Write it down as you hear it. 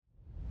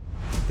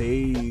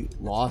they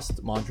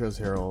lost Montrezl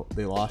Harrell,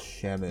 they lost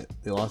Shamit,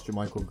 they lost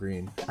JaMychal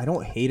Green. I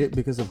don't hate it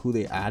because of who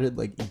they added.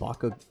 Like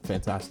Ibaka,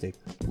 fantastic.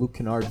 Luke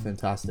Kennard,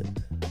 fantastic.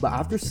 But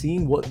after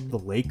seeing what the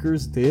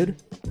Lakers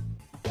did,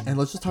 and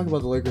let's just talk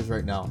about the Lakers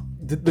right now.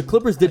 The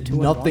Clippers did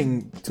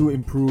nothing to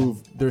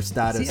improve their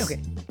status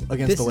against the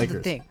Lakers. This is the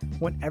thing.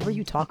 Whenever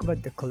you talk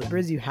about the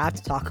Clippers, you have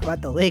to talk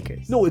about the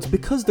Lakers. No, it's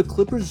because the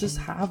Clippers just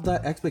have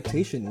that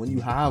expectation. When you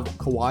have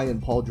Kawhi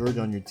and Paul George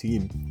on your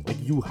team, like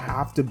you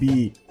have to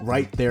be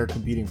right there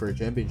competing for a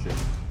championship.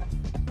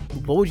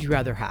 What would you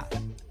rather have?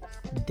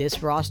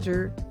 This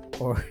roster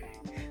or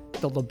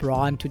the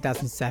LeBron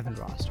 2007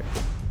 roster?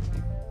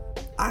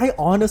 I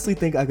honestly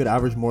think I could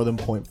average more than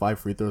 0.5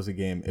 free throws a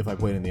game if I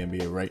played in the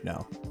NBA right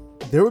now.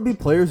 There would be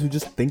players who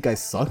just think I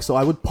suck, so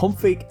I would pump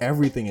fake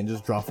everything and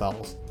just draw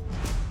fouls.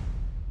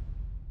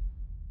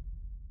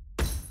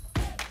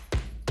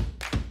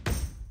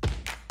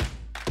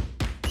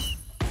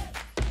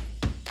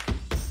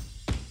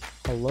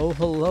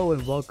 Hello,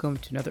 and welcome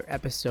to another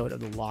episode of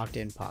the Locked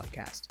In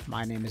Podcast.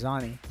 My name is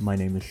Ani. My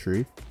name is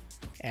Shri.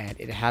 And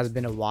it has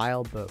been a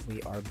while, but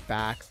we are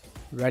back,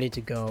 ready to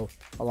go.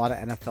 A lot of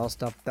NFL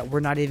stuff that we're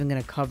not even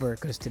going to cover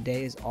because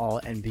today is all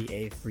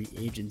NBA free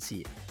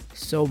agency.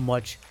 So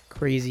much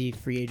crazy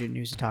free agent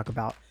news to talk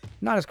about.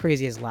 Not as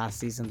crazy as last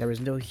season. There was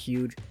no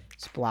huge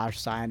splash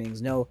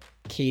signings, no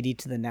KD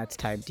to the Nets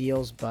type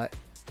deals, but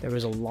there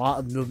was a lot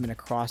of movement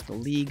across the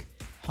league.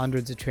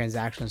 Hundreds of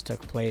transactions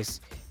took place.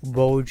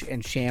 Woj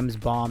and Shams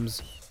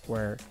bombs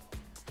were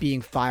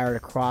being fired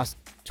across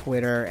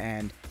Twitter,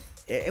 and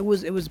it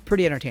was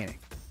pretty entertaining.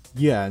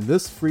 Yeah, and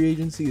this free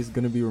agency is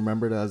going to be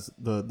remembered as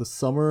the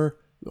summer,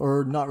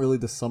 or not really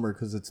the summer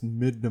because it's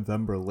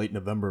mid-November, late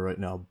November right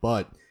now,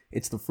 but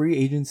it's the free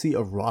agency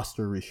of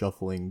roster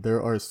reshuffling.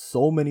 There are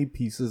so many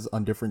pieces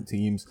on different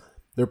teams.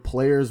 They're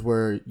players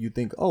where you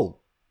think, oh,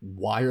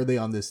 why are they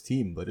on this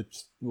team? But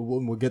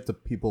we'll get to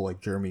people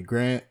like Jeremy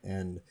Grant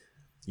and,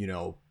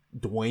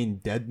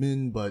 Dwayne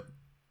Dedman, but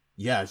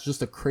yeah, it's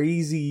just a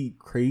crazy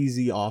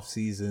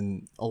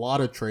offseason. A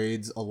lot of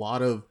trades, a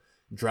lot of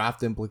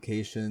draft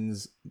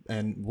implications,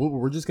 and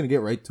we're just going to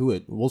get right to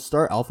it. We'll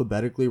start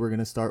alphabetically. We're going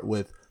to start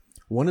with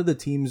one of the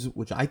teams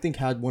which I think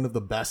had one of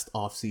the best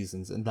off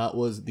seasons, and that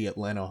was the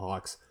Atlanta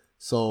Hawks.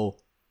 So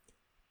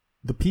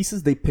the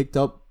pieces they picked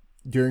up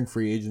during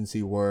free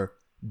agency were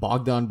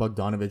Bogdan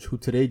Bogdanovic, who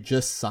today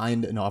just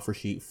signed an offer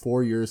sheet,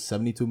 4 years,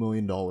 $72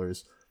 million.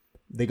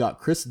 They got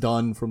Chris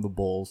Dunn from the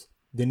Bulls,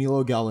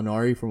 Danilo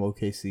Gallinari from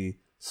OKC,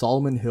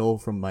 Solomon Hill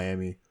from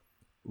Miami,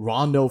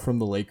 Rondo from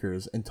the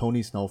Lakers, and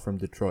Tony Snell from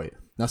Detroit.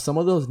 Now, some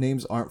of those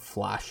names aren't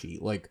flashy.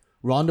 Like,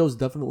 Rondo's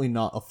definitely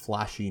not a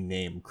flashy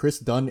name. Chris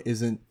Dunn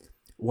isn't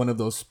one of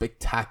those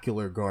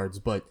spectacular guards,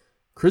 but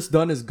Chris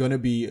Dunn is going to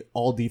be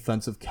all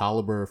defensive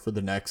caliber for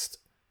the next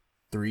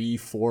 3,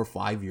 4,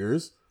 5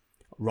 years.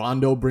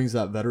 Rondo brings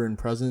that veteran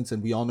presence,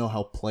 and we all know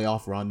how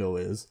playoff Rondo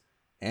is.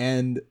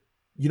 And,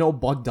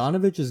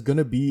 Bogdanovic is going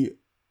to be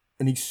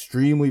an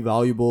extremely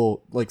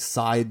valuable,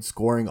 side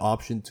scoring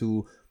option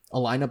to a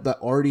lineup that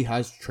already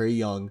has Trae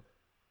Young,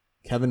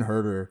 Kevin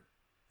Huerter,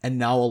 and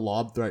now a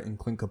lob threat in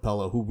Clint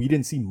Capella, who we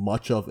didn't see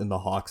much of in the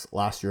Hawks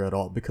last year at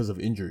all because of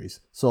injuries.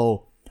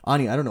 So,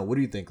 Ani, I don't know. What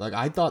do you think?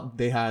 I thought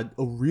they had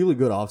a really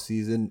good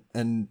offseason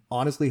and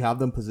honestly have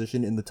them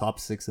positioned in the top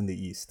 6 in the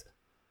East.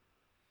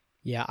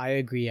 Yeah, I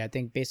agree. I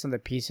think based on the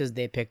pieces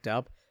they picked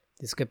up,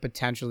 this could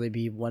potentially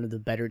be one of the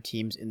better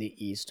teams in the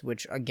East,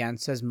 which again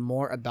says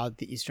more about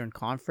the Eastern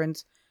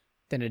Conference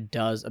than it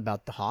does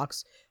about the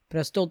Hawks. But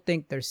I still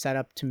think they're set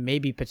up to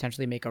maybe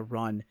potentially make a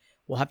run.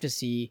 We'll have to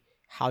see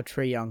how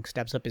Trae Young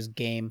steps up his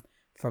game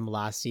from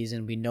last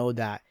season. We know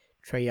that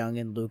Trae Young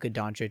and Luka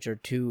Doncic are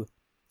two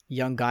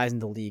young guys in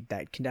the league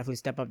that can definitely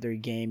step up their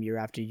game year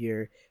after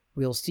year.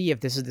 We'll see if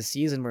this is the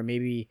season where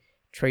maybe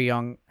Trae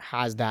Young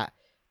has the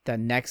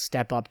next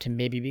step up to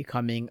maybe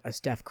becoming a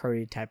Steph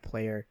Curry type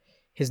player.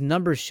 His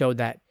numbers show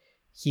that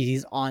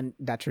he's on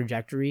that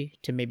trajectory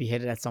to maybe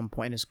hit it at some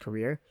point in his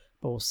career,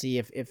 but we'll see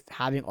if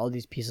having all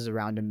these pieces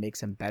around him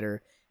makes him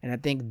better. And I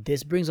think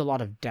this brings a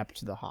lot of depth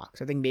to the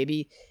Hawks. I think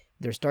maybe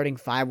their starting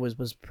five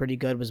was pretty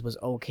good, was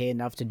okay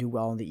enough to do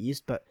well in the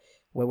East, but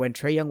when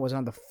Trae Young was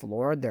on the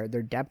floor, their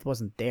depth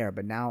wasn't there.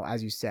 But now,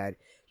 as you said,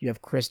 you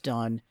have Chris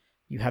Dunn,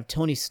 you have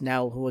Tony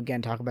Snell, who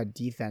again, talk about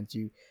defense.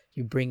 You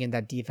bring in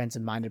that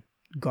defensive-minded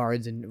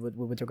guards, and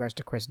with regards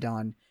to Chris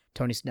Dunn,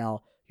 Tony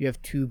Snell, you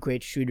have two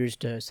great shooters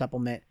to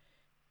supplement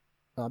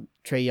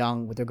Trae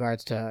Young with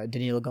regards to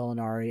Danilo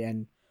Gallinari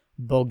and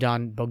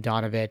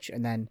Bogdanovic,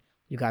 and then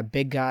you got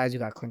big guys, you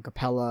got Clint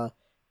Capella,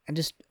 and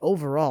just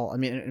overall,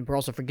 and we're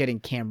also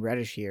forgetting Cam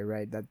Reddish here,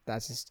 right?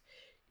 That's just,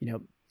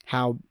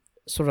 how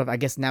sort of, I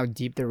guess, now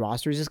deep their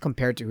roster is just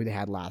compared to who they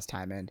had last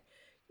time, and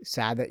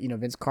sad that,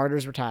 Vince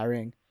Carter's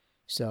retiring,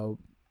 so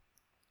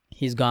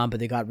he's gone, but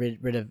they got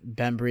rid of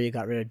Bembry,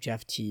 got rid of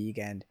Jeff Teague,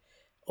 and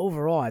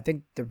overall, I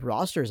think the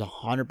roster is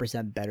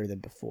 100% better than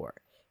before,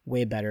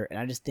 way better, and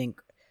I just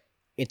think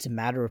it's a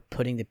matter of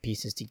putting the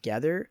pieces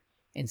together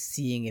and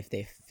seeing if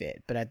they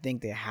fit. But I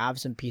think they have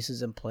some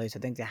pieces in place. I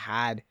think they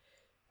had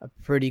a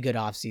pretty good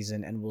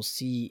offseason, and we'll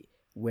see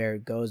where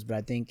it goes, but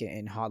I think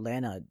in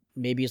Atlanta,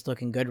 maybe it's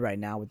looking good right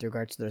now with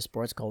regards to their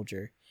sports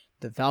culture.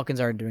 The Falcons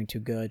aren't doing too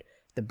good.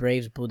 The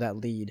Braves blew that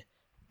lead,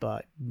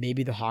 but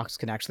maybe the Hawks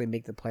can actually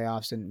make the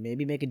playoffs and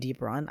maybe make a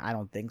deep run. I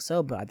don't think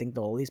so, but I think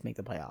they'll at least make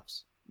the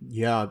playoffs.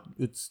 Yeah,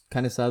 it's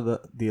kind of sad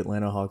that the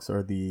Atlanta Hawks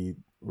are the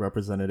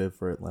representative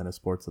for Atlanta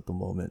sports at the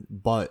moment.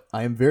 But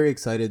I am very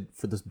excited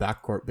for this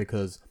backcourt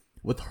because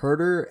with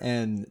Herter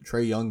and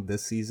Trae Young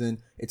this season,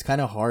 it's kind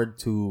of hard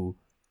to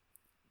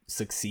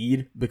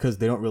succeed because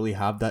they don't really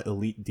have that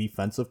elite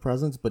defensive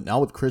presence. But now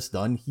with Chris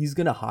Dunn, he's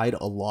going to hide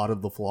a lot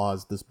of the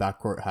flaws this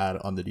backcourt had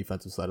on the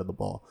defensive side of the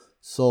ball.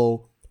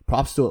 So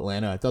props to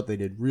Atlanta. I thought they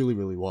did really,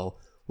 really well.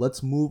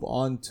 Let's move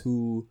on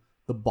to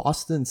the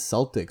Boston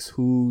Celtics,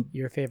 who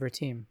Your favorite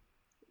team?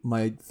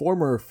 my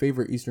former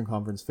favorite Eastern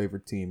Conference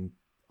favorite team.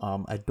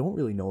 I don't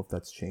really know if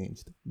that's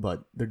changed,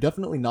 but they're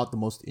definitely not the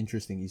most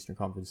interesting Eastern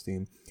Conference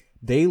team.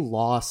 They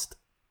lost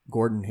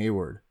Gordon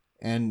Hayward,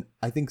 and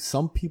I think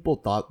some people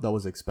thought that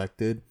was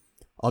expected.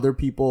 Other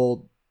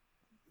people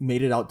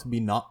made it out to be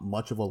not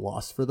much of a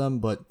loss for them,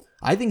 but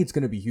I think it's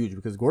going to be huge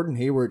because Gordon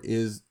Hayward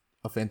is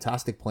a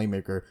fantastic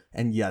playmaker.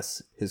 And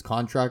yes, his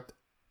contract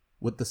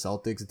with the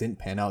Celtics didn't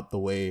pan out the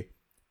way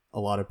a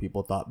lot of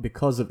people thought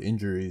because of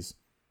injuries.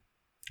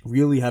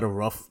 Really had a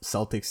rough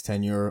Celtics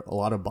tenure. A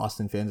lot of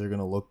Boston fans are going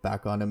to look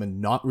back on him and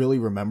not really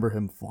remember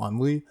him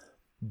fondly,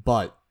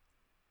 but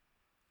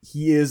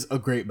he is a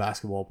great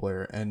basketball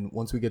player. And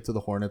once we get to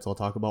the Hornets, I'll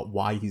talk about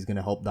why he's going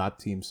to help that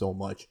team so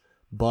much.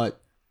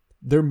 But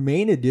their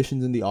main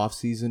additions in the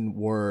offseason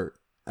were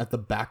at the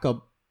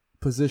backup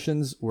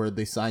positions where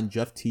they signed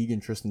Jeff Teague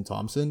and Tristan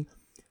Thompson.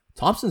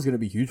 Thompson's going to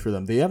be huge for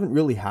them. They haven't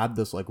really had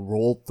this like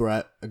role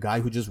threat, a guy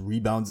who just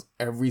rebounds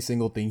every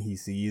single thing he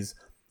sees.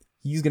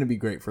 He's going to be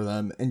great for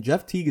them. And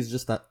Jeff Teague is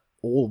just that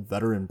old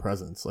veteran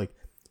presence. Like,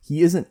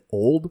 he isn't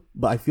old,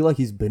 but I feel like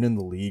he's been in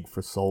the league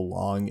for so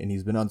long and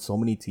he's been on so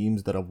many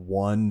teams that have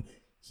won.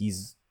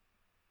 He's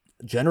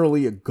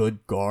generally a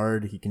good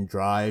guard. He can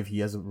drive. He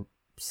has a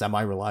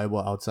semi-reliable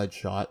outside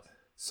shot.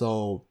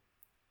 So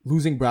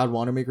losing Brad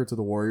Wanamaker to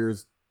the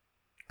Warriors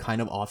kind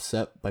of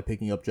offset by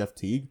picking up Jeff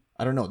Teague.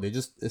 I don't know. They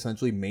just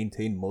essentially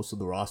maintained most of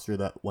the roster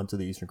that went to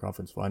the Eastern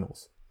Conference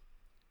Finals.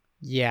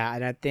 Yeah,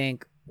 and I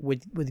think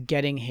with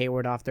getting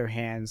Hayward off their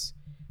hands,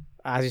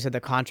 as you said, the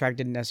contract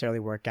didn't necessarily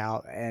work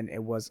out, and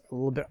it was a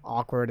little bit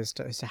awkward as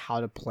to how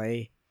to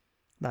play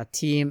that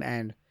team.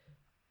 And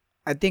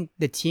I think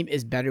the team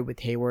is better with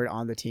Hayward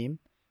on the team.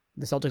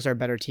 The Celtics are a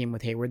better team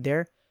with Hayward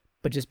there,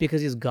 but just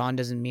because he's gone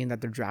doesn't mean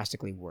that they're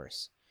drastically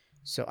worse.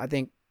 So I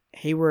think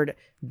Hayward,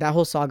 that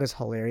whole saga is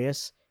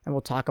hilarious, and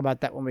we'll talk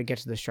about that when we get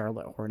to the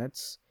Charlotte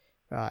Hornets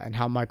and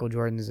how Michael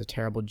Jordan is a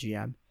terrible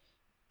GM.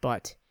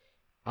 But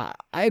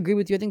I agree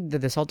with you. I think that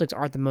the Celtics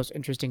aren't the most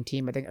interesting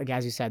team. I think, like,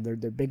 as you said, their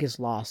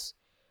biggest loss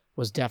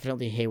was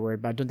definitely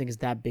Hayward, but I don't think it's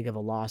that big of a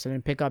loss. And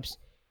then pickups,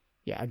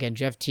 yeah, again,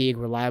 Jeff Teague,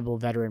 reliable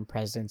veteran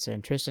presence,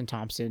 and Tristan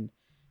Thompson.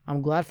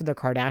 I'm glad for the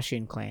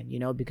Kardashian clan,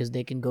 because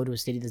they can go to a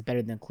city that's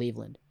better than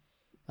Cleveland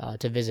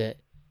to visit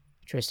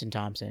Tristan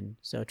Thompson.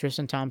 So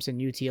Tristan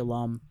Thompson, UT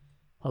alum,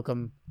 hook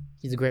him.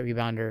 He's a great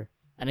rebounder.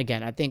 And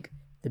again, I think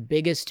the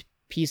biggest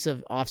piece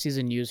of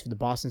offseason news for the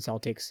Boston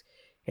Celtics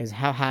is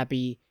how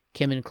happy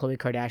Kim and Khloe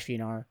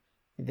Kardashian are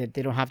that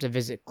they don't have to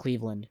visit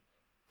Cleveland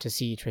to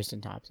see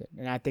Tristan Thompson.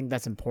 And I think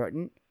that's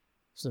important.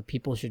 So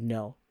people should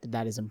know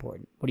that is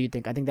important. What do you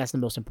think? I think that's the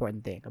most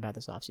important thing about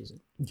this offseason.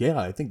 Yeah,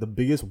 I think the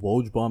biggest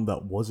Woj bomb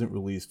that wasn't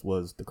released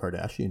was the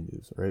Kardashian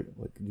news, right?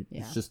 Like,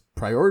 it's just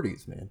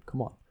priorities, man.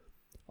 Come on.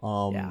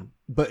 Yeah.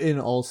 But in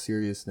all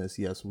seriousness,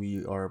 yes,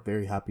 we are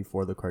very happy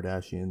for the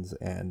Kardashians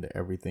and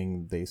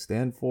everything they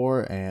stand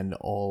for and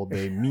all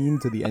they mean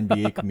to the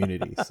NBA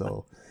community.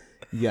 So,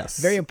 yes.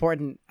 Very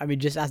important. I mean,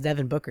 just ask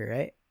Devin Booker,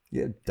 right?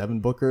 Yeah, Devin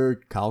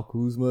Booker, Kyle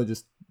Kuzma,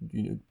 just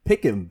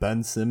pick him.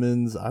 Ben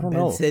Simmons, I don't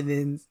know. Ben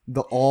Simmons.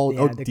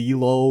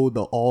 D'Lo,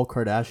 the all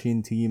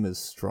Kardashian team is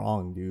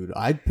strong, dude.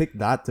 I'd pick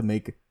that to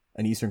make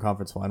an Eastern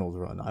Conference Finals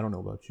run. I don't know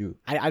about you.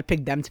 I'd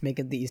pick them to make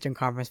it the Eastern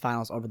Conference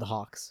Finals over the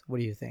Hawks. What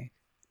do you think?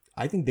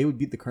 I think they would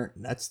beat the current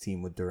Nets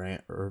team with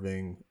Durant,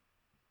 Irving,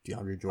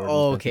 DeAndre Jordan.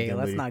 Okay,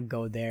 let's not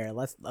go there. You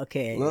want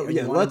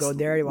to go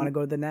there? You want to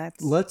go to the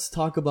Nets? Let's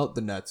talk about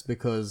the Nets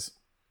because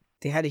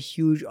they had a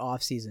huge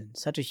offseason.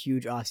 Such a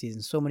huge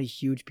offseason. So many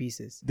huge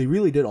pieces. They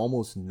really did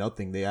almost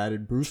nothing. They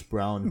added Bruce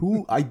Brown,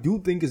 who I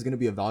do think is going to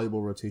be a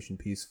valuable rotation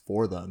piece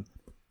for them.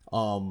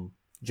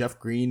 Jeff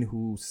Green,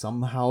 who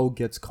somehow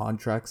gets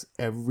contracts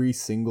every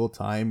single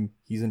time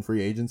he's in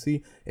free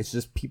agency. It's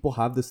just people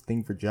have this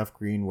thing for Jeff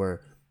Green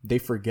where they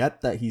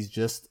forget that he's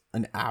just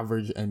an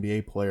average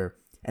NBA player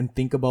and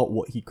think about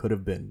what he could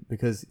have been,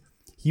 because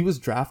he was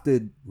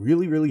drafted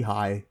really, really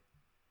high.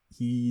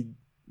 He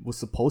was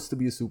supposed to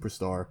be a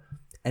superstar,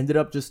 ended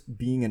up just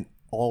being an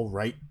all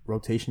right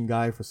rotation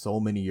guy for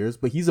so many years,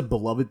 but he's a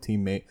beloved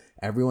teammate.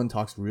 Everyone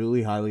talks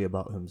really highly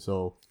about him,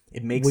 so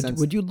it makes sense.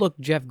 Would you look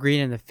Jeff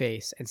Green in the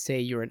face and say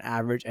you're an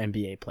average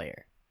NBA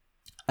player?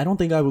 I don't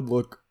think I would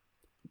look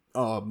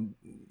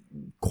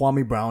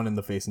Kwame Brown in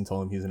the face and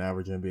tell him he's an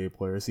average NBA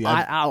player. See,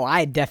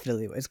 I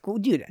definitely was cool,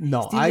 dude.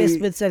 No, Stephen A.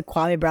 Smith said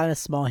Kwame Brown has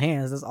small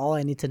hands. That's all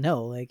I need to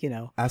know. Like,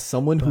 as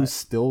someone who's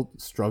still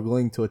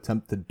struggling to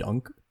attempt to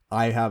dunk,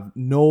 I have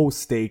no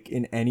stake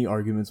in any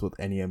arguments with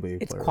any NBA player.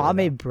 It's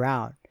Kwame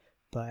Brown,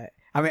 but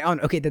I mean,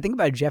 okay. The thing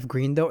about Jeff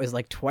Green though is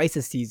like twice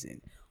a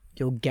season,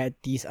 you'll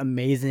get these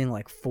amazing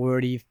like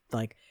 40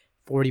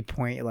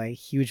 point like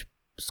huge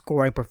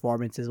scoring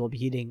performances. He'll be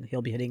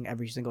hitting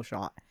every single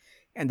shot.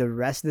 And the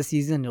rest of the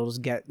season, you'll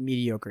just get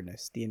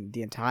mediocreness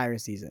the entire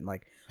season.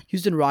 Like,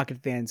 Houston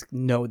Rocket fans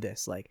know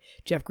this. Like,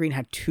 Jeff Green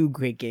had 2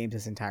 great games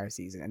this entire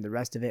season, and the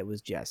rest of it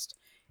was just...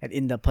 And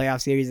in the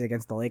playoff series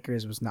against the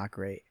Lakers was not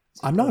great.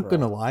 I'm not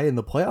going to lie. In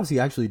the playoffs, he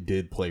actually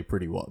did play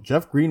pretty well.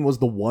 Jeff Green was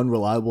the one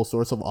reliable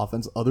source of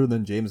offense other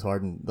than James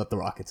Harden that the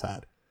Rockets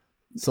had.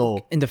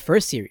 So in the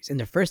first series,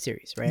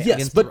 right?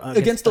 Yes,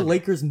 against the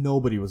Lakers,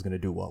 nobody was going to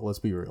do well. Let's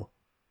be real.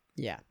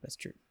 Yeah, that's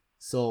true.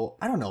 So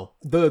I don't know.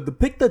 The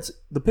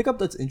pickup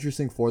that's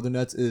interesting for the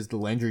Nets is the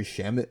Landry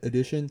Shamet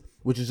edition,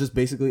 which is just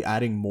basically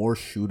adding more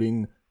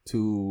shooting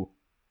to,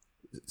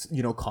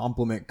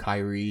 complement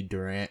Kyrie,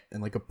 Durant,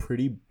 and like a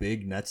pretty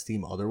big Nets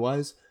team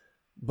otherwise.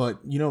 But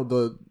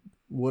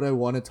what I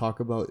want to talk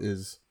about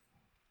is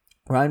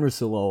Ryan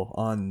Russillo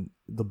on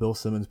the Bill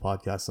Simmons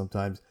podcast.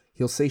 Sometimes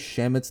he'll say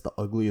Shamet's the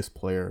ugliest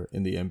player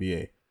in the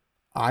NBA.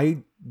 I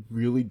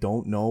really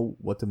don't know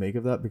what to make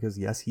of that because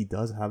yes, he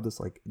does have this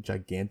like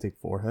gigantic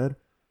forehead,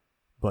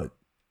 but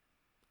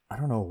I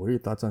don't know. What are your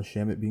thoughts on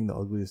Shamet being the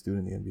ugliest dude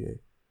in the NBA?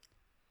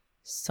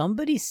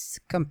 Somebody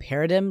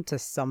compared him to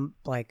some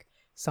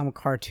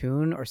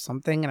cartoon or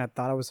something, and I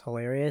thought it was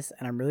hilarious,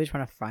 and I'm really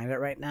trying to find it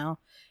right now.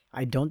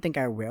 I don't think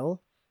I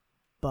will,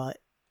 but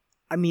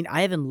I mean,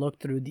 I haven't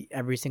looked through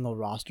every single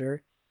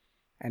roster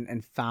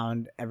and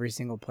found every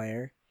single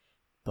player,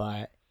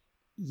 but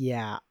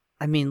yeah.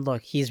 I mean,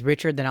 look, he's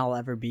richer than I'll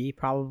ever be,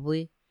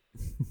 probably.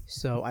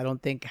 So I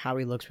don't think how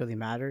he looks really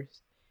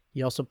matters.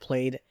 He also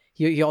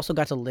he also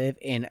got to live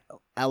in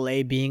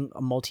LA being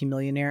a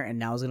multimillionaire, and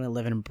now he's going to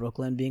live in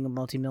Brooklyn being a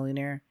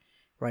multimillionaire,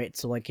 right?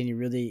 So like, can you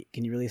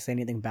really say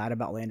anything bad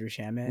about Landry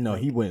Shamet? No,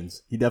 like, he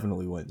wins. He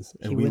definitely wins.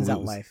 And he wins that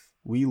life.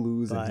 We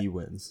lose and he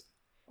wins.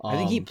 I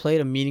think he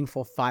played a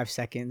meaningful 5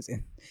 seconds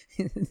in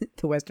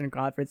the Western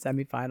Conference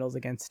semifinals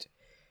against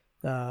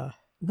the...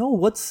 No,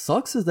 what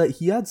sucks is that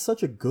he had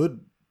such a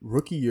good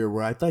rookie year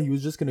where I thought he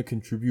was just going to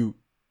contribute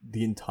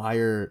the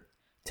entire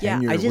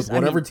tenure with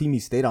whatever team he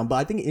stayed on. But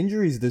I think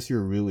injuries this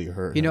year really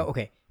hurt him.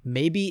 Okay,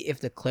 maybe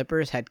if the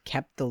Clippers had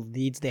kept the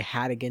leads they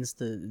had against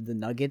the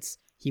Nuggets,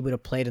 he would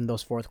have played in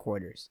those fourth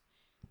quarters,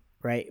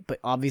 right? But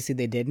obviously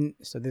they didn't,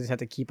 so they just had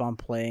to keep on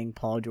playing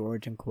Paul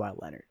George and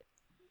Kawhi Leonard.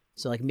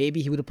 So like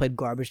maybe he would have played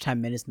garbage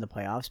time minutes in the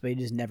playoffs, but he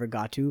just never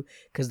got to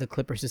because the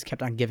Clippers just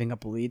kept on giving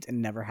up leads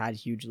and never had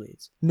huge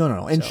leads. No.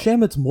 And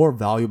Shamet's more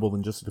valuable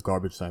than just the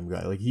garbage time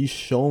guy. Like he's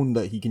shown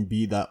that he can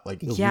be that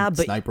like elite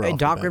sniper. But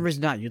Doc Rivers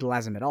did not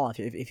utilize him at all.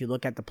 If you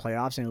look at the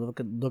playoffs and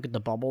look at the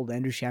bubble,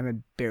 Andrew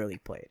Shamet barely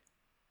played.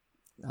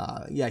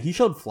 Yeah, he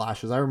showed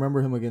flashes. I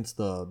remember him against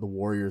the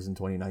Warriors in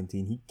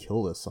 2019. He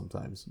killed us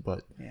sometimes,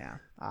 but yeah,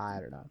 I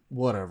don't know.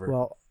 Whatever.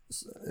 Well,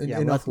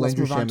 enough let's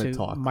Landry move on Shamet to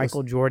talk.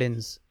 Michael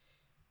Jordan's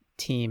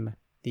team,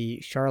 the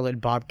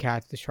Charlotte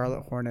Bobcats, the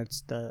Charlotte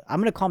Hornets.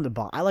 I'm gonna call them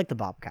I like the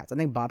Bobcats. I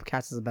think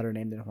Bobcats is a better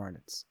name than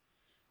Hornets.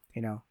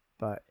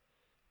 But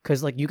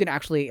because like you can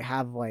actually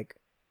have like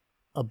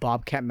a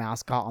Bobcat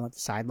mascot on like the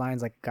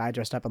sidelines, like a guy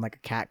dressed up in like a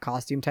cat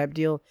costume type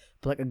deal.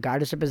 But like a guy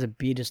dressed up as a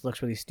bee just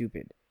looks really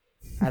stupid.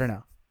 I don't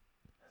know.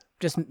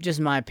 Just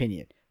my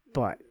opinion.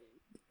 But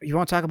you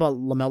want to talk about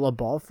LaMelo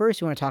Ball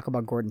first? You want to talk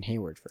about Gordon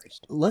Hayward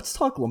first? Let's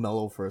talk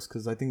LaMelo first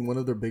because I think one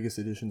of their biggest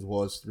additions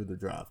was through the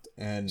draft.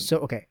 And so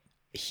okay.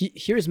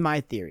 Here's my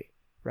theory,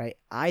 right?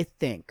 I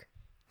think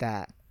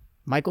that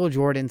Michael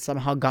Jordan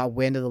somehow got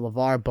wind of the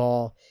LeVar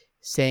Ball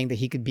saying that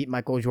he could beat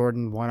Michael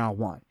Jordan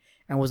one-on-one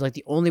and was like,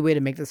 the only way to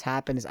make this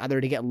happen is either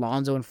to get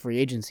Lonzo in free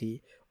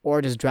agency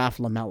or just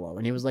draft LaMelo.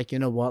 And he was like, you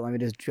know what? Let me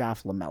just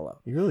draft LaMelo.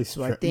 You're really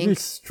you're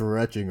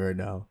stretching right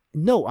now.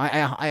 No, I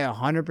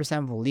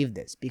 100% believe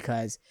this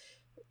because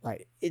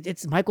like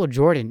it's Michael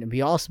Jordan.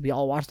 We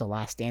all watched The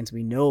Last Dance.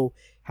 We know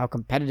how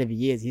competitive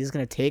he is. He's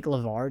going to take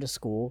LeVar to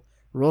school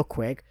real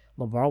quick.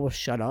 LeVar will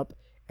shut up,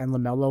 and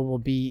LaMelo will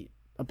be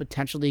a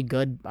potentially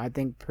good, I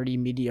think, pretty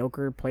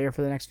mediocre player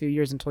for the next few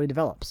years until he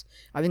develops.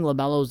 I think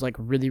LaMelo is like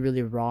really,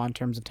 really raw in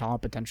terms of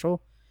talent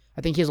potential.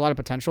 I think he has a lot of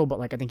potential, but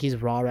like I think he's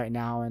raw right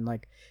now, and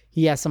like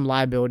he has some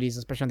liabilities,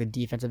 especially on the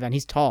defensive end.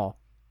 He's tall,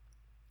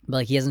 but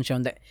like he hasn't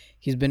shown that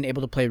he's been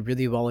able to play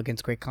really well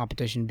against great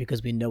competition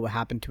because we know what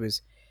happened to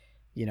his,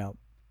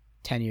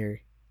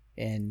 tenure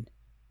in.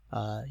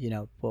 Where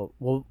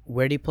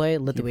did he play?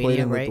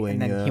 Lithuania, right? Lithuania.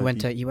 And then he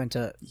went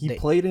to. He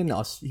played in the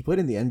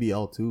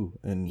NBL too.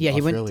 Australia.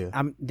 He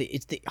went.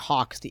 It's the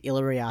Hawks, the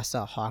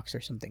Illyriassa Hawks or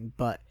something.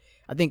 But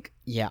I think,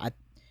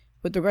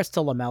 with regards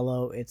to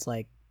LaMelo, it's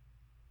like,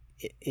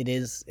 it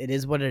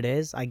is what it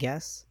is, I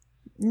guess.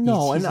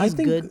 No, I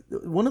think good.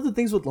 One of the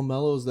things with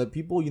LaMelo is that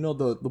people,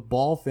 the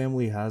Ball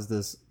family has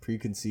this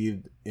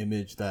preconceived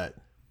image that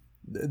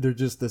they're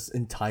just this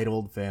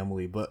entitled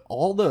family. But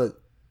all the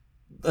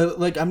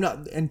like, I'm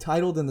not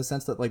entitled in the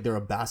sense that like they're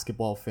a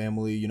basketball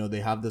family. You know,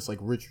 they have this like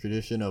rich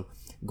tradition of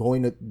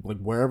going to like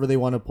wherever they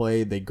want to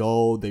play. They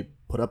go, they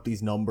put up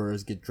these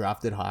numbers, get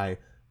drafted high.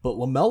 But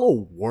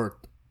LaMelo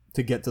worked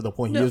to get to the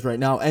point he is right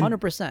now, and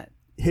 100%.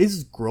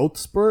 his growth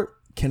spurt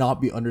cannot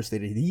be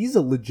understated. He's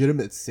a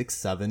legitimate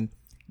 6'7",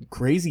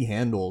 crazy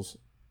handles.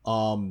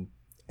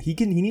 He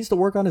needs to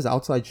work on his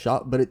outside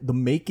shot, but the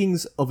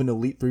makings of an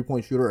elite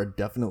 3-point shooter are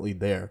definitely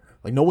there.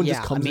 Like, no one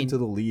just comes into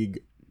the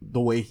league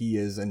the way he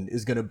is and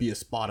is going to be a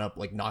spot up,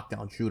 like,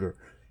 knockdown shooter.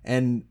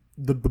 And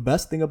the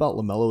best thing about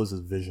LaMelo is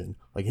his vision.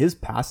 Like, his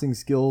passing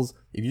skills,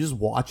 if you just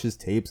watch his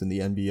tapes in the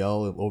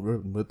NBL over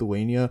in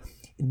Lithuania,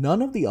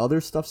 none of the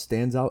other stuff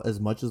stands out as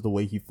much as the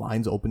way he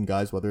finds open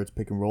guys, whether it's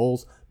pick and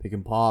rolls, pick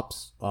and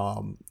pops,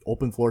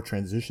 open floor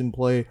transition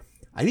play.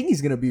 I think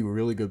he's going to be a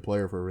really good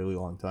player for a really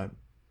long time.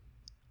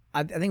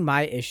 I think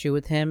my issue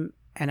with him,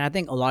 and I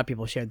think a lot of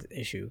people share the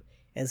issue,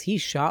 is he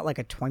shot like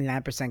a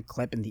 29%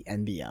 clip in the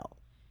NBL.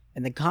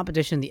 And the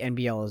competition in the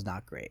NBL is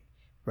not great,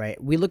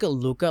 right? We look at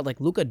Luka, like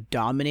Luka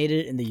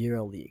dominated in the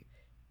EuroLeague.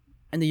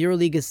 And the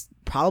EuroLeague is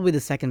probably the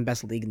second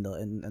best league in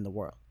the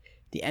world.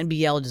 The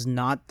NBL is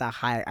not that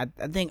high.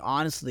 I think,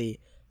 honestly,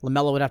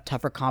 LaMelo would have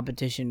tougher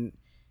competition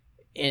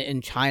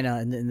in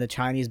China, in the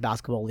Chinese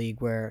basketball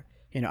league, where,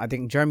 you know, I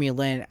think Jeremy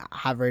Lin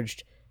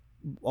averaged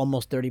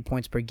almost 30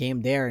 points per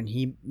game there, and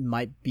he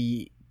might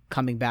be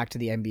coming back to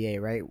the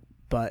NBA, right?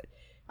 But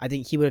I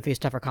think he would have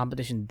faced tougher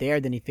competition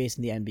there than he faced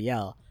in the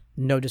NBL.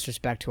 No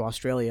disrespect to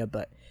Australia,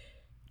 but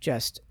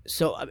just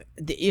so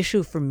the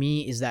issue for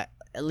me is that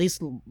at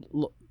least,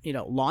 you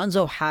know,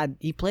 Lonzo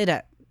he played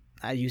at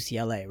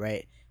UCLA,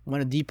 right?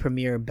 One of the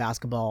premier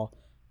basketball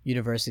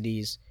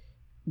universities.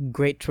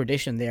 Great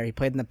tradition there. He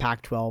played in the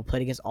Pac-12,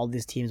 played against all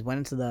these teams, went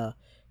into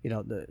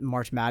the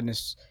March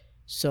Madness.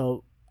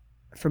 So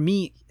for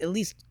me, at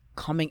least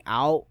coming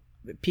out,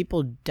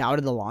 people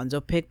doubted the Lonzo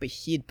pick, but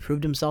he had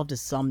proved himself to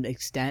some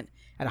extent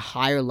at a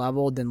higher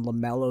level than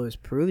LaMelo has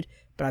proved.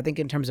 But I think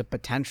in terms of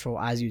potential,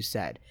 as you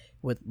said,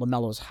 with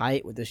LaMelo's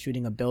height, with his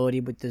shooting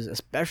ability, with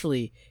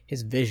especially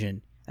his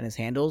vision and his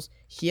handles,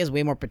 he has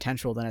way more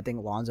potential than I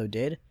think Lonzo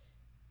did.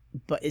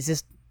 But it's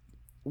just,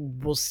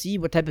 we'll see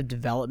what type of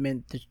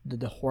development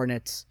the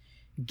Hornets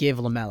give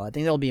LaMelo. I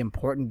think that'll be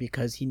important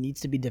because he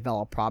needs to be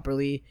developed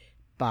properly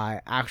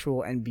by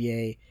actual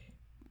NBA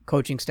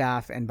coaching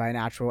staff and by an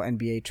actual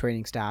NBA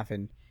training staff,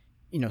 and,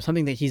 you know,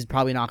 something that he's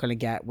probably not going to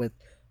get with,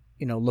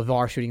 you know,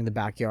 LeVar shooting in the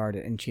backyard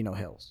in Chino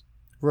Hills.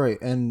 Right,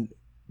 and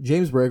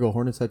James Borrego,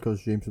 Hornets head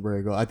coach James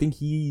Borrego, I think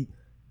he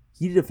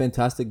did a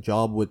fantastic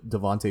job with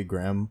Devontae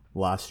Graham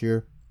last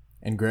year,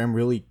 and Graham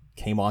really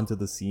came onto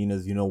the scene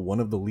as, you know,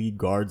 one of the lead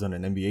guards on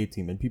an NBA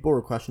team, and people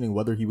were questioning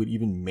whether he would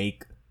even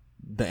make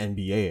the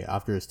NBA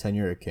after his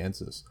tenure at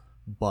Kansas.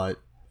 But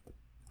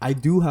I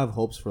do have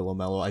hopes for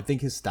LaMelo. I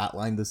think his stat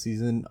line this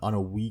season on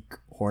a weak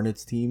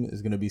Hornets team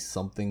is going to be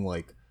something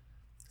like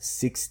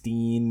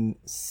 16,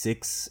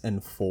 6,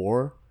 and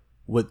 4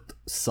 with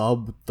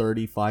sub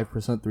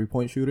 35%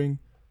 three-point shooting.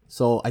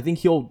 So I think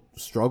he'll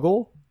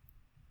struggle.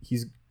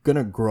 He's going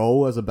to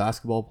grow as a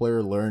basketball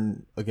player,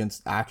 learn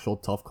against actual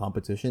tough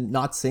competition.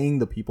 Not saying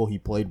the people he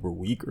played were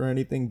weak or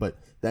anything, but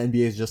the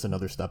NBA is just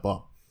another step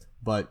up.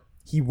 But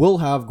he will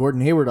have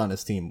Gordon Hayward on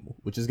his team,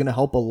 which is going to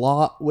help a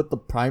lot with the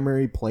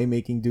primary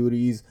playmaking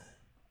duties.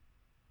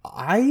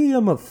 I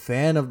am a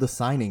fan of the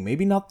signing.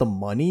 Maybe not the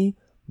money,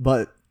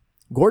 but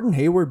Gordon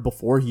Hayward,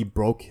 before he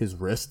broke his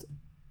wrist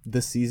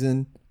this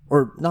season,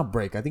 or not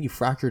break, I think he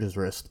fractured his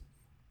wrist.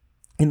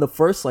 In the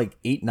first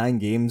 8-9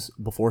 games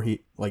before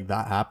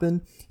that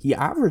happened, he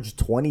averaged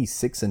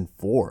 26 and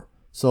 4.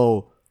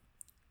 So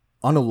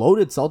on a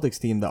loaded Celtics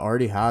team that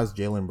already has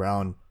Jaylen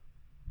Brown,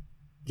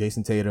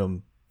 Jason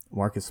Tatum,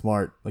 Marcus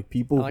Smart,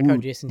 people I like who how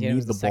Jason Tatum need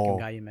is the the second ball.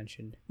 guy you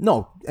mentioned.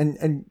 No,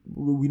 and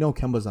we know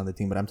Kemba's on the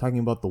team, but I'm talking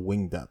about the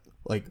wing depth.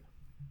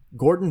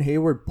 Gordon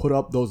Hayward put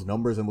up those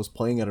numbers and was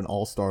playing at an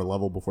all-star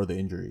level before the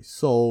injury.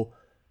 So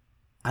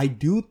I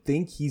do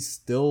think he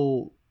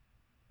still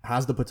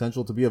has the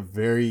potential to be a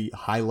very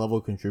high-level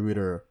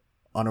contributor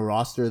on a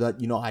roster that,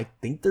 I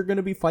think they're going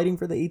to be fighting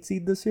for the 8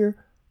 seed this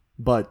year.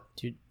 But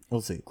Dude,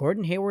 we'll see.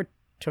 Gordon Hayward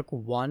took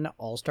one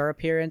all-star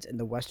appearance in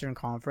the Western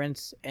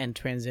Conference and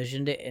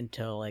transitioned it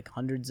into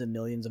hundreds of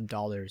millions of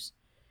dollars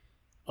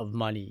of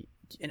money.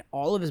 And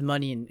all of his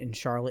money in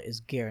Charlotte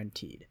is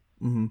guaranteed.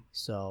 Mm-hmm.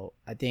 So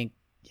I think,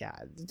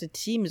 the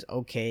team is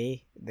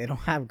okay. They don't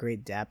have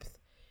great depth.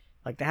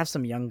 They have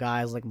some young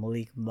guys like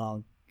Malik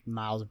Monk,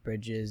 Miles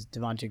Bridges,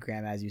 Devontae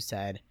Graham, as you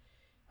said.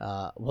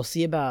 We'll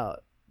see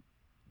about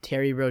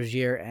Terry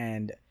Rozier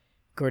and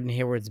Gordon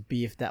Hayward's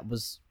beef that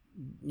was,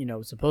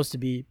 supposed to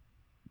be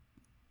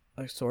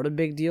a sort of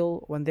big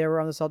deal when they were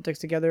on the Celtics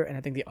together, and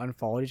I think they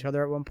unfollowed each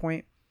other at one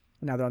point.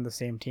 Now they're on the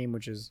same team,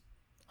 which is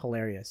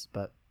hilarious.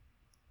 But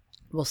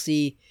we'll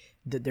see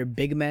that they're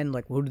big men.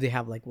 Who do they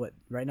have? What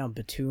right now?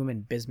 Batum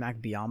and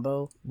Bismack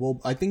Biyombo. Well,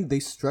 I think they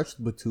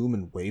stretched Batum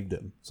and waived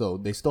him, so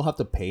they still have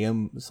to pay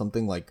him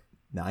something like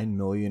 $9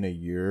 million a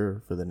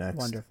year for the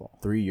next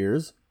 3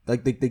 years.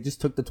 Like they just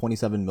took the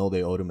 27 mil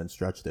they owed him and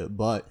stretched it.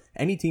 But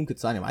any team could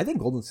sign him. I think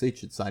Golden State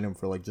should sign him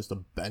for like just a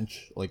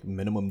bench, like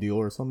minimum deal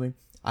or something.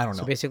 I don't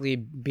know. So basically,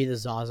 be the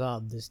Zaza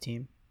of this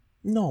team.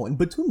 No, and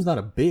Batum's not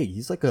a big.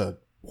 He's like a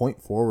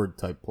point forward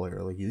type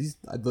player. Like he's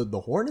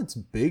the Hornets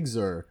bigs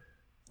are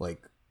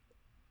like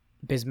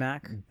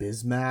Bismack.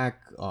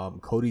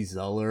 Cody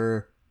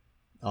Zeller.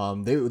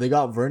 They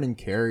got Vernon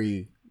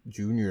Carey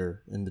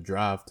Jr. in the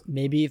draft.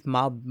 Maybe if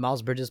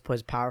Miles Bridges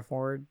plays power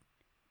forward.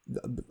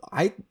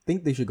 I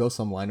think they should go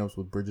some lineups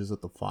with Bridges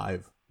at the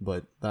 5,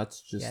 but that's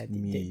just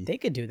me. They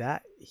could do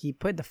that. He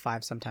played the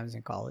 5 sometimes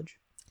in college.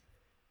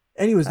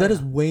 Anyways, that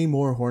is way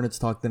more Hornets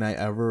talk than I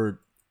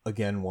ever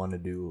again want to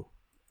do,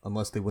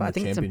 unless they win the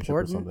championship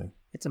or something.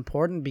 It's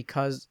important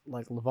because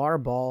like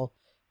LeVar Ball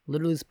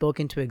literally spoke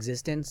into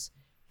existence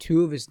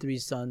 2 of his 3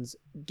 sons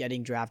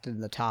getting drafted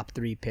in the top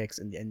 3 picks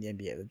in the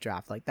NBA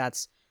draft. Like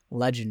that's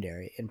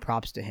legendary, and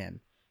props to him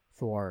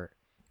for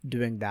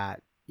doing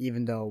that,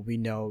 even though we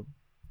know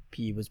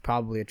he was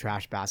probably a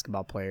trash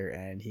basketball player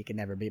and he could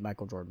never beat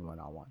Michael Jordan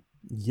one-on-one.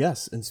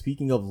 Yes, and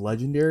speaking of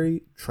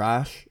legendary,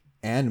 trash,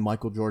 and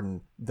Michael Jordan,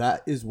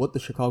 that is what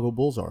the Chicago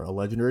Bulls are, a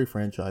legendary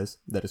franchise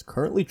that is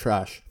currently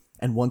trash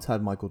and once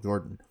had Michael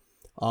Jordan.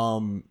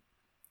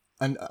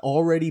 An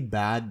already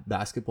bad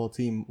basketball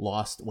team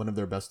lost one of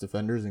their best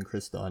defenders in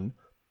Chris Dunn.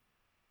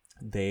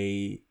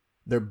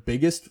 Their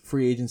biggest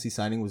free agency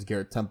signing was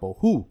Garrett Temple,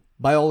 who,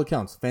 by all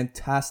accounts,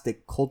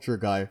 fantastic culture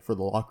guy for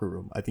the locker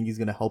room. I think he's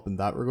going to help in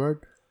that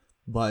regard.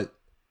 But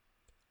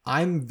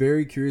I'm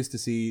very curious to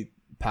see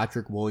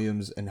Patrick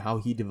Williams and how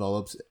he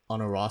develops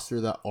on a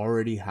roster that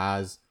already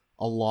has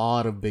a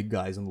lot of big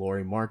guys in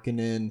Lauri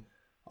Markkanen,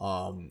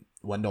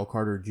 Wendell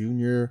Carter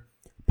Jr.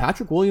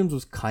 Patrick Williams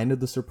was kind of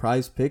the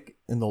surprise pick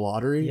in the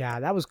lottery. Yeah,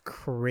 that was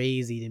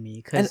crazy to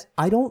me. And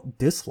I don't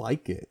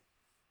dislike it.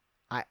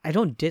 I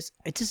don't it's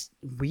just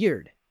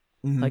weird.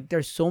 Mm-hmm. Like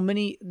there's so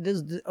many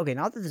okay,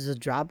 not that this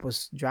draft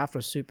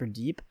was super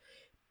deep,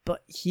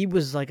 but he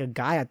was like a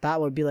guy I thought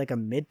would be like a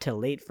mid to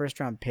late first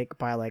round pick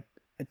by like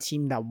a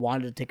team that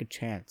wanted to take a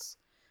chance.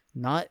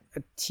 Not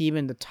a team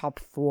in the top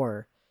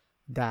 4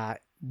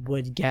 that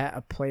would get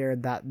a player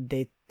that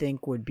they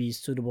think would be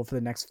suitable for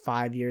the next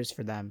 5 years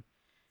for them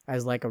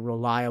as like a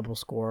reliable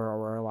scorer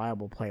or a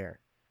reliable player.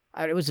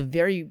 It was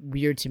very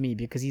weird to me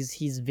because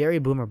he's very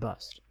boomer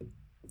bust.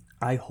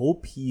 I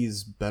hope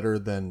he's better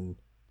than...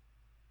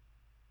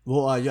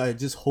 Well, I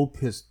just hope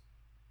his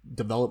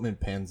development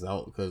pans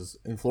out, because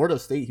in Florida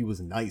State, he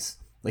was nice.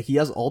 Like, he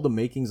has all the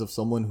makings of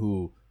someone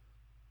who,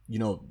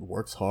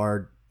 works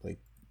hard. Like,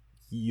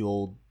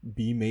 he'll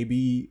be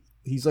maybe...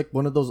 He's like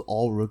one of those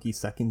all-rookie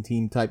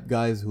second-team type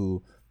guys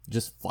who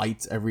just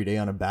fights every day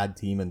on a bad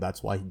team, and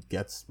that's why he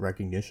gets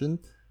recognition.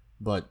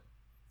 But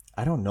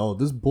I don't know.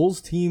 This Bulls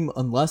team,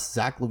 unless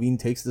Zach LaVine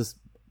takes this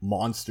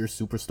monster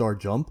superstar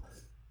jump,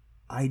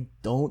 I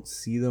don't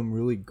see them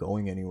really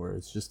going anywhere.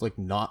 It's just like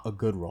not a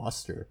good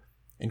roster.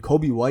 And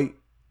Kobe White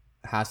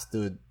has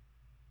to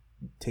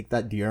take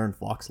that De'Aaron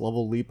Fox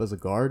level leap as a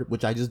guard,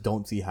 which I just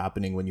don't see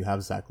happening when you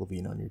have Zach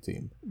LaVine on your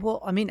team.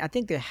 Well, I mean, I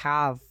think they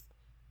have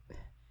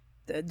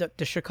the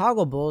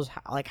Chicago Bulls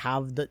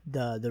have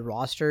the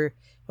roster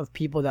of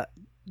people that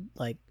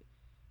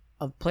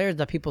of players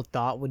that people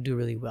thought would do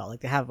really well.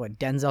 Like they have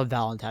Denzel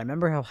Valentine.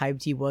 Remember how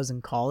hyped he was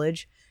in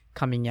college,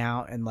 coming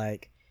out and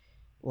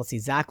let's see,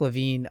 Zach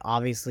LaVine,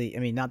 obviously, I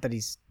mean, not that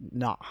he's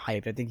not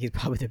hyped. I think he's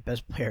probably the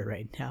best player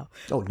right now.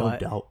 Oh, no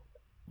doubt.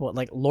 Well,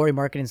 Lauri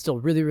Markkanen's still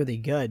really, really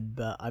good,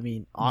 but I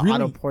mean, really?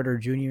 Otto Porter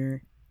Jr.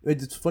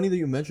 It's funny that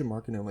you mentioned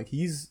Markkanen. Like,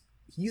 he's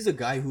a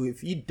guy who,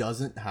 if he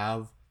doesn't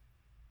have...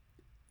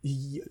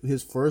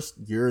 his first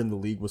year in the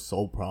league was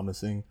so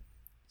promising.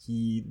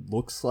 He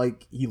looked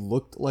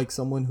like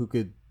someone who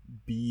could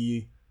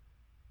be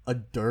a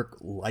Dirk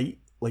light.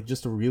 Like,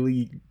 just a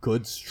really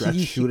good stretch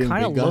shooting big guy.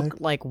 He kind of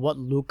looked like what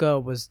Luka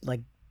was,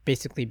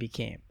 basically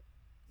became.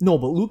 No,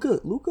 but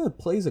Luka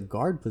plays a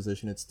guard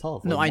position. It's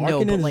tough. No, I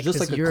know, but just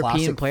this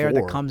European player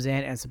that comes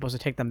in and is supposed to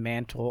take the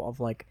mantle of,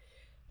 like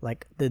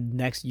the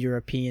next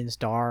European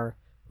star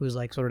who's,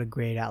 sort of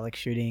great at,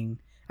 shooting.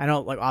 I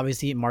know,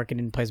 obviously,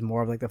 Markkanen plays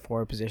more of, the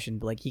forward position,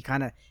 but, he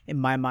kind of, in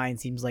my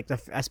mind, seems like,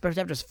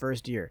 especially after his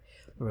first year,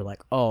 we were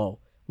like, oh,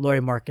 Lauri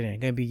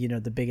Markkanen, going to be,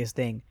 the biggest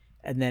thing.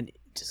 And then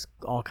just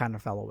all kind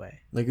of fell away.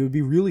 It would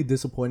be really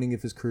disappointing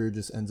if his career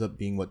just ends up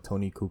being what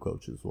Tony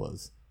Kukoc's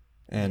was.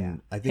 And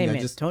yeah. I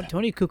think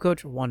Tony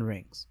Kukoc won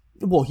rings.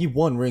 Well, he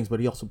won rings, but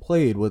he also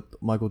played with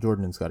Michael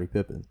Jordan and Scottie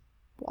Pippen.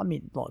 Well, I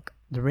mean, look,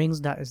 the rings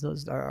are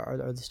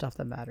the stuff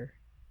that matter.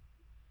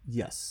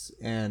 Yes,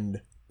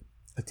 and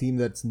a team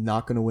that's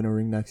not going to win a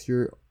ring next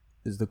year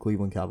is the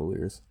Cleveland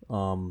Cavaliers.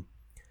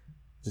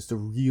 Just a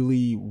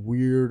really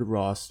weird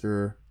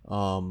roster.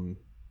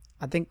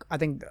 I think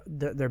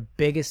their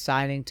biggest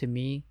signing to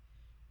me,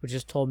 which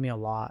just told me a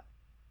lot,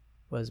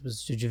 was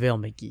JaVale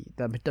McGee.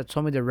 That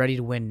told me they're ready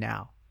to win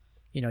now.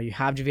 You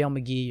have JaVale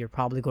McGee, you're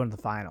probably going to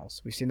the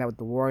finals. We've seen that with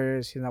the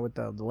Warriors, seen that with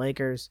the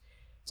Lakers.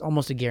 It's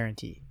almost a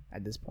guarantee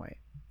at this point.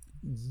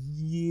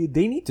 Yeah,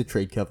 they need to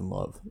trade Kevin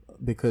Love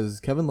because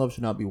Kevin Love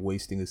should not be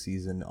wasting a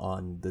season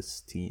on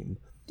this team.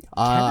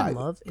 Kevin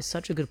Love is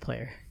such a good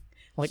player.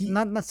 Like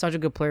not such a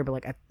good player, but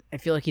like I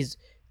feel like he's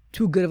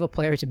too good of a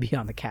player to be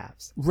on the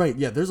Cavs. Right,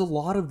 yeah, there's a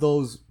lot of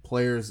those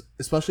players,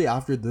 especially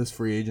after this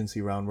free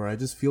agency round, where I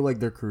just feel like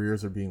their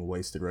careers are being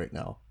wasted right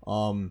now.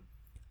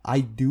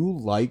 I do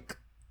like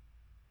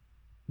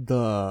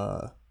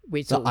the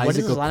Wait, the so what is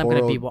Isaac this lineup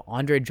going to be? Okoro- What,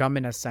 Andre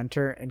Drummond as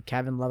center and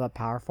Kevin Love at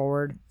power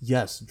forward,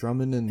 Yes,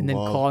 Drummond and and then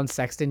Love. Colin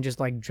Sexton just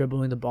like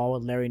dribbling the ball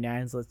with Larry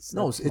Nance.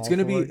 No, it's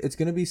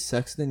gonna be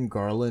Sexton,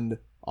 Garland,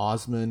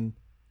 Osman,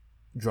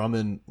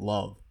 Drummond,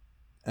 Love,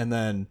 and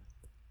then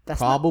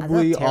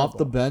probably off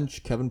the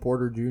bench Kevin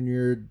Porter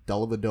Jr.,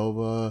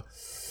 Dellavedova,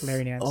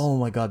 Larry Nance. Oh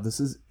my God, this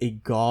is a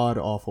god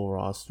awful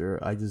roster.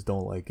 I just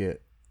don't like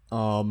it.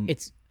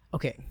 It's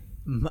okay.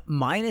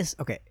 Minus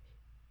okay.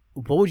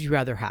 What would you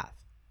rather have?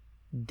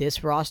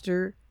 This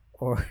roster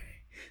or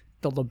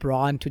the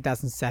LeBron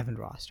 2007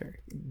 roster?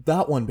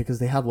 That one because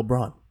they have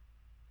LeBron.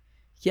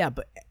 Yeah,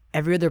 but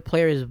every other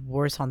player is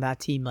worse on that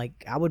team.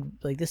 Like I would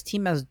like this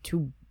team has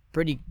two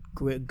pretty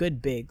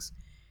good bigs.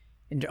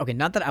 And okay,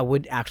 not that I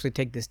would actually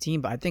take this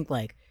team, but I think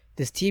like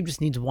this team just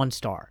needs one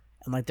star,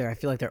 and like I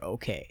feel like they're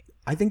okay.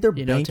 I think they're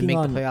banking to make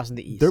on the playoffs in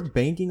the East. They're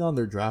banking on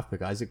their draft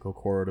pick Isaac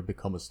Okoro to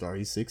become a star.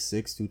 He's 6'6",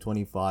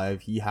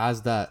 225. He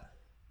has that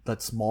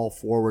small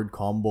forward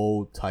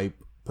combo type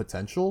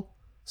potential.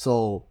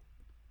 So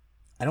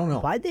I don't know.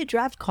 Why'd they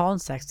draft Colin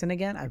Sexton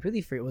again? I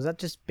really forget. Was that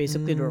just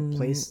basically to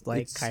replace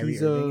like Kyrie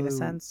Irving in a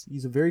sense?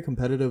 He's a very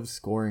competitive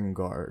scoring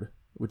guard,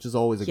 which is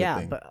always a good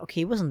thing. Yeah, but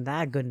okay, he wasn't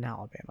that good in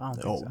Alabama. I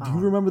don't think so. Do you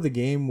remember the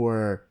game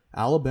where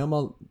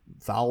Alabama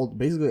fouled?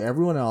 Basically,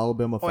 everyone in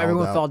Alabama fouled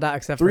everyone out. fouled out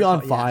except 3 for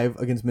on 5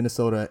 against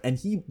Minnesota, and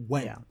he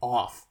went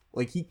off.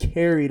 Like, he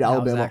carried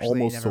Alabama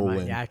almost to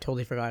win. Yeah, I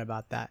totally forgot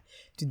about that.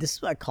 Dude, this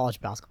is why college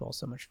basketball is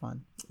so much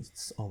fun.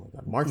 Oh my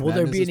God. March Will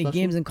there Madness be any especially?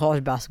 games in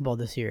college basketball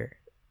this year?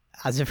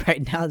 As of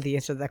right now, the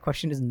answer to that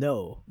question is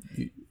no.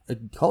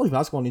 College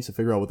basketball needs to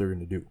figure out what they're going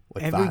to do.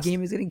 Like, Every fast.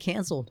 game is getting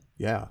canceled.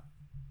 Yeah.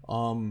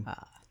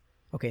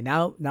 Okay,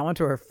 now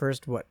onto our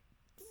first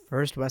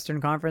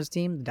Western Conference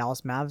team, the Dallas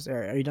Mavs.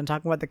 Are you done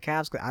talking about the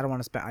Cavs? Because I don't want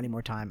to spend any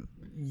more time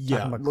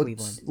talking about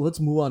Cleveland. Let's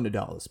move on to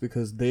Dallas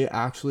because they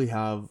actually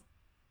have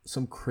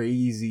some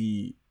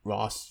crazy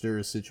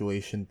roster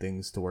situation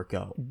things to work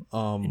out.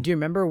 Do you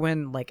remember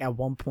when, like, at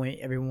one point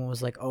everyone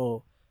was like,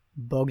 "Oh,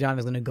 Bogdan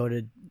is going to go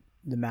to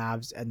the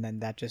Mavs," and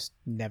then that just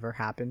never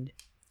happened?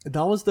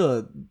 That was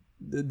the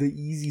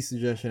easy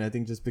suggestion, I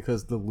think, just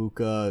because the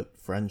Luka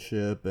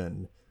friendship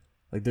and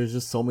like there's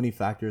just so many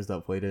factors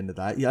that played into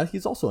that. Yeah,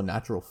 he's also a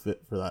natural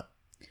fit for that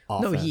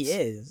offense. No, he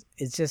is.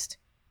 It's just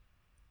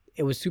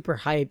it was super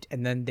hyped,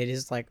 and then they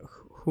just like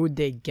who'd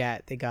they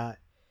get?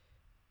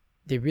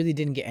 They really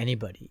didn't get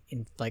anybody.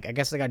 In like I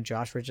guess they got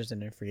Josh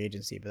Richardson in free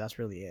agency, but that's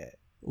really it.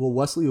 Well,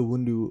 Wesley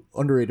Owundu,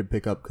 underrated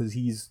pickup because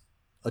he's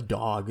a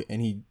dog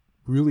and he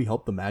really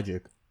helped the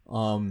Magic.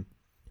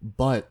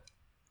 But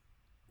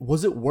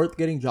was it worth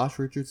getting Josh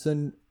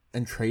Richardson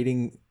and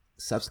trading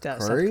Seth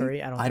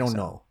Curry? I don't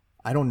know.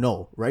 I don't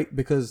know, right?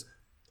 Because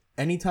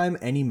anytime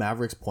any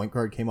Mavericks point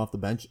guard came off the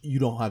bench, you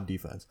don't have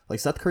defense.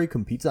 Like Seth Curry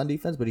competes on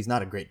defense, but he's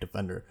not a great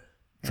defender.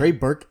 Trey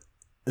Burke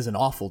is an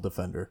awful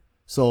defender.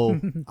 So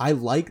I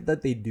like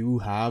that they do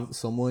have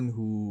someone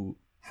who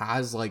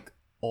has like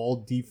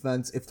all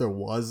defense. If there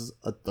was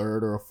a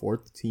third or a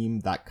fourth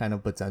team, that kind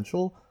of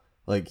potential,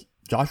 like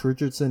Josh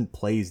Richardson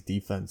plays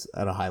defense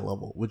at a high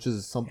level, which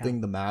is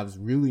something the Mavs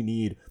really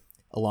need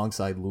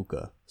alongside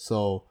Luka.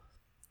 So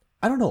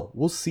I don't know.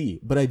 We'll see.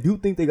 But I do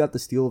think they got the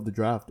steal of the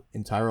draft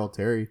in Tyrell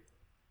Terry,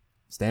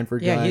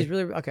 Stanford guy. Yeah, he's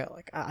really okay.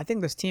 Like I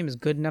think this team is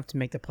good enough to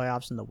make the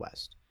playoffs in the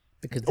West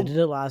because they did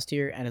it last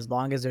year, and as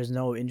long as there's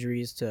no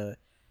injuries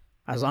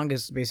as long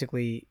as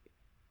basically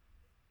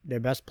their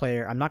best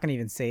player, I'm not gonna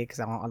even say it because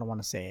I don't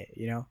want to say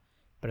it,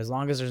 but as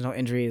long as there's no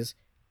injuries,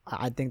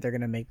 I think they're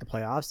gonna make the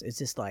playoffs. It's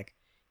just like,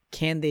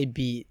 can they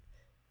beat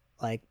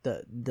like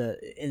the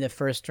in the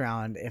first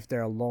round if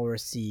they're a lower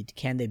seed?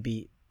 Can they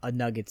beat a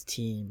Nuggets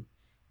team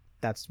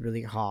that's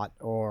really hot,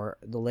 or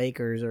the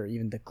Lakers, or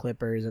even the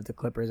Clippers? If the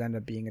Clippers end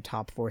up being a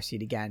top 4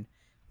 seed again,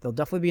 they'll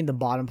definitely be in the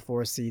bottom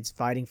 4 seeds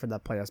fighting for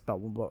that playoff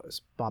spot.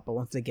 But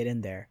once they get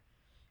in there,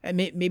 and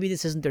maybe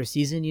this isn't their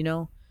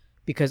season,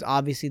 because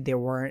obviously there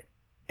weren't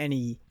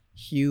any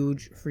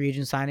huge free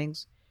agent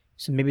signings,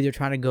 so maybe they're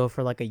trying to go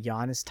for like a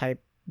Giannis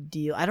type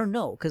deal. I don't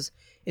know, because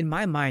in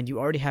my mind you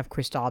already have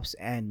Kristaps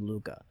and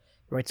Luka,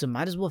 right? So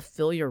might as well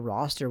fill your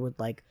roster with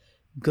like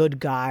good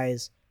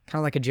guys, kind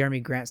of like a Jeremy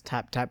Grant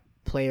type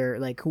player,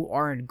 like who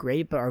aren't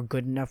great but are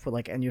good enough for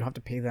like, and you don't have to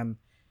pay them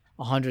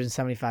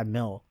 175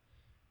 mil,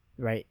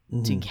 right,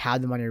 to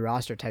have them on your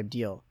roster type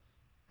deal.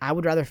 I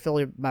would rather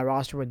fill my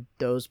roster with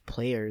those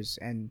players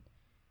and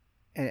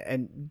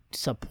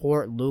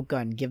support Luka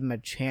and give him a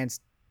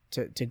chance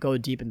to go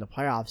deep in the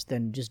playoffs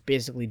than just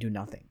basically do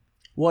nothing.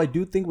 Well, I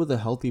do think with a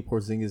healthy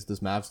Porzingis,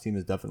 this Mavs team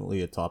is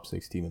definitely a top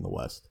 6 team in the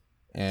West.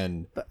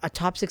 But a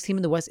top 6 team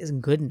in the West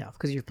isn't good enough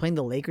because you're playing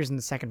the Lakers in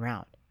the second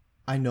round.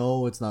 I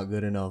know it's not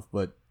good enough,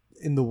 but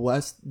in the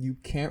West, you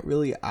can't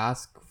really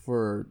ask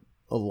for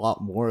a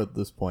lot more at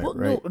this point, Well,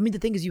 right? no, I mean the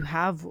thing is you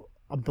have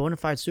a bona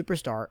fide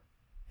superstar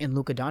in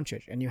Luka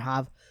Doncic, and you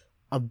have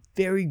a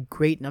very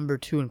great number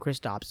two in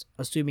Kristaps,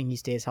 assuming he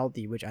stays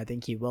healthy, which I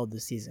think he will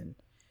this season,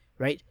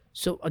 right?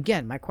 So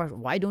again, my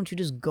question: why don't you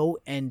just go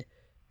and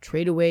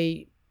trade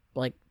away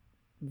like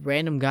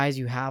random guys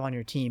you have on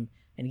your team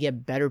and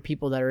get better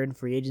people that are in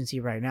free agency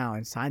right now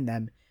and sign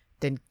them?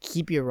 Then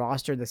keep your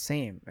roster the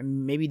same. I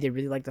mean, maybe they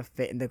really like the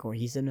fit and the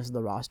cohesiveness of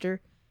the roster,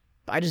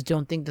 but I just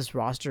don't think this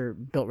roster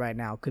built right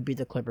now could beat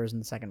the Clippers in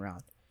the second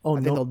round. Oh I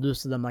think no! they'll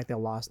lose to them like they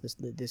lost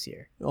this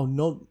year. Oh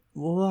no!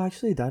 Well,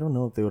 actually, I don't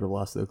know if they would have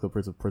lost to the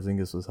Clippers if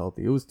Porzingis was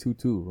healthy. It was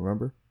 2-2.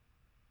 Remember?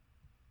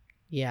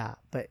 Yeah,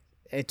 but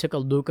it took a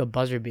Luka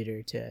buzzer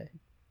beater to.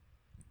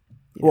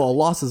 Well, a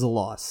loss is a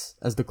loss,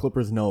 as the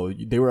Clippers know.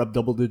 They were up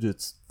double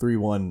digits,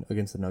 3-1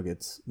 against the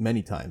Nuggets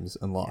many times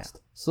and lost.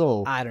 Yeah.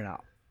 So I don't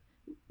know.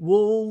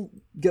 We'll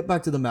get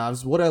back to the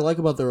Mavs. What I like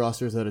about their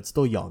roster is that it's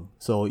still young.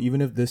 So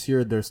even if this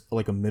year there's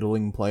like a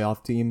middling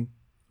playoff team,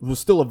 it was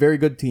still a very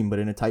good team, but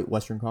in a tight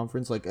Western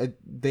Conference, like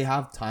they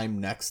have time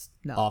next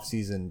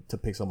offseason to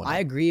pick someone. I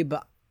agree,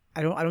 but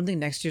I don't think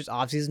next year's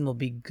offseason will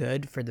be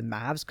good for the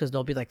Mavs because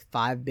there'll be like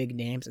 5 big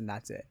names and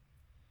that's it,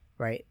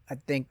 right? I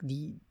think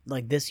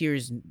this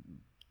year's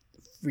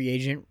free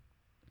agent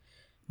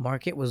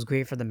market was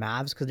great for the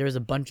Mavs because there was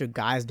a bunch of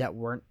guys that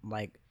weren't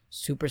like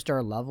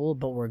superstar level,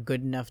 but were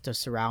good enough to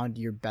surround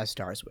your best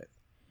stars with,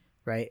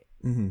 right?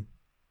 Mm-hmm.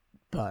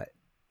 But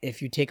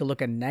if you take a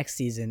look at next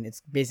season, it's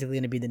basically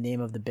going to be the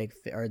name of the big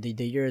or the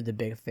year of the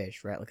big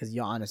fish, right? Because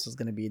Giannis is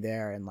going to be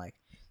there, and like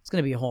it's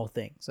going to be a whole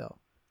thing. So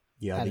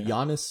yeah,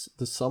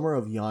 the summer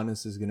of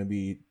Giannis is going to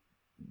be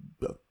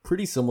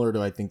pretty similar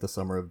to I think the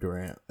summer of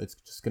Durant. It's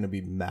just going to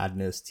be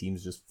madness,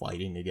 teams just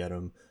fighting to get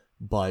him.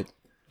 But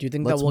do you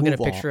think that we'll get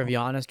a picture of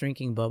Giannis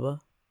drinking boba?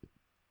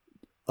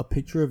 A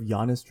picture of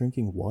Giannis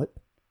drinking what?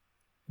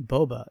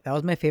 Boba. That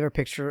was my favorite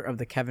picture of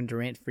the Kevin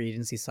Durant free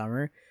agency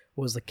summer.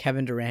 Was like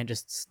Kevin Durant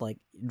just like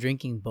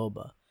drinking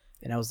boba,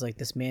 and I was like,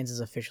 this man's is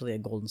officially a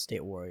Golden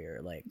State Warrior.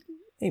 Like,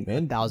 hey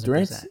man,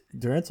 1000%.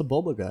 Durant's a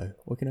boba guy.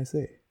 What can I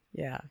say?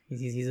 Yeah,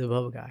 he's a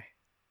boba guy.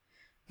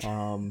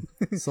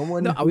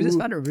 Someone. No, I just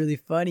found it really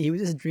funny. He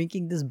was just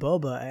drinking this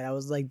boba, and I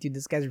was like, dude,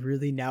 this guy's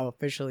really now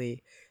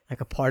officially like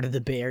a part of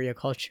the Bay Area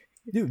culture.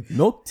 Dude,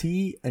 milk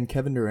tea and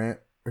Kevin Durant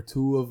are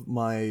two of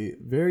my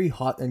very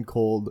hot and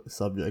cold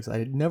subjects.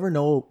 I never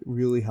know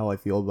really how I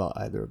feel about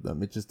either of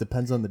them. It just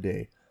depends on the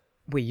day.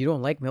 Wait, you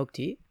don't like milk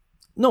tea?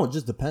 No, it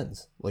just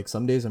depends. Like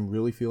some days I'm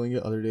really feeling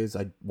it. Other days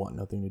I want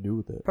nothing to do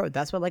with it. Bro,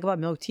 that's what I like about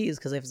milk tea is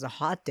because if it's a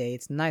hot day,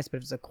 it's nice. But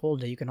if it's a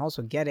cold day, you can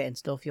also get it and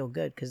still feel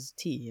good because it's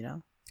tea, you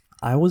know?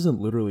 I wasn't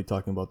literally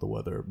talking about the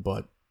weather,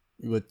 but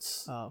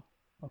it's... Oh,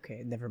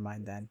 okay. Never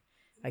mind then.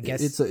 I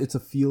guess... It's a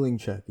feeling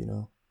check, you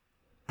know?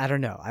 I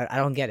don't know. I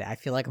don't get it. I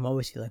feel like I'm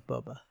always feeling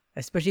boba.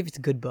 Especially if it's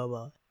a good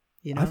boba.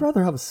 You know? I'd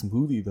rather have a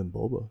smoothie than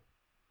boba.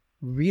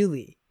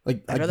 Really?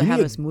 Like I'd rather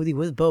have a smoothie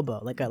with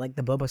boba, like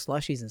the boba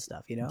slushies and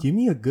stuff, you know? Give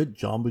me a good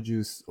Jamba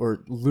Juice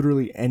or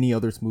literally any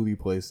other smoothie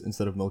place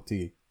instead of milk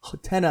tea.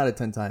 10 out of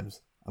 10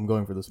 times, I'm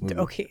going for the smoothie.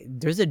 Okay,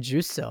 there's a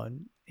juice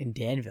zone in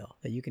Danville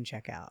that you can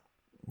check out.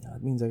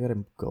 That means I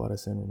gotta go out of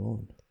San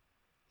Ramon.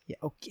 Yeah,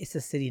 okay, it's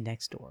the city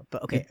next door.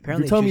 But okay,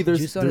 apparently you're telling me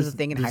juice zone is a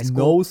thing in high school.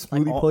 No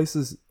smoothie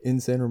places in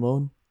San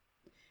Ramon?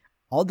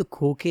 All the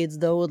cool kids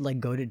though would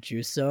like go to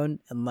juice zone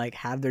and like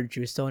have their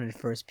juice zone in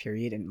first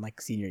period in like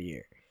senior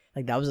year.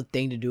 Like that was a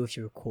thing to do if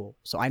you were cool.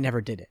 So I never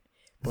did it.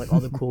 But like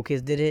all the cool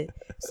kids did it.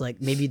 It's like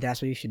maybe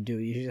that's what you should do.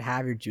 You should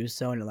have your juice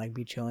zone and like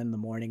be chilling in the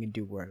morning and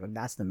do work. Like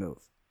that's the move.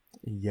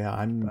 Yeah,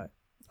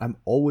 I'm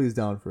always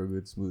down for a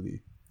good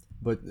smoothie.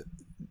 But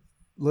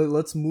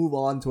let's move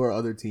on to our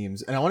other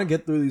teams. And I want to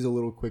get through these a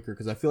little quicker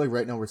because I feel like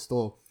right now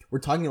we're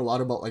talking a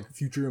lot about like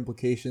future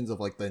implications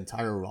of like the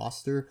entire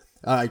roster.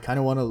 I kind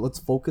of want to let's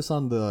focus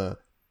on the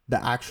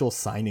actual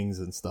signings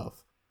and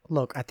stuff.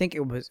 Look, I think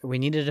we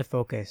needed to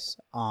focus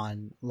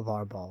on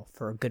LeVar Ball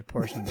for a good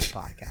portion of this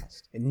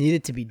podcast. It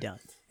needed to be done.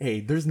 Hey,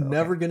 there's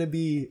never going to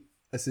be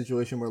a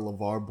situation where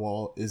LeVar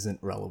Ball isn't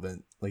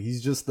relevant. Like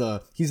he's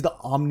the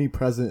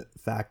omnipresent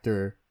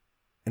factor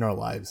in our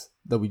lives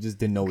that we just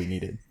didn't know we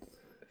needed.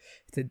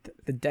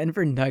 The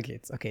Denver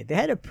Nuggets. Okay, they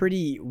had a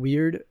pretty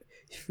weird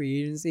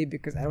free agency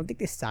because I don't think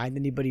they signed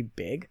anybody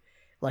big.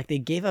 Like they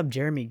gave up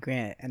Jeremy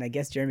Grant, and I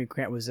guess Jeremy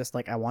Grant was just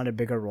like, I want a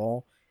bigger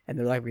role, and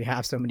they're like, we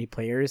have so many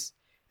players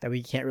that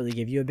we can't really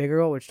give you a bigger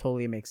role, which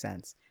totally makes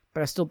sense.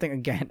 But I still think,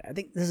 again, I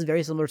think this is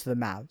very similar to the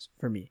Mavs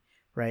for me,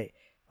 right?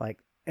 Like,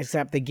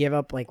 except they give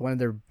up like one of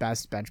their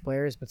best bench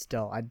players, but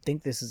still, I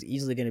think this is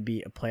easily going to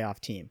be a playoff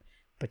team.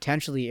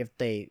 Potentially, if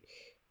they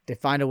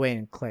find a way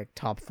and click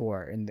top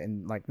 4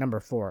 and like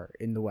number 4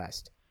 in the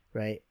West,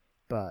 right?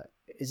 But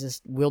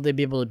will they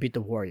be able to beat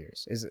the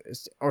Warriors?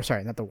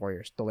 Sorry, not the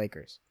Warriors, the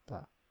Lakers.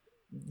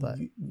 But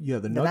yeah,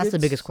 the Nuggets. That's the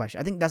biggest question.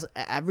 I think that's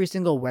every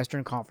single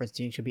Western Conference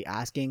team should be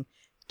asking,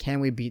 can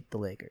we beat the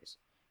Lakers?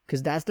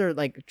 Because that's their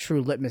like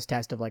true litmus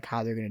test of like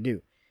how they're gonna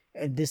do.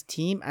 And this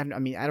team, I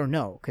mean, I don't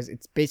know, because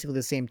it's basically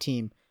the same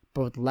team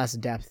but with less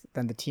depth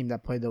than the team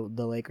that played the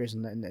Lakers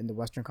in the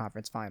Western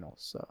Conference Finals.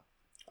 So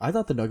I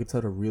thought the Nuggets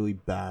had a really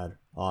bad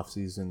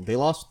offseason. They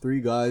lost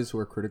 3 guys who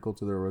are critical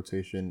to their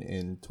rotation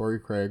in Torrey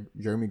Craig,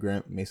 Jeremy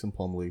Grant, Mason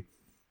Plumlee.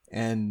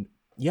 And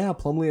yeah,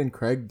 Plumlee and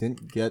Craig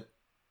didn't get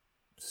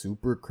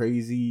super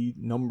crazy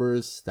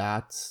numbers,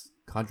 stats,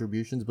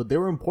 contributions, but they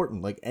were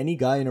important. Like any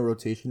guy in a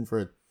rotation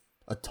for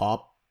a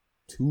top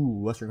 2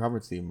 Western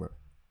Conference team,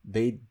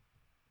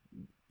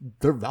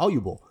 they're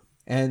valuable.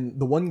 And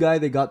the one guy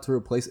they got to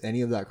replace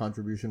any of that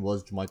contribution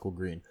was JaMychal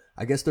Green.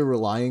 I guess they're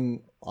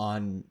relying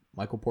on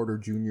Michael Porter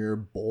Jr.,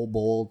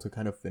 Bol to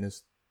kind of finish,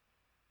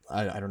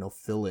 I don't know,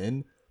 fill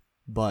in.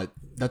 But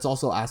that's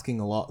also asking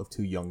a lot of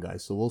 2 young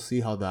guys. So we'll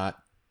see how that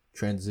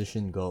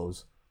transition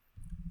goes.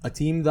 A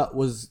team that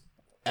was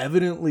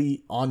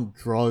evidently on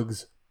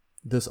drugs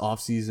this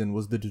offseason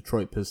was the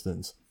Detroit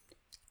Pistons.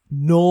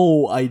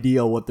 No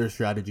idea what their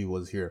strategy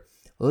was here.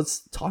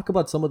 Let's talk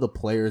about some of the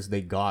players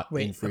they got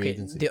in free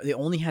agency. They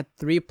only had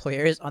 3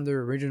 players on their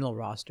original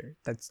roster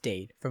that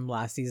stayed from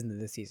last season to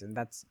this season.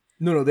 That's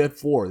No, they had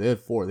 4. They had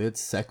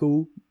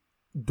Sekou,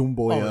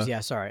 Doumbouya. Oh,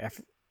 yeah, sorry.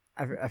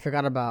 I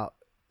forgot about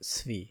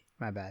Svi.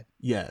 My bad.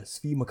 Yeah,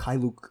 Svi,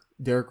 Mikhailuk,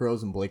 Derrick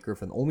Rose, and Blake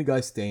Griffin. Only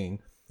guys staying.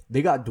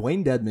 They got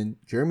Dwayne Dedmon,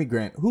 Jeremy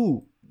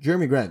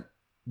Grant,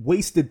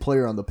 wasted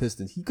player on the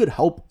Pistons. He could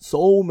help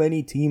so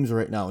many teams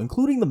right now,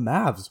 including the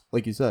Mavs,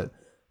 like you said.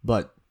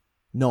 But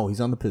no, he's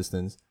on the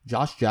Pistons.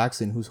 Josh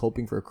Jackson, who's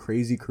hoping for a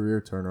crazy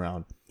career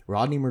turnaround.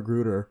 Rodney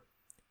Magruder.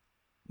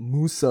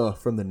 Musa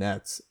from the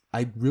Nets.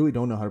 I really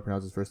don't know how to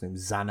pronounce his first name.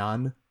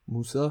 Zanan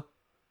Musa.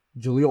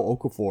 Jahlil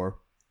Okafor.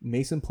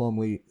 Mason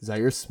Plumlee.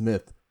 Zaire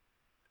Smith.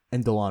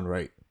 And DeLon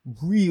Wright.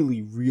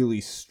 Really,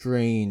 really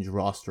strange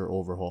roster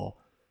overhaul.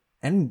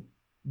 And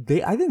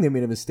I think they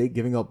made a mistake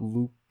giving up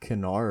Luke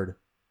Kennard.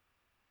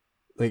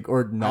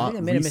 Or not. I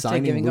think they made a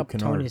mistake giving Luke up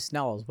Kennard. Tony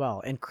Snell as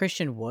well. And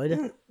Christian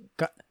Wood.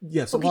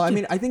 Yes. Okay, Well, I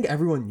mean, I think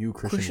everyone knew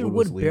Christian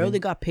Wood was barely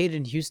leaving. got paid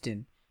in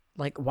Houston.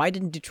 Like, why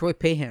didn't Detroit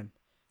pay him?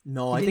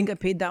 No, He didn't get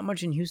paid that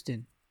much in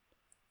Houston.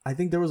 I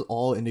think there was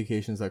all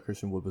indications that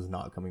Christian Wood was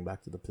not coming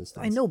back to the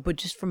Pistons. I know, but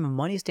just from a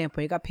money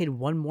standpoint, he got paid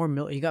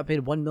He got paid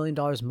 $1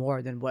 million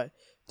more than what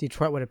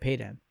Detroit would have paid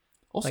him.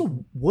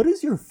 Also, what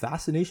is your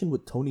fascination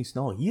with Tony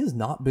Snell? He has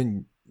not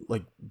been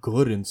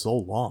good in so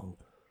long.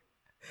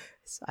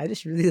 I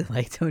just really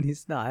like Tony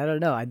Snell. I don't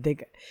know. I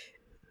think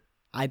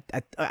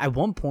at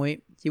one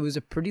point he was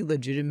a pretty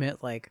legitimate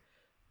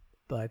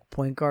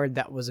point guard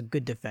that was a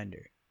good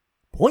defender.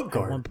 Point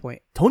guard. At one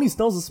point, Tony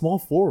Snell's a small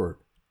forward.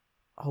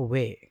 oh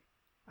wait,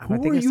 Who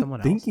are you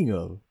thinking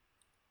of?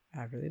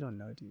 I really don't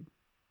know, dude.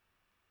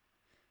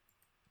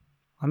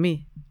 Let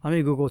me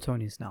Google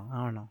Tony Snell.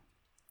 I don't know.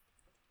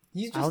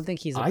 I don't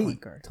think he's a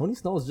point guard. Tony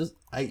Snell is just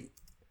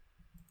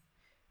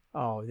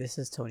Oh, this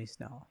is Tony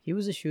Snell. He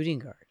was a shooting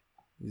guard.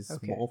 He's a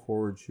Okay. small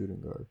forward shooting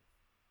guard.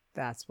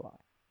 That's why.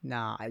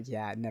 Nah,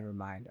 never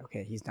mind.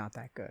 Okay, he's not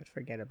that good.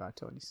 Forget about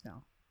Tony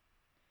Snell.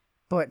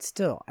 But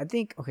still, I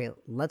think, okay,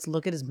 let's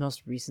look at his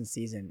most recent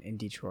season in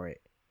Detroit.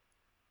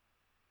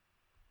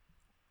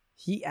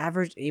 He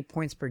averaged 8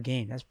 points per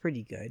game. That's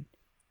pretty good.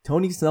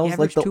 Tony He Snell's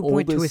averaged the 2.2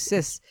 oldest.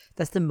 assists.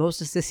 That's the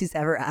most assists he's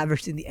ever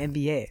averaged in the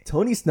NBA.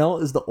 Tony Snell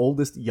is the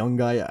oldest young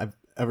guy I've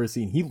ever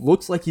seen. He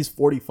looks like he's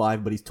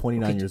 45, but he's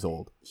 29 years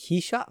old. He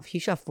shot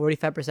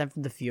 45%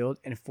 from the field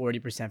and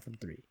 40% from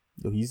 3.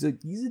 So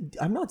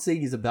I'm not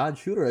saying he's a bad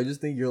shooter. I just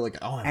think you're like,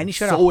 oh, And I'm he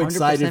shot so 100%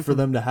 excited for from-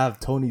 them to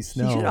have Tony He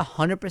Snell. shot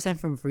 100%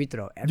 from free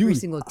throw. Every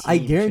single team. I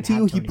guarantee should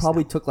you have he Tony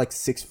probably Snell. took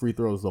 6 free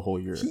throws the whole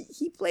year.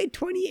 He played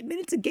 28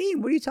 minutes a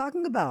game. What are you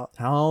talking about?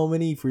 How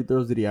many free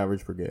throws did he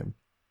average per game?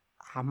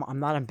 I'm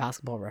not on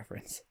Basketball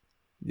Reference.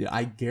 Yeah,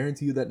 I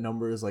guarantee you that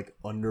number is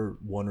under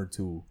 1 or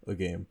 2 a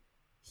game.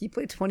 He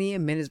played 28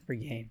 minutes per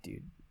game,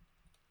 dude.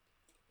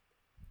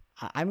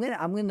 I'm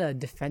gonna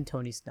defend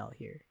Tony Snell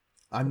here.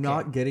 I'm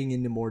not getting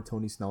into more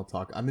Tony Snell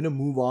talk. I'm gonna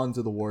move on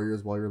to the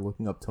Warriors while you're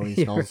looking up Tony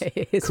You're Snell's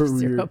right, it's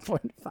career.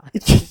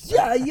 0.5.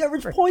 Yeah, he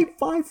averaged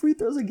 0.5 free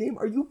throws a game.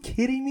 Are you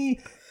kidding me?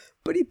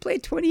 But he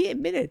played 28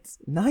 minutes.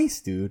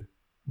 Nice, dude.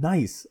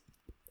 Nice.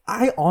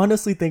 I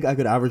honestly think I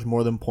could average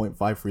more than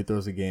 0.5 free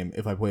throws a game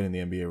if I played in the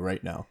NBA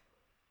right now.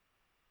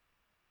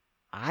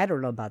 I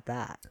don't know about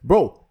that.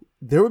 Bro,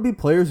 there would be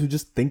players who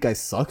just think I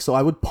suck, so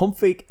I would pump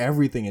fake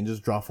everything and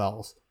just draw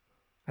fouls.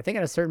 I think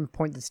at a certain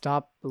point to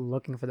stop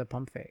looking for the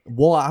pump fake.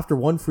 Well, after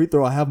 1 free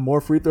throw, I have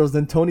more free throws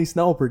than Tony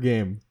Snell per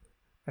game.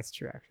 That's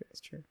true, actually.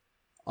 That's true.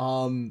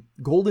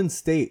 Golden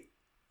State.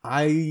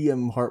 I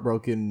am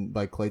heartbroken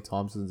by Klay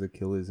Thompson's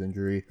Achilles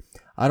injury.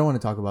 I don't want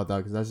to talk about that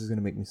because that's just going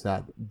to make me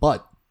sad.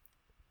 But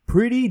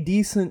pretty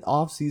decent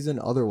offseason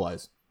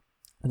otherwise.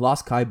 I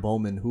lost Kai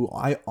Bowman, who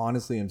I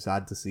honestly am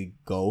sad to see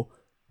go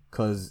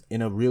because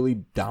in a really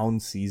down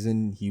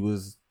season, he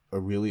was a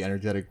really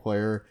energetic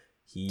player.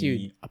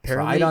 He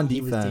apparently tried on he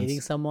was defense.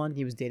 dating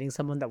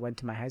someone that went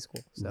to my high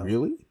school. So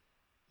Really?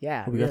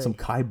 yeah, We got some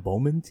Kai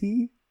Bowman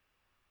tea?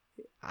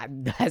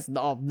 that's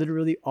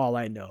literally all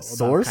I know about Kai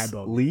Source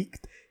Bowman.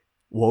 leaked?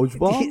 Woj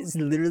It's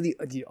literally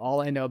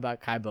all I know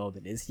about Kai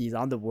Bowman is he's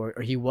on the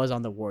he was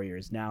on the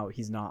Warriors. Now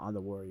he's not on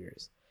the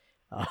Warriors.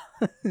 Uh,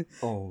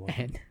 Oh,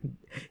 and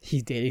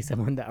he's dating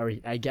someone that, or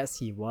I guess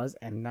he was.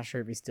 I'm not sure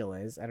if he still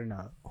is. I don't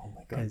know. oh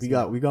my god.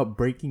 Because We got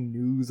breaking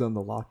news on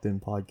the Locked In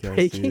podcast,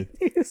 breaking dude.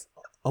 news.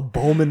 A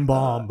Bowman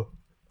bomb.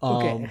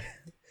 Okay.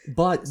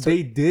 But So-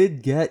 they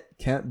did get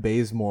Kent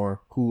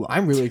Bazemore, who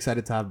I'm really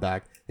excited to have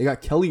back. They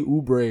got Kelly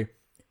Oubre.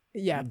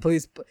 Yeah,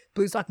 please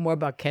talk more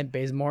about Kent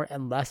Bazemore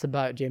and less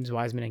about James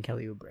Wiseman and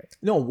Kelly Oubre.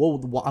 No,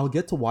 well, I'll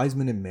get to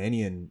Wiseman and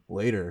Mannion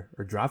later.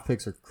 Our draft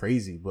picks are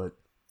crazy, but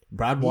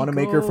Brad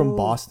Wanamaker from Nico.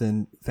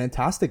 Boston,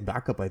 fantastic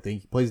backup. I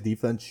think he plays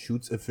defense,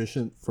 shoots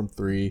efficient from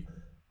three,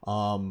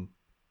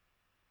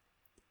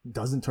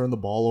 doesn't turn the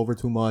ball over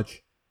too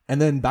much.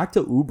 And then back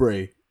to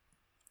Oubre,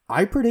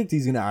 I predict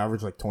he's gonna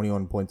average like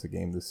 21 points a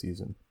game this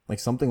season, like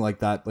something like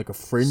that, like a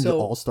fringe So-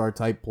 all-star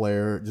type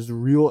player, just a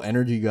real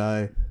energy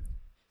guy.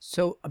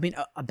 So I mean,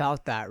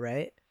 about that,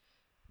 right?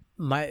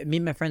 Me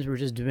and my friends were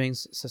just doing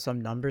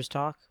some numbers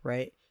talk,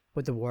 right,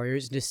 with the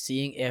Warriors, just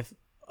seeing if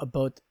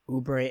both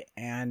Oubre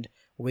and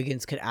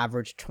Wiggins could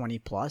average 20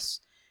 plus,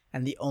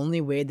 and the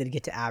only way they'd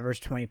get to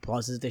average 20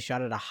 plus is if they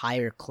shot at a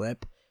higher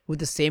clip with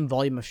the same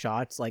volume of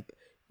shots. Like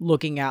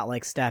looking at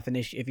like Steph, and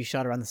if he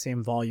shot around the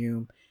same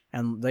volume,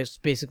 and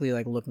just basically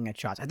like looking at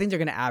shots, I think they're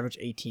gonna average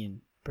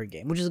 18 per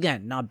game, which is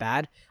again not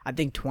bad. I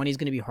think 20 is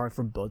gonna be hard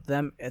for both of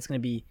them. It's gonna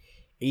be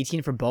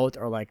 18 for both,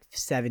 or like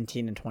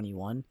 17 and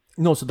 21.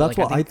 No, so that's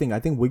Like, what I think. I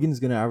think Wiggins is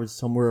going to average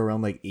somewhere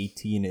around like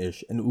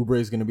 18-ish, and Oubre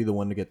is going to be the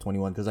one to get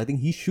 21 because I think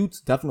he shoots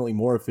definitely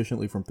more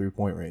efficiently from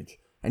three-point range,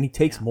 and he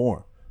takes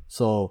more.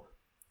 So,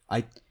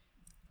 I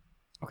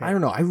don't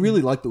know. I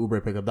really like the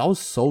Oubre pickup. That was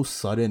so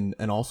sudden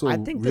and also I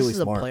think really this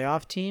is smart. a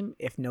playoff team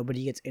if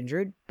nobody gets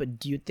injured. But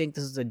do you think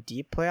this is a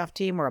deep playoff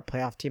team or a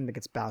playoff team that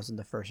gets bounced in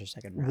the first or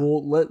second round?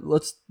 Well,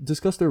 let's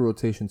discuss their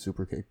rotation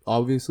super quick.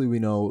 Obviously, we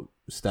know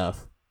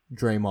Steph,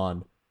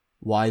 Draymond,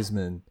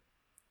 Wiseman,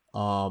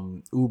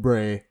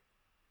 Oubre,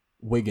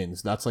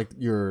 Wiggins. That's like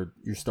your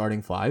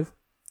starting five,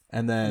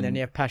 and and then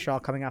you have Pascal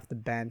coming off the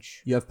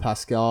bench. you have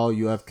Pascal,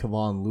 you have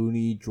Kevon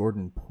Looney,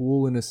 Jordan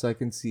Poole in his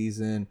second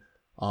season,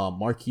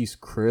 Marquise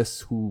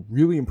Chris, who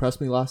really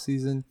impressed me last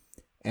season,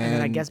 And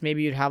then I guess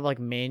maybe you'd have like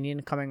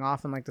Mannion coming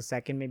off in like the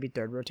second, maybe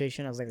third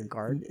rotation as like a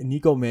guard.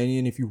 Nico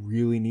Mannion if you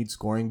really need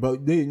scoring,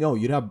 but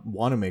you'd have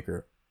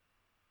Wanamaker.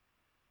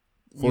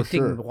 For You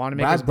think sure.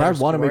 Wanamaker's Brad better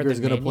scorer Wanamaker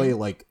is than gonna play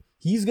Mannion?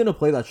 he's gonna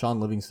play that Sean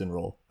Livingston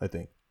role, I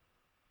think.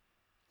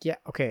 Yeah,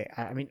 okay.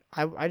 I mean,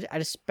 I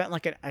just spent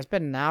I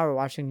spent an hour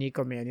watching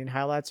Nico Mannion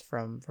highlights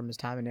from his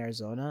time in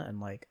Arizona, and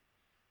like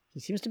he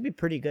seems to be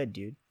pretty good,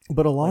 dude.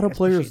 But a lot Like, of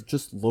players especially-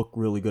 just look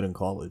really good in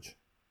college.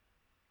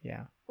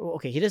 Yeah. Well,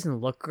 okay, he doesn't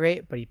look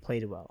great, but he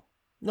played well.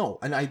 No,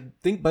 and I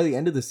think by the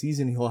end of the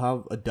season he'll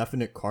have a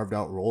definite carved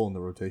out role in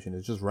the rotation.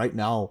 It's just right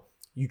now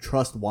you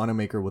trust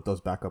Wanamaker with those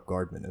backup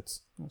guard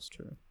minutes. That's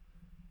true.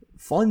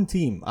 Fun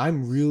team.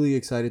 I'm really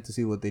excited to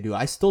see what they do.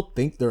 I still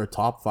think they're a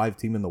top 5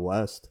 team in the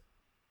West.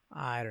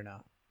 I don't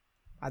know.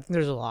 I think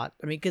there's a lot.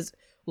 I mean, because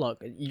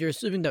look, you're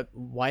assuming that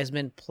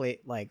Wiseman play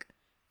like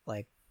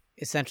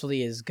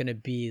essentially is gonna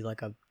be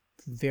like a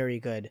very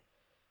good.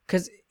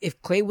 Because if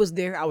Clay was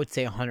there, I would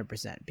say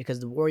 100% because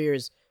the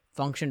Warriors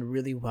functioned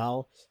really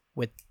well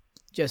with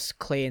just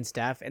Clay and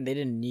Steph, and they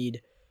didn't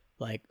need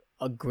like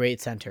a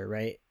great center,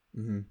 right?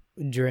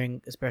 Mm-hmm.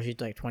 During especially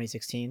like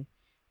 2016,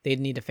 they'd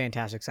need a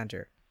fantastic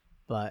center,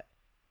 but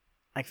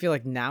I feel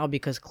like now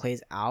because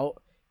Clay's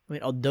out, I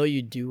mean, although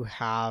you do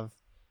have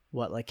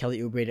like Kelly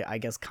Oubre to, I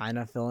guess, kind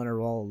of fill in a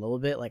role a little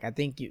bit. Like I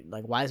think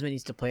Wiseman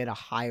needs to play at a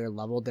higher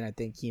level than I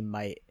think he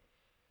might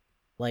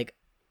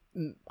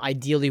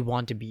ideally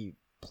want to be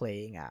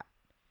playing at.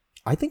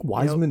 I think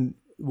Wiseman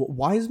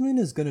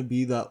is going to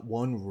be that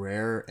one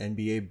rare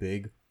NBA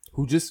big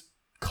who just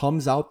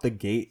comes out the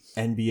gate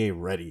NBA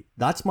ready.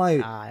 That's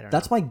my I don't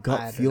that's know. my I gut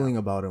don't feeling know.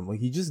 about him. Like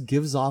he just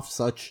gives off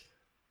such.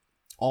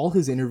 All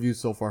his interviews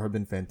so far have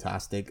been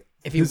fantastic.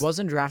 If he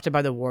wasn't drafted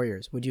by the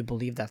Warriors, would you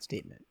believe that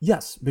statement?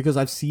 Yes, because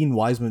I've seen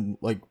Wiseman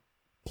like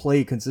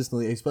play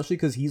consistently, especially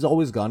because he's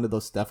always gone to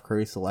those Steph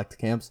Curry select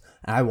camps,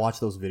 and I watch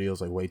those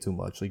videos like way too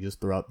much, like just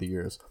throughout the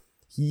years.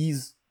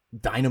 He's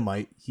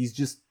dynamite. He's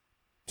just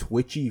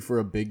twitchy for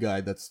a big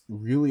guy. That's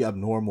really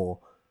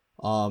abnormal.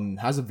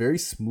 Has a very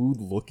smooth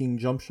looking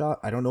jump shot.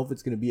 I don't know if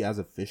it's gonna be as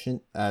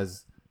efficient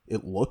as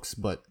it looks,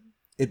 but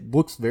it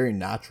looks very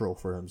natural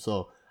for him.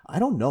 So I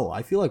don't know.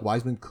 I feel like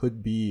Wiseman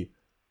could be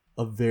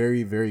a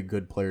very, very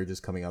good player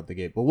just coming out the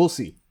gate. But we'll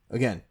see.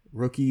 Again,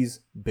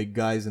 rookies, big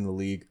guys in the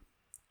league.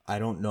 I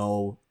don't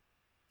know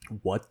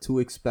what to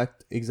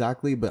expect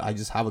exactly, but I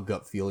just have a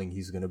gut feeling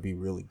he's going to be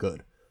really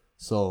good.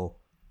 So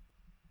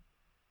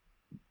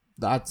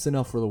that's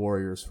enough for the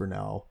Warriors for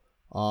now.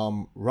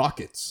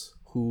 Rockets,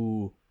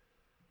 who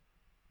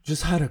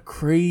just had a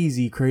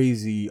crazy,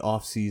 crazy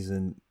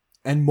offseason.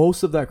 And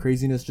most of that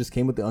craziness just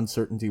came with the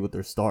uncertainty with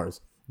their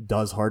stars.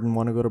 Does Harden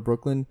want to go to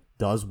Brooklyn?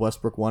 Does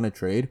Westbrook want to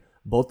trade?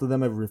 Both of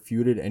them have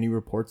refuted any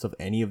reports of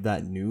any of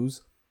that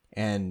news.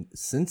 And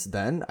since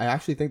then, I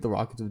actually think the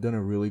Rockets have done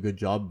a really good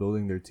job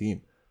building their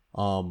team.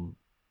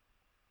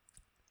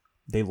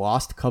 They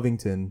lost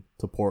Covington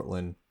to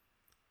Portland.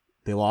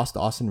 They lost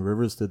Austin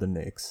Rivers to the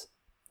Knicks.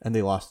 and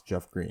they lost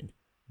Jeff Green.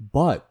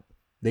 But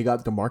they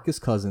got DeMarcus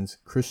Cousins,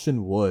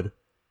 Christian Wood,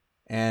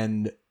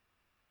 and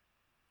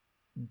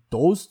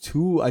those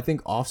two, I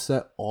think,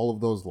 offset all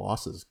of those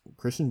losses.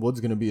 Christian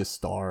Wood's going to be a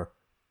star,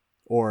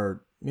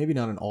 or maybe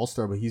not an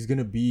all-star, but he's going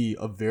to be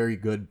a very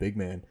good big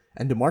man.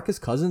 And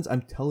DeMarcus Cousins,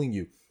 I'm telling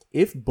you,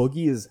 if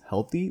Boogie is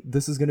healthy,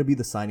 this is going to be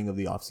the signing of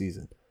the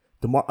offseason.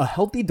 A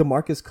healthy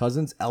DeMarcus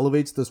Cousins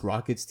elevates this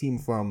Rockets team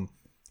from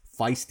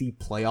feisty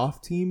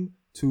playoff team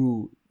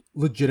to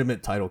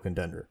legitimate title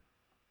contender.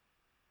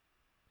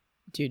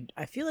 Dude,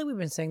 I feel like we've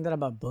been saying that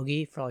about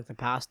Boogie for like the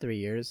past 3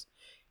 years.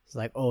 It's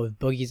like, oh, if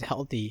Boogie's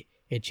healthy,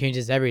 it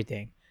changes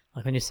everything.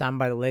 Like when you signed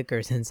by the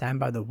Lakers and signed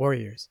by the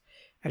Warriors.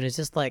 And it's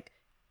just like,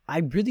 I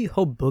really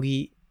hope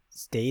Boogie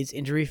stays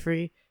injury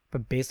free,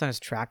 but based on his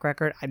track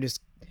record,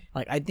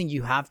 I think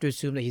you have to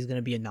assume that he's going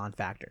to be a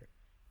non-factor,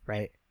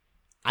 right?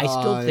 I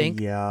still think.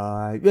 Yeah,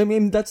 I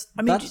mean that's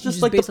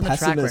just like based the on the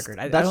track pessimist. record.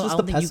 I That's don't just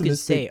the think you can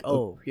say,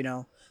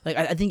 pessimistic. like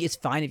I think it's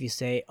fine if you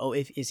say, oh,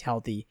 if he's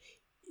healthy,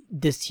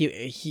 this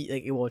he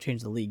like it will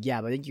change the league. Yeah,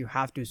 but I think you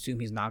have to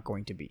assume he's not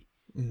going to be.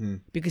 Mm-hmm.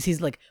 Because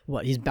he's like,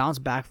 he's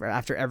bounced back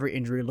after every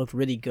injury, looked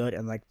really good,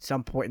 and like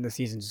some point in the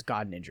season just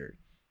gotten injured,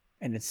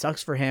 and it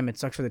sucks for him. It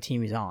sucks for the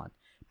team he's on.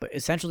 But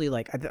essentially,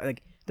 like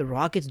the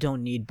Rockets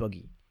don't need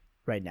Boogie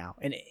right now,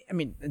 and I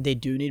mean they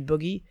do need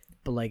Boogie,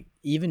 but like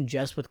even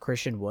just with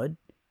Christian Wood,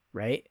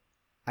 right?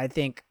 I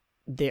think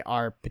they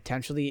are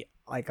potentially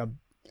like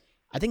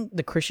I think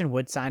the Christian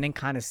Wood signing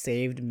kind of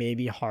saved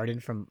maybe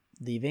Harden from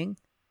leaving,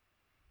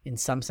 in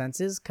some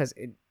senses, because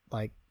it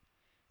like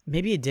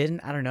maybe it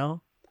didn't. I don't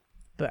know.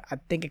 But I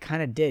think it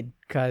kind of did,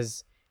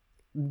 because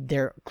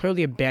they're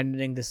clearly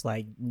abandoning this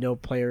like no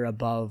player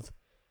above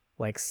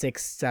like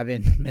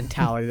 6'7"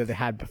 mentality that they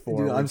had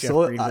before. Dude, Jeff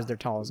Green was their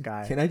tallest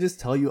guy. Can I just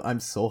tell you, I'm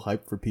so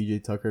hyped for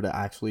PJ Tucker to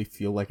actually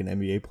feel like an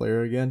NBA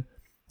player again.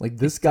 Like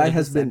this guy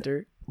has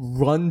been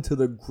run to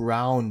the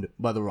ground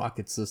by the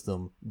Rockets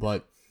system,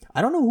 but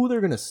I don't know who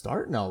they're gonna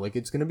start now. Like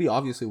it's gonna be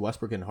obviously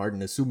Westbrook and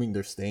Harden, assuming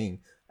they're staying,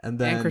 and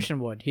then Christian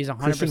Wood. He's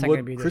 100%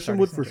 gonna be their Christian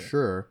Wood for center.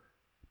 sure.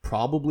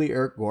 Probably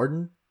Eric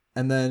Gordon.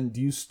 And then do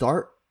you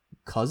start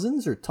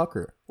Cousins or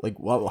Tucker? Like,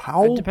 well,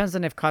 how? It depends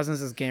on if Cousins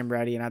is game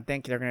ready, and I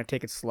think they're gonna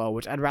take it slow.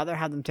 Which I'd rather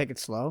have them take it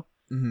slow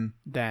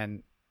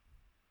than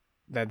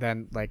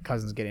like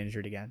Cousins get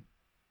injured again.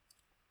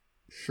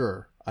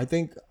 Sure, I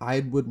think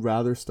I would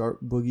rather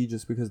start Boogie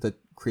just because that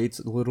creates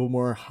a little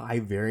more high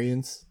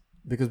variance.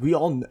 Because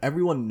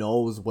everyone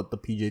knows what the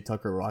PJ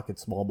Tucker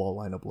Rockets small ball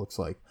lineup looks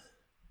like,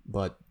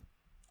 but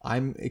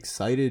I'm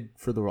excited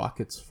for the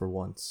Rockets for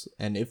once.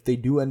 And if they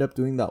do end up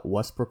doing that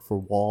Westbrook for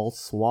Wall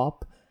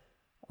swap,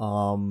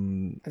 I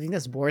think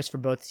that's worse for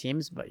both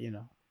teams, but it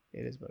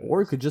is what it is.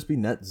 Or it could just be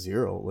net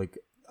zero. Like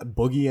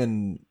Boogie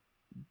and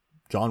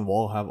John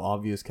Wall have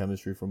obvious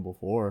chemistry from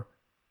before.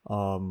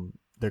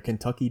 Their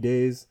Kentucky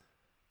days.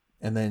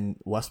 And then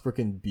Westbrook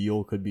and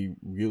Beal could be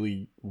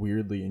really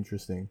weirdly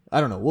interesting.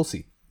 I don't know. We'll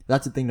see.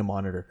 That's a thing to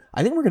monitor.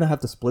 I think we're going to have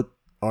to split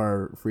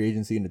our free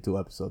agency into 2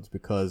 episodes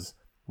because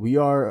we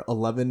are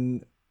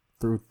 11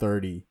 through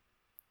 30.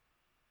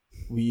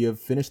 We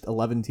have finished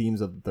 11 teams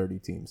of 30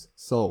 teams.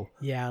 So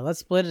yeah, let's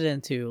split it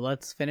into.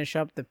 Let's finish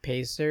up the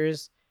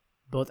Pacers,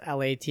 both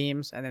LA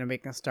teams, and then we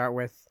can start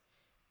with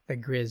the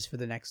Grizz for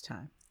the next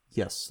time.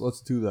 Yes, let's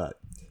do that.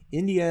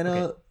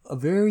 Indiana,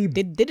 okay.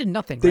 They did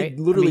nothing, they right?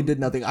 They literally did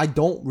nothing. I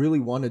don't really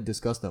want to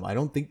discuss them. I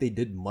don't think they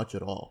did much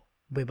at all.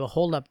 Wait, but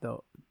hold up,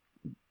 though.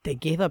 They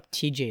gave up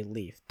TJ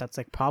Leaf. That's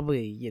like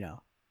probably,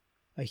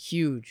 a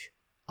huge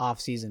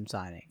off-season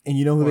signing. And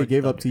you know who they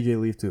gave up TJ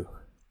Leaf to?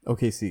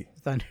 OKC.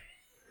 Thunder.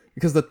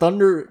 Because the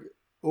Thunder...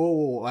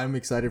 Oh, I'm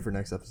excited for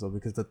next episode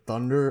because the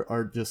Thunder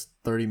are just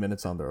 30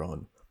 minutes on their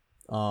own.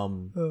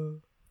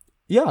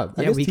 Yeah,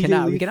 we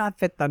cannot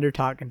fit Thunder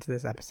talk into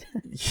this episode.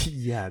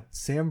 Yeah,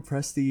 Sam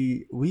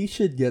Presti. We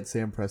should get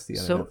Sam Presti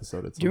on an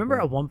episode. Do you remember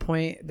at one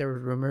point there were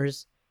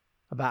rumors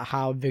about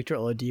how Victor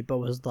Oladipo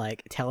was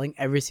like telling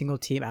every single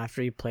team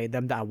after he played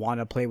them that I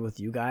want to play with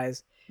you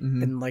guys?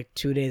 Mm-hmm. And like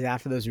 2 days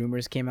after those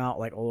rumors came out,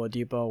 like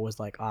Oladipo was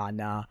like,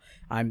 nah,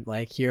 I'm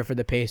like here for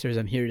the Pacers.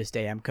 I'm here to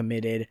stay. I'm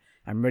committed.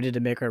 I'm ready to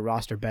make our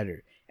roster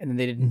better. And then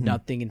they did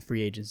nothing in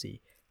free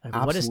agency. Like,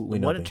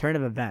 what a turn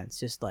of events.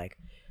 Just like,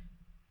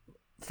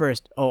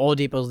 first,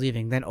 Oladipo's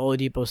leaving. Then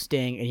Oladipo's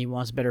staying and he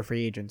wants better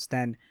free agents.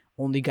 Then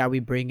only guy we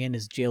bring in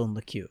is Jalen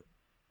LeCue.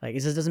 Like, it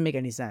just doesn't make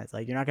any sense.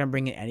 Like, you're not going to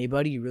bring in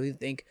anybody. You really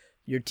think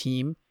your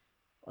team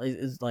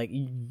is like,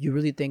 you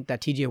really think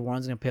that TJ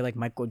Warren's going to play like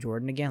Michael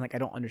Jordan again? Like, I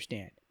don't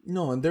understand.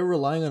 No, and they're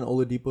relying on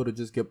Oladipo to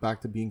just get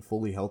back to being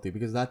fully healthy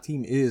because that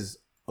team is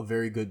a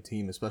very good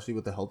team, especially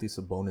with the healthy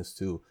Sabonis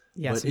too.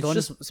 Yeah, but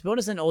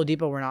Sabonis and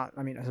Oladipo were not.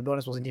 I mean,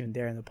 Sabonis wasn't even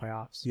there in the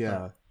playoffs.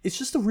 Yeah, it's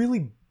just a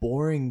really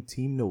boring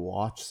team to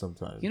watch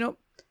sometimes.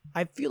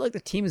 I feel like the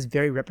team is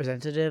very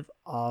representative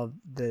of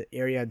the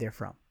area they're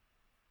from.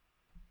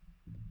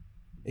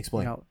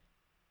 Explain.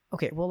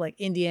 Okay, well, like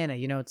Indiana,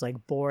 it's like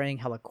boring,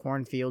 hella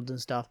cornfields and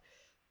stuff.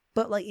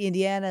 But like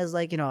Indiana is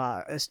like,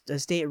 a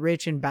state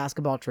rich in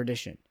basketball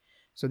tradition.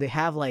 So they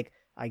have like,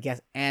 I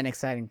guess, an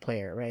exciting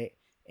player, right?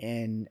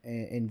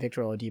 in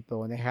Victor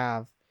Oladipo, and they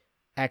have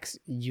ex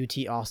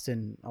UT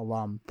Austin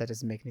alum. That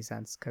doesn't make any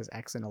sense because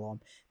ex and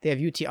alum. They have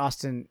UT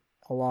Austin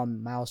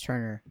alum Miles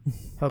Turner,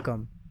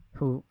 Hookem,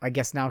 who I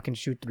guess now can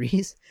shoot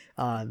threes.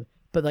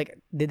 But like,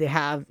 did they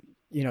have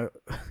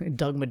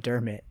Doug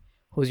McDermott,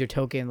 who's your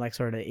token like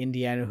sort of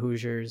Indiana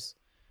Hoosiers?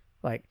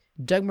 Like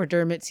Doug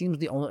McDermott seems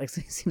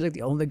like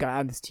the only guy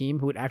on this team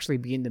who would actually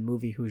be in the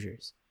movie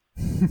Hoosiers.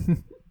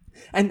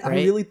 And Right? I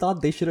really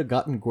thought they should have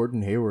gotten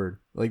Gordon Hayward.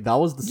 Like that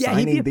was the Yeah,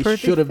 he'd be signing a they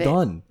perfect should have fit.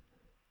 done.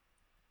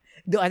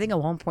 Though I think at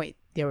one point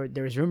there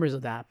was rumors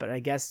of that, but I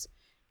guess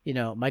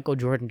Michael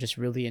Jordan just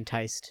really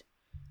enticed.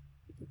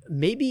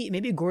 Maybe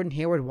Gordon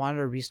Hayward wanted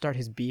to restart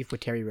his beef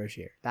with Terry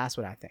Rozier. That's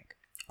what I think.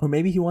 Or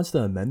maybe he wants to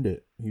amend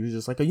it. He was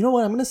just like, you know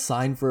what? I'm gonna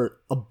sign for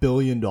 $1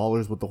 billion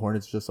with the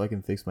Hornets just so I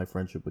can fix my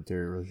friendship with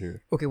Terry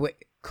Rozier. Okay, wait.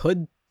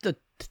 Could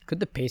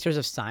the Pacers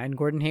have signed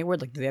Gordon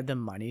Hayward? Like, do they have the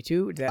money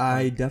to?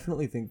 I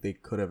definitely think they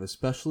could have,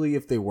 especially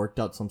if they worked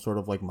out some sort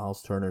of like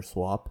Miles Turner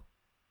swap,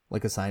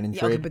 like a sign and Yeah,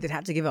 trade. okay, but they'd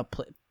have to give up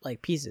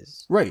like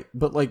pieces. Right,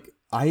 but like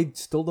I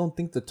still don't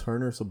think the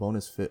Turner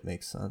Sabonis fit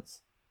makes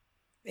sense.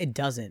 It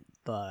doesn't,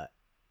 but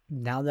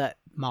now that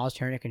Miles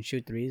Turner can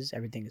shoot threes,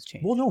 everything has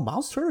changed. Well, no,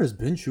 Miles Turner has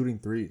been shooting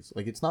threes.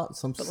 Like it's not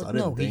some But, like,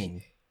 sudden no,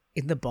 thing.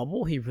 in the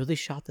bubble, he really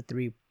shot the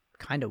three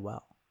kind of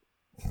well.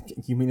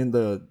 You mean in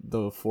the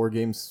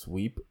 4-game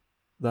sweep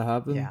that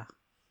happened? Yeah.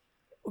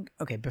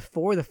 Okay,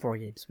 before the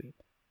 4-game sweep.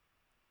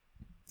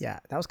 Yeah,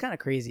 that was kind of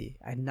crazy.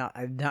 I did not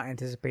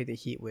anticipate the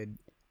Heat would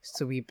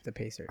sweep the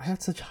Pacers. I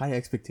had such high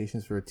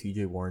expectations for a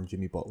TJ Warren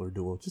Jimmy Butler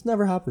duel. It just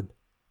never happened.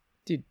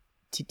 Dude,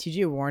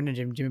 TJ Warren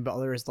and Jimmy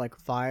Butler is like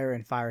fire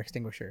and fire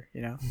extinguisher,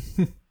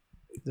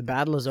 The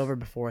battle is over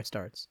before it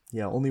starts.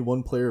 Yeah, only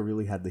one player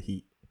really had the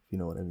heat, if you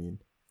know what I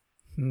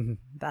mean.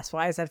 That's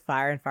why I said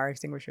fire and fire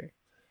extinguisher.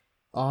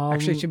 Um,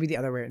 Actually, it should be the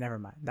other way. Never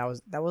mind. That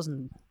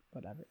wasn't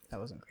whatever. That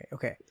wasn't great.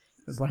 Okay.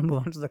 Want to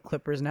move on to the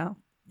Clippers now?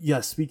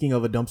 yeah, speaking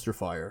of a dumpster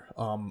fire,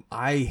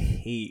 I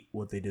hate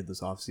what they did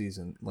this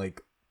offseason.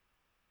 Like,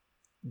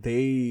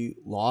 they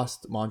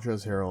lost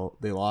Montrezl Harrell,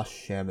 they lost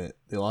Shamit,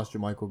 they lost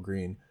JaMychal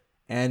Green,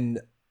 and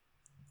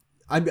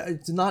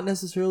it's not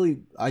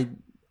necessarily I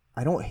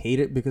don't hate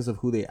it because of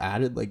who they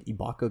added. Like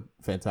Ibaka,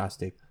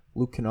 fantastic,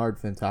 Luke Kennard,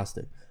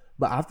 fantastic,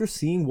 but after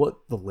seeing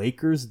what the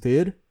Lakers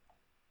did,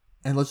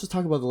 and let's just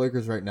talk about the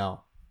Lakers right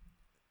now.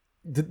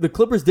 The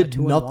Clippers did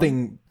 2-1?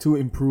 nothing to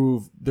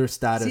improve their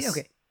status See,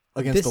 okay.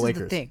 against This the is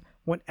Lakers. the thing.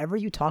 Whenever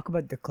you talk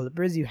about the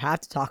Clippers, you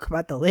have to talk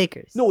about the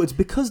Lakers. No, it's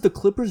because the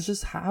Clippers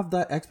just have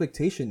that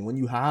expectation when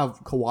you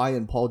have Kawhi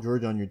and Paul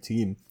George on your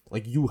team.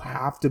 Like, you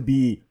have to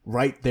be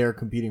right there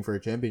competing for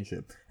a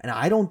championship. And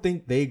I don't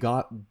think they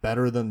got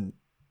better than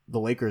the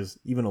Lakers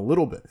even a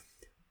little bit.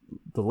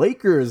 The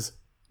Lakers,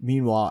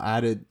 meanwhile,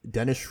 added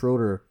Dennis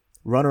Schroeder,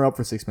 runner-up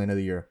for 6th Man of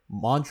the Year.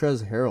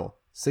 Montrezl Harrell,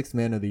 6th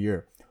Man of the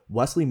Year.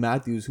 Wesley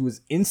Matthews, who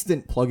is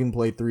instant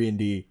plug-and-play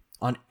 3-and-D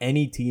on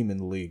any team in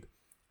the league.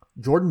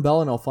 Jordan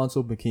Bell and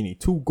Alfonso McKinney,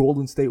 2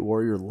 Golden State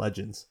Warrior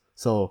legends.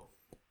 So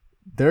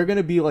they're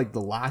gonna be like the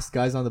last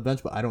guys on the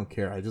bench, but I don't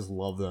care. I just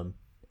love them.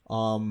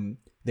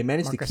 They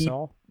managed Marc to keep.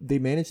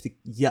 Gasol?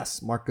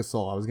 Yes, Marc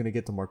Gasol. I was gonna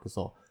get to Marc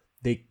Gasol.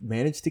 They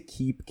managed to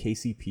keep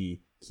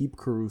KCP, keep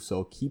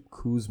Caruso, keep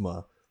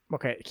Kuzma.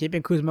 Okay,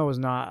 keeping Kuzma was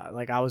not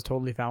like I was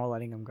totally fine with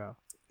letting him go.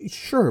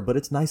 Sure, but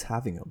it's nice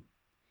having him.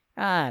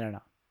 I don't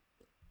know.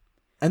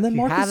 And then If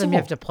you Marc have Gasol. him, you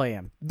have to play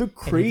him. The And if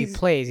crazy. he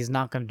plays, he's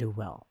not going to do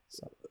well.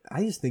 So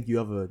I just think you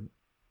have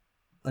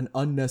an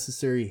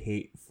unnecessary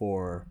hate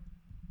for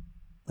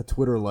a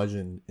Twitter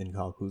legend in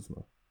Kyle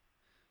Kuzma.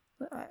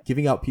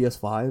 Giving out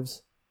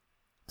PS5s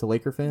to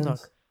Laker fans.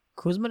 Look,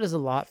 Kuzma does a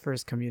lot for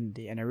his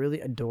community, and I really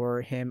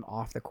adore him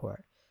off the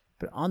court.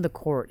 But on the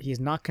court, he is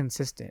not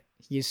consistent.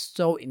 He is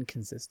so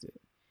inconsistent.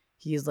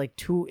 He is like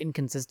too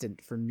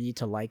inconsistent for me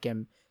to like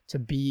him to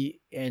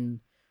be in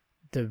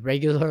the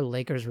regular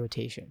Lakers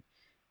rotation.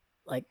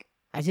 Like,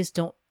 I just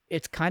don't.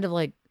 It's kind of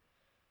like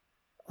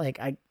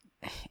I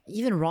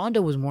even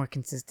Rondo was more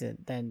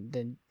consistent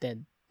than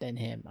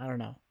him. I don't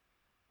know.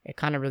 It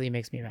kind of really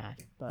makes me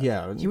mad. But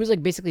Yeah. he was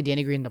like basically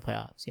Danny Green in the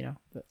playoffs,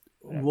 But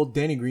whatever. Well,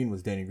 Danny Green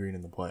was Danny Green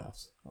in the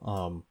playoffs.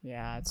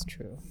 Yeah, it's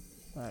true.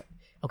 But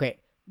okay,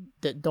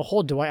 the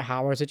whole Dwight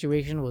Howard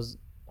situation was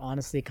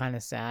honestly kind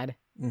of sad,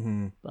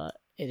 but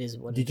it is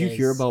what Did it you is.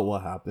 hear about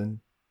what happened?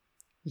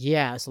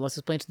 Yeah, so let's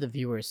explain to the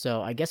viewers.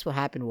 So I guess what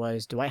happened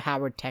was Dwight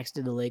Howard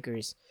texted the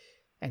Lakers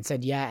and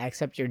said, "Yeah, I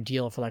accept your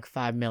deal for like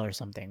 $5 million or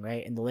something,"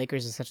 right? And the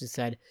Lakers essentially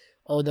said,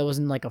 "Oh, that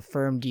wasn't like a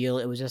firm deal.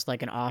 It was just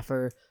like an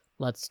offer.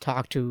 We're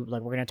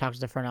gonna talk to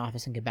the front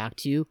office and get back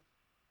to you."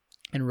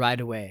 And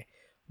right away,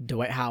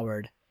 Dwight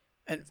Howard,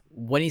 and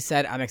when he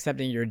said, "I'm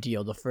accepting your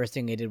deal," the first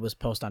thing he did was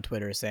post on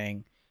Twitter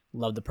saying,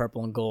 "Love the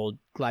purple and gold.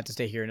 Glad to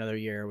stay here another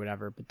year," or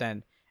whatever. But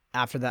then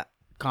after that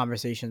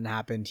conversation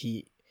happened,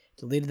 he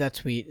deleted that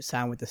tweet,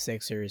 signed with the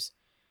Sixers.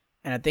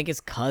 And I think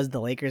it's because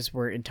the Lakers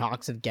were in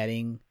talks of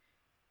getting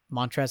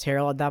Montrezl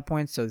Harrell at that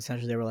point. So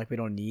essentially they were like, we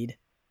don't need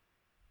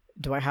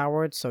Dwight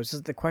Howard. So it's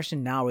just the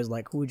question now is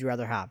like, who would you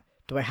rather have?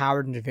 Dwight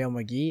Howard and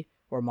JaVale McGee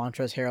or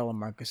Montrezl Harrell and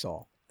Marc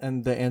Gasol?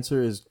 And the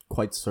answer is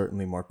quite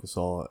certainly Marc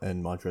Gasol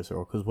and Montrezl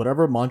Harrell, because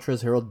whatever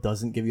Montrezl Harrell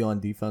doesn't give you on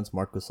defense,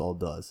 Marc Gasol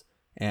does,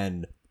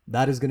 and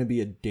that is going to be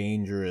a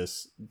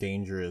dangerous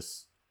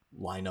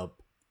lineup.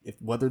 If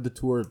whether the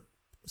two are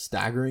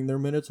staggering their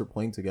minutes or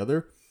playing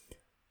together,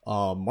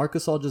 Marc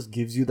Gasol just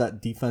gives you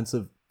that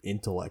defensive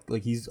intellect.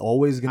 Like he's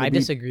always going to be. I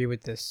disagree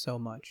with this so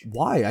much.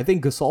 Why? I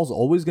think Gasol's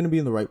always going to be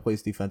in the right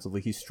place defensively.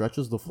 He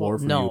stretches the floor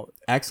for no. you.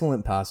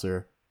 Excellent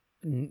passer.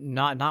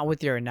 Not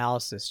with your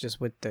analysis,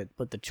 just with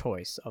the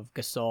choice of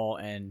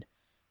Gasol and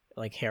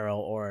like Harrell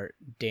or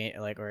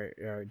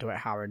or Dwight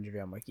Howard and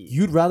JaVale McGee.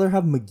 You'd rather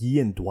have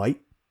McGee and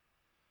Dwight?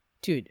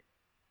 Dude,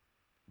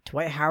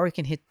 Dwight Howard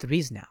can hit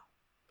threes now.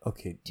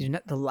 Okay. Dude,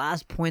 the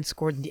last points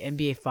scored in the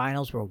NBA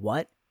Finals were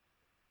what?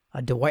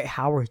 A Dwight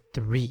Howard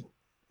 3.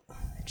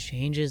 It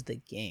changes the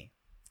game.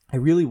 I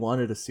really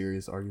wanted a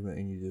serious argument,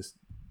 and you just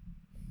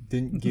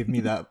didn't give me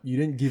that. You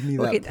didn't give me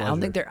that. Okay, pleasure. I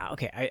don't think they're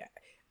okay. I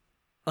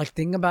like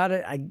thinking about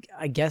it.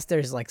 I guess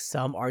there's like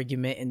some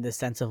argument in the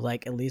sense of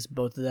like at least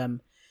both of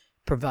them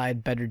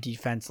provide better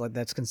defense, like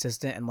that's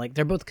consistent, and like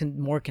they're both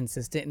more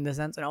consistent in the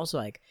sense. And also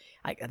like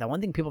the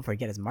one thing people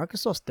forget is Marc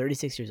Gasol's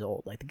 36 years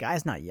old. Like the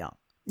guy's not young.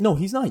 No,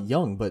 he's not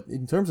young, but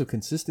in terms of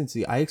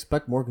consistency, I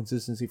expect more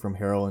consistency from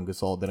Harrell and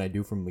Gasol than I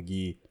do from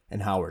McGee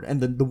and Howard.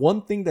 And the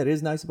one thing that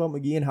is nice about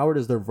McGee and Howard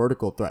is their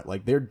vertical threat.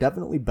 Like they're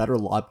definitely better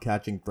lob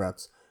catching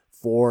threats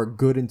for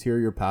good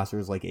interior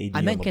passers like AD.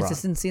 I meant and LeBron.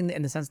 consistency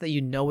in the sense that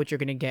you know what you're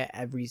going to get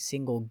every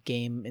single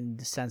game, in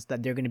the sense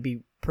that they're going to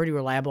be pretty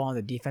reliable on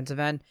the defensive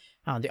end.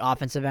 On the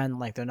offensive end,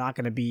 like they're not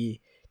going to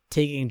be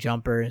taking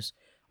jumpers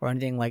or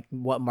anything like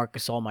what Marc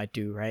Gasol might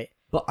do, right?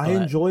 But I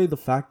enjoy the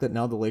fact that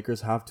now the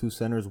Lakers have two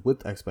centers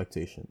with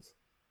expectations.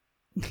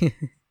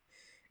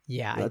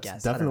 Yeah, That's I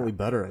guess. definitely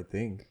better, I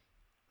think.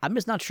 I'm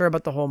just not sure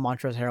about the whole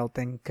Montrezl Harrell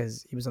thing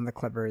because he was on the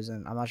Clippers,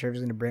 and I'm not sure if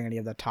he's going to bring any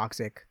of the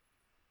toxic,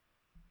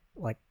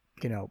 like,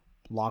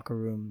 locker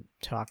room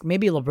talk.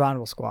 Maybe LeBron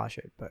will squash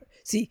it. But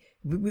see,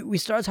 we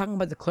started talking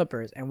about the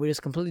Clippers, and we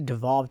just completely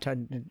devolved to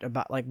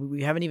about, like,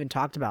 we haven't even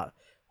talked about,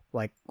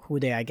 like, who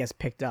they, I guess,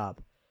 picked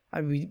up.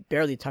 We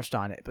barely touched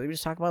on it, but we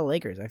just talked about the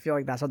Lakers. I feel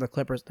like that's how the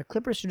Clippers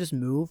should just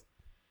move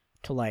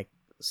to, like,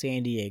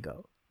 San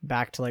Diego,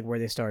 back to, like, where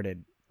they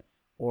started.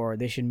 Or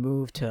they should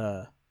move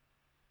to,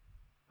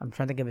 I'm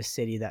trying to think of a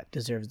city that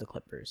deserves the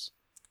Clippers.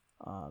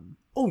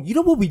 Oh, you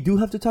know what we do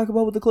have to talk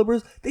about with the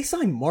Clippers? They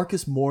signed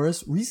Marcus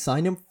Morris,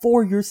 re-signed him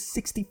 4 years,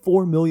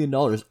 $64 million.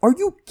 Are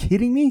you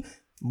kidding me?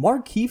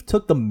 Markieff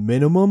took the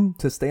minimum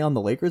to stay on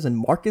the Lakers, and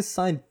Marcus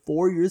signed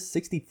 4 years,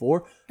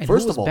 64. And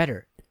First who was of all,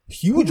 better?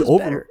 Huge Who was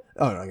over. better?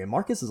 Oh, okay.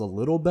 Marcus is a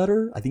little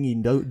better. I think he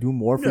can do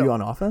more for you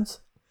on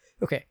offense.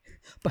 Okay,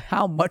 but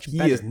how much He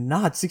better? is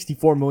not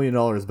 $64 million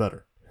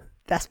better.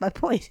 That's my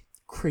point.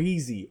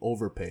 Crazy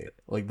overpay.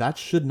 Like, that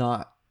should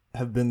not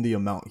have been the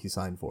amount he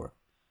signed for.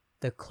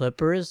 The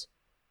Clippers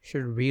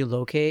should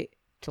relocate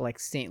to, like,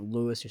 St.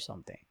 Louis or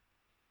something.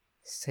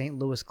 St.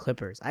 Louis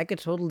Clippers. I could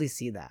totally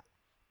see that.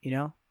 You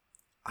know?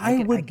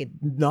 I would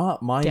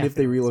not mind if they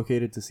definitely.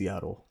 relocated to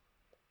Seattle.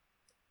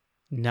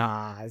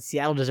 Nah,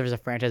 Seattle deserves a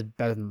franchise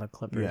better than the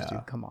Clippers, Yeah.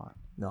 dude. Come on.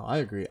 No, I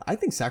agree. I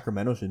think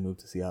Sacramento should move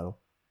to Seattle.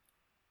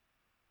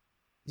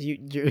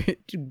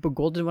 But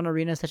Golden One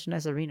Arena is such a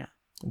nice arena.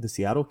 The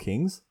Seattle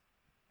Kings?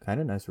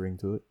 Kind of nice ring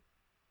to it.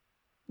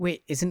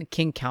 Wait, isn't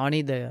King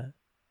County the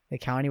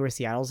county where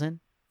Seattle's in?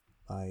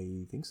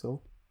 I think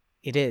so.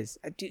 It is.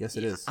 Yes,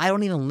 it is. I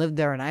don't even live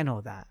there, and I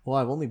know that. Well,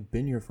 I've only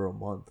been here for a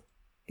month.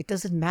 It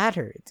doesn't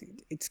matter.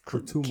 It's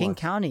For 2 King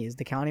months. County is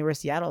the county where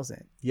Seattle's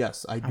in.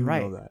 Yes, I do I'm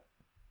right. know that.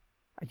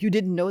 You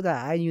didn't know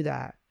that. I knew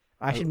that.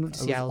 I should move to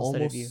was Seattle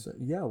instead of you.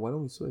 Yeah, why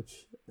don't we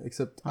switch?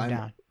 Except I'm I'm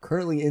down.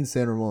 currently in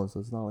San Ramon, so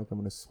it's not like I'm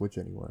going to switch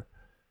anywhere.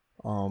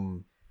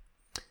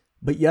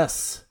 But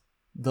yes,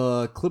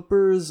 the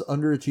Clippers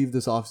underachieved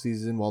this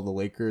offseason while the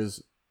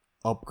Lakers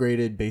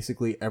upgraded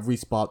basically every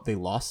spot they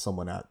lost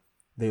someone at.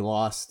 They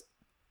lost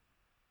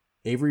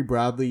Avery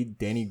Bradley,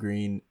 Danny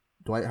Green,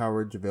 Dwight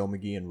Howard, JaVale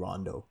McGee, and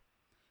Rondo.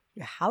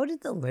 How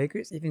did the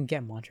Lakers even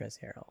get Montrezl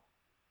Harrell?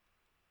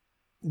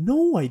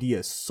 No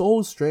idea.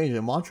 So strange.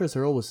 And Montrezl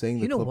Harrell was saying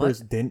the You know Clippers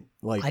what? didn't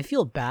like. I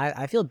feel bad.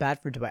 I feel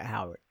bad for Dwight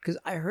Howard because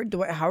I heard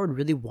Dwight Howard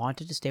really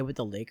wanted to stay with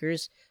the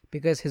Lakers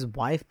because his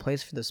wife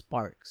plays for the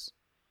Sparks.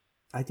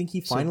 I think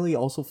he finally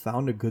also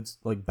found a good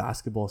like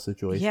basketball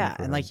situation. Yeah,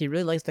 for and him. like he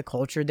really likes the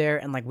culture there,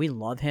 and like we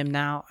love him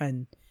now,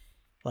 and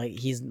like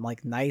he's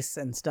like nice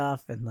and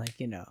stuff, and like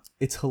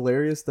It's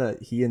hilarious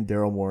that he and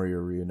Daryl Morey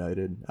are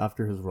reunited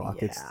after his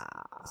Rockets Yeah.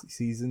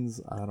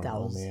 seasons. I don't That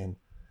know, was- man.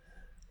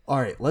 All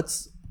right,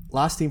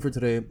 last team for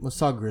today. Let's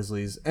talk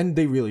Grizzlies, and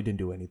they really didn't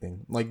do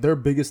anything. Like their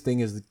biggest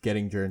thing is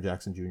getting Jaren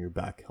Jackson Jr.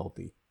 back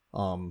healthy.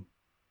 And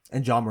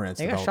John Morant's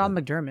They got Sean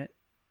development.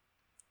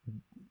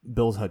 McDermott.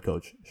 Bill's head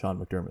coach, Sean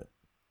McDermott.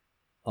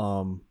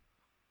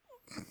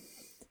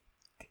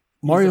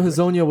 Mario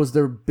Hezonja was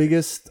their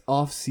biggest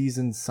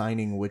off-season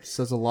signing, which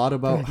says a lot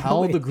about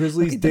how the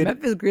Grizzlies The did.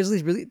 Memphis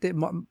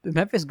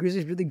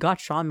Grizzlies really got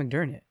Sean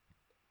McDermott.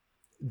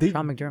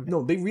 Sean McDermott.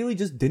 No, they really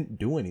just didn't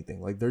do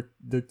anything. Like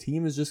their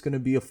team is just going to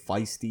be a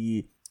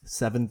feisty,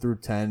 7 through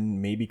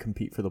 10, maybe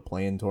compete for the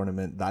play-in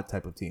tournament, that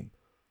type of team.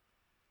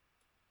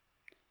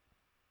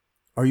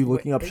 Are you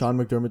looking up Sean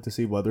McDermott to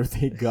see whether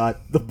they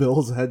got the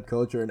Bills head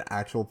coach or an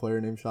actual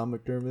player named Sean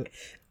McDermott?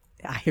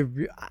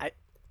 I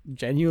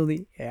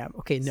genuinely am.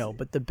 Okay, no,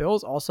 but the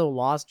Bills also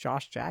lost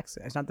Josh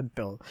Jackson. It's not the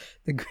Bills.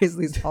 The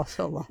Grizzlies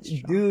also lost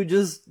Sean. Dude,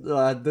 just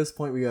at this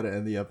point, we got to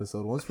end the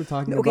episode. Once we're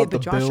talking about the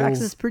Bills... Okay, but Josh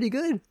Jackson's pretty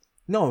good.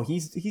 No, he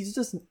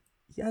hasn't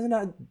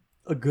had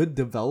a good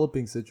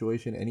developing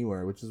situation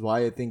anywhere, which is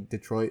why I think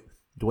Detroit,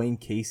 Dwayne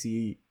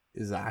Casey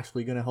is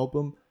actually going to help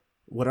him.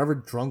 Whatever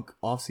drunk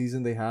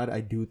offseason they had,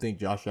 I do think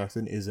Josh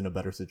Jackson is in a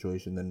better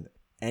situation than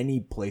any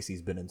place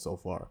he's been in so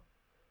far.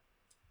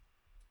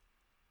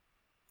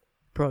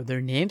 Bro,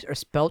 their names are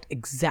spelled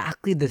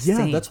exactly the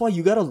same. Yeah, that's why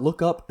you got to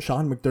look up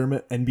Sean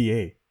McDermott,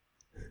 NBA.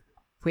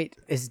 Wait,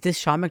 is this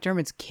Sean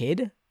McDermott's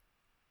kid?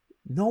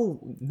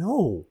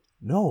 No.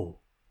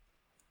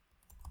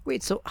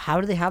 Wait, so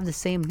how do they have the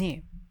same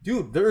name?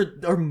 Dude, there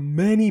are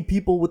many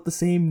people with the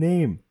same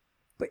name.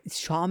 But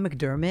Sean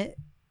McDermott?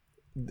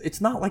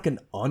 It's not like an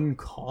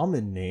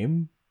uncommon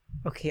name.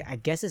 Okay, I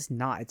guess it's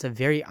not. It's a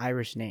very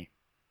Irish name.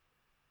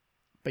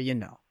 But you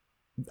know.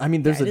 I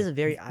mean, it is a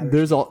very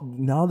Irish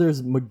name. Now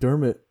there's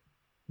McDermott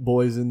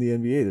boys in the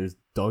NBA. There's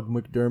Doug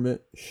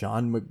McDermott,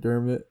 Sean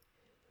McDermott.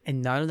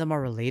 And none of them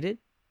are related?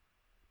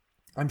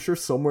 I'm sure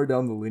somewhere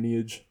down the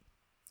lineage,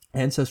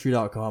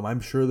 Ancestry.com, I'm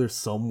sure there's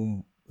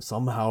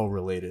somehow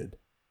related.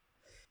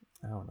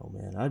 I don't know,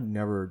 man. I've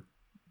never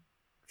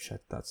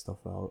checked that stuff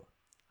out.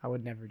 I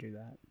would never do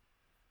that.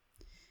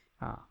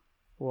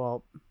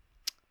 Well.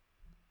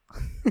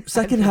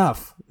 Second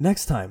half,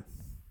 next time.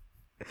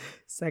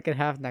 Second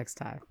half next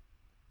time.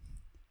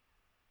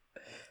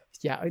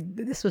 Yeah,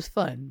 this was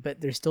fun, but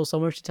there's still so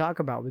much to talk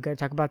about. We got to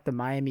talk about the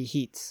Miami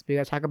Heats. We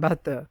got to talk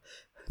about the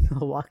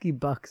Milwaukee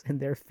Bucks and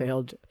their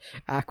failed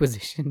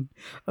acquisition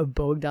of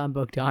Bogdan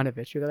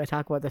Bogdanovic. We got to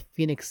talk about the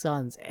Phoenix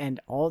Suns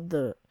and all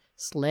the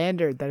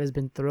slander that has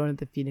been thrown at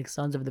the Phoenix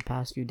Suns over the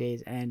past few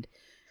days. And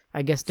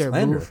I guess their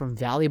move from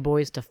Valley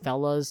Boys to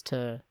Fellas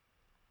to...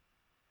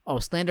 Oh,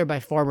 slander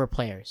by former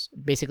players.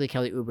 Basically,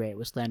 Kelly Oubre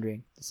was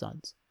slandering the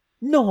Suns.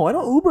 No, I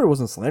don't. Oubre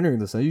wasn't slandering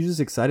the Suns. He's just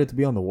excited to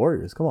be on the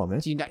Warriors. Come on,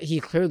 man. He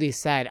clearly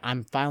said,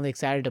 "I'm finally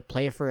excited to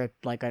play for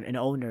an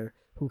owner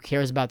who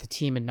cares about the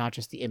team and not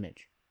just the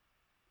image."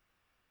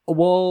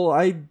 Well,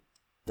 I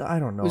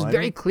don't know. It was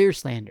very clear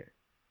slander.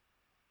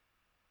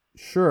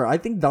 Sure, I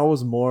think that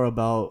was more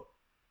about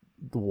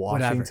the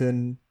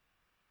Washington.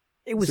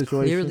 It was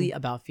situation. Clearly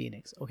about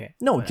Phoenix. Okay.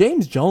 No, whatever.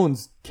 James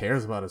Jones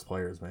cares about his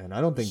players, man.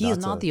 I don't think he's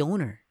not the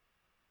owner.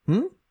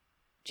 Hmm?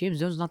 James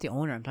Jones is not the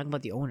owner. I'm talking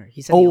about the owner.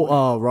 He said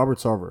Robert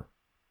Sarver.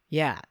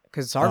 Yeah,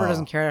 because Sarver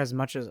doesn't care as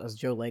much as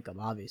Joe Lacob,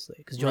 obviously.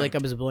 Because Joe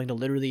Lacob is willing to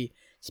literally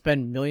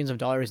spend millions of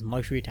dollars in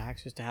luxury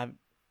taxes to have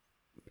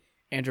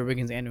Andrew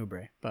Wiggins and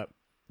Oubre. But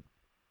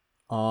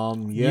yeah.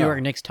 New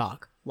York Knicks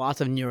talk.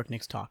 Lots of New York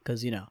Knicks talk.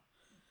 Because,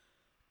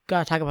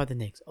 gotta talk about the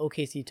Knicks.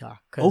 OKC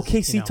talk.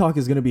 OKC talk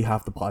is going to be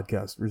half the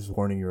podcast. We're just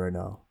warning you right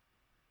now.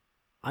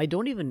 I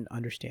don't even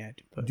understand.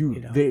 But,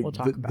 dude, we'll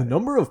talk about the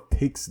number of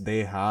picks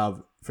they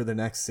have for the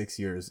next 6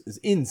 years is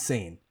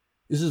insane.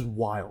 This is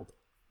wild.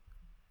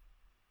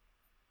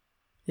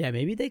 Yeah,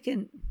 maybe they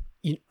can...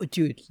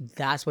 dude,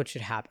 that's what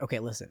should happen. Okay,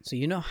 listen. So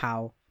you know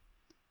how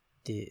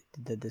the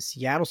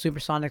Seattle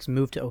Supersonics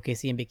moved to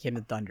OKC and became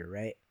the Thunder,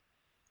 right?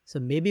 So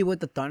maybe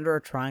what the Thunder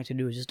are trying to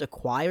do is just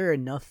acquire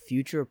enough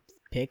future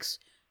picks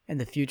and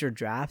the future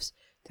drafts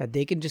that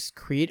they can just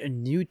create a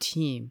new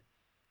team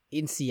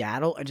in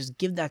Seattle and just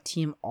give that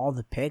team all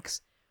the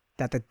picks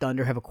that the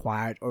Thunder have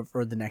acquired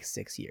over the next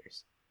 6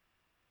 years.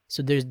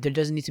 So there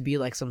doesn't need to be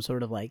like some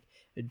sort of like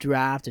a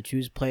draft to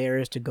choose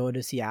players to go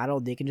to Seattle.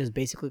 They can just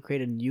basically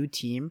create a new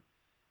team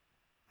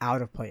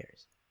out of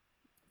players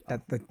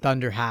that the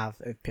Thunder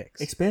have picks.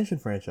 Expansion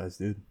franchise,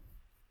 dude.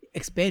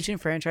 Expansion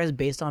franchise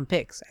based on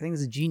picks. I think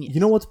it's a genius.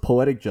 You know what's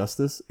poetic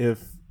justice?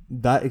 If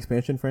that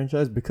expansion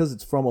franchise, because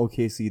it's from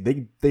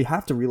OKC, they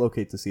have to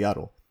relocate to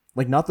Seattle.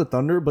 Like, not the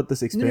Thunder, but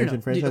this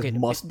expansion franchise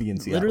must be in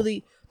Seattle.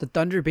 Literally, the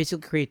Thunder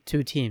basically create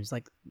two teams.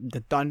 Like, the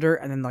Thunder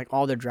and then, like,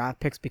 all their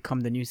draft picks become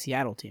the new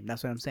Seattle team.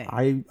 That's what I'm saying.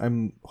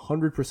 I'm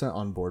 100%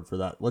 on board for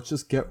that. Let's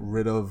just get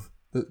rid of...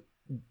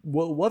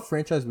 What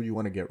franchise would you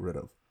want to get rid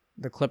of?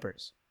 The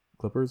Clippers.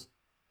 Clippers?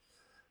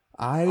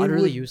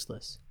 Utterly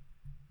useless.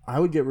 I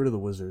would get rid of the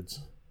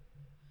Wizards.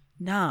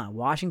 Nah,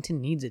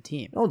 Washington needs a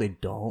team. No, they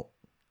don't.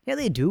 Yeah,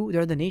 they do.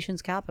 They're the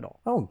nation's capital.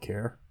 I don't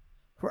care.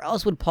 Where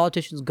else would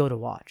politicians go to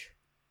watch?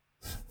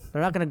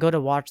 They're not going to go to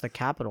watch the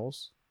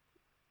Capitals.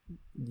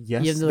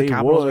 Yes, even though they the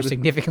Capitals would. Are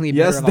significantly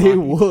yes, better they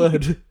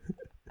would.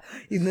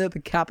 Even though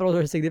the Capitals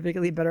are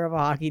significantly better of a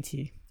hockey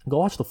team. Go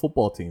watch the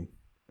football team.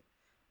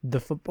 The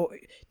football.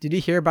 Did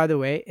you hear? By the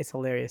way, it's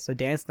hilarious. So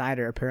Dan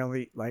Snyder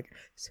apparently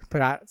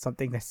put out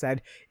something that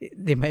said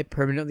they might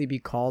permanently be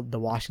called the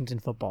Washington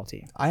Football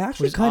Team. I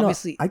actually kind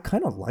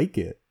of like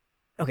it.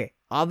 Okay,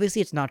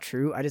 obviously it's not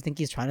true. I just think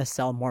he's trying to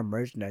sell more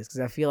merchandise because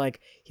I feel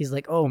like he's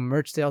like, oh,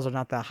 merch sales are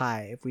not that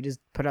high. If we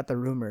just put out the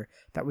rumor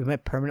that we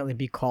might permanently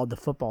be called the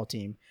football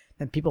team,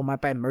 and people might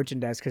buy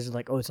merchandise because it's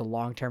like, oh, it's a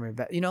long-term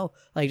event.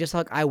 Like just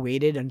like I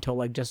waited until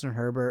like Justin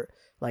Herbert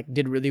like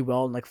did really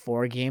well in like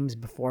 4 games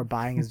before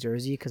buying his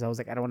jersey because I was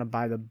like, I don't want to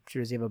buy the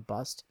jersey of a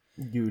bust.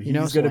 Dude, waited.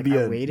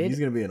 he's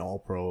gonna be an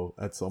all-pro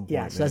at some point.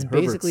 Yeah, so that's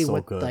Herbert's basically so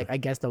what good. like I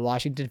guess the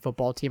Washington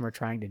football team are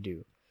trying to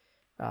do.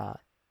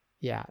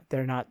 Yeah,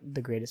 they're not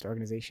the greatest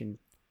organization,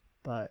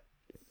 but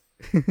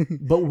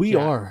But we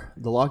Yeah. are.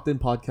 The Locked In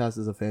Podcast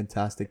is a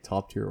fantastic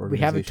top-tier we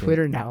organization. have a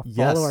Twitter now.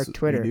 Yes, Follow our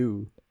Twitter. we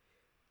do.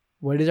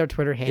 What is our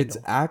Twitter handle? It's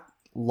at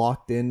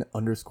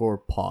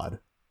LockedIn_pod.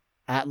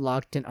 At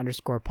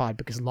LockedIn_pod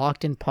because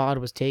Locked In Pod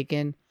was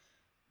taken.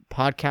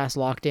 Podcast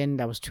Locked In,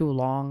 that was too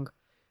long.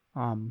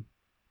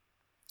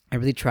 I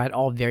really tried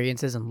all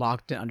variances and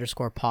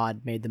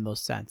LockedIn_pod made the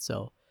most sense.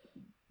 So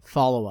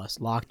follow us,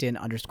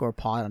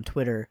 LockedIn_pod on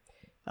Twitter.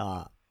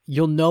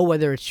 You'll know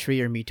whether it's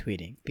Shree or me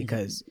tweeting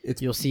because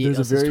you'll see it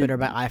says Twitter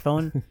by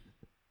iPhone.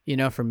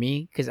 For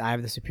me, because I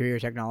have the superior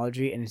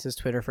technology, and it says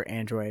Twitter for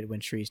Android when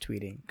Shree's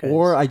tweeting.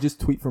 Or I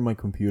just tweet from my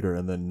computer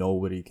and then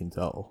nobody can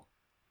tell.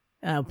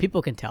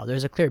 People can tell.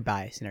 There's a clear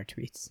bias in our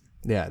tweets.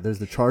 Yeah, there's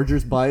the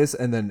Chargers bias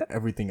and then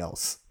everything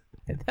else.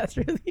 That's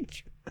really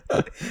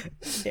true.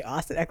 Hey,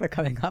 Austin Eckler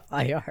coming off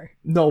IR.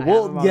 No, I have him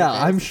well, on yeah,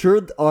 fantasy. I'm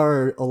sure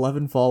our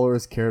 11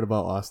 followers cared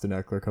about Austin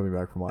Eckler coming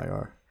back from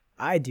IR.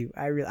 I do.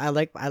 I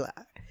like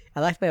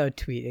my own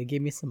tweet. It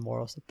gave me some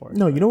moral support.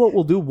 No, you know what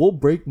we'll do? We'll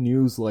break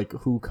news like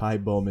who Kai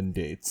Bowman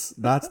dates.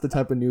 That's the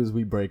type of news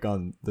we break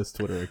on this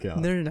Twitter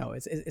account. No.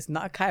 It's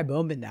not Kai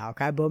Bowman now.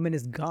 Kai Bowman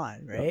is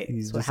gone, right?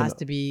 He's So it just has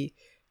to be,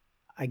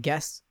 I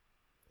guess,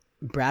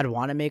 Brad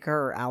Wanamaker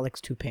or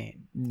Alex Toupane.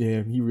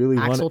 Yeah, he really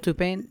Axel wanted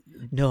Toupane?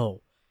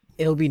 No,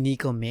 it'll be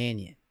Nico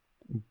Mannion.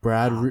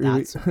 Brad. Wow,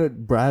 Really,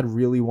 Brad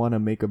really want to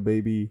make a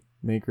baby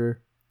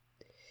maker.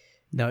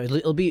 No,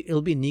 it'll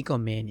be Nico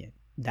Mannion.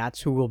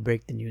 That's who we'll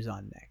break the news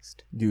on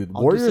next. Dude,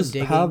 I'll do Warriors some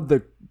digging. have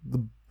the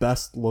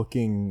best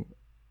looking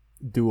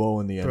duo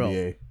in the Bro,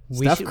 NBA. we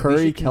Steph should- we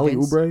Curry, should Kelly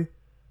convince- Oubre.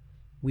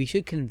 We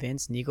should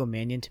convince Nico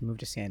Mannion to move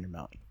to Sander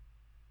Mountain,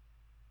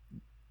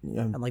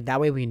 Yeah, and like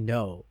that way we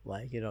know,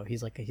 like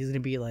he's gonna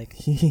be like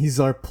he's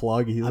our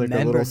plug. He's a like a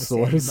member little of the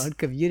Sander source. Mountain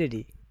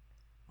community.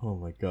 Oh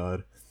my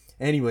god.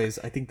 Anyways,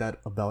 I think that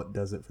about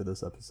does it for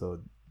this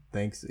episode.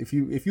 Thanks. If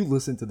you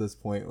listen to this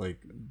point, like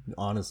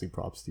honestly,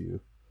 props to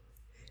you.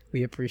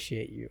 We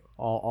appreciate you,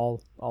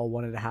 all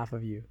 1.5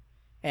 of you,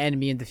 and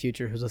me in the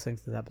future who's listening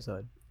to this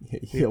episode.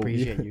 We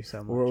appreciate you so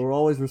much. We're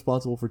always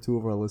responsible for 2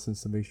 of our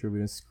listens to make sure we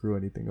didn't screw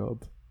anything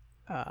up.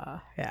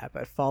 Yeah,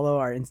 but follow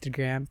our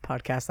Instagram,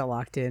 podcast at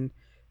Locked In.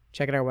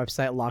 Check out our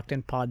website,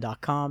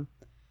 lockedinpod.com.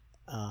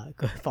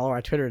 Go follow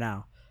our Twitter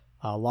now,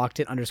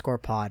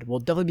 LockedIn_pod. We'll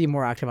definitely be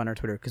more active on our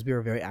Twitter because we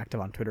were very active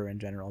on Twitter in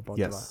general, both of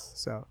Yes. us.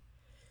 So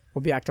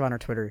we'll be active on our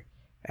Twitter.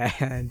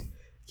 And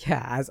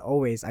yeah, as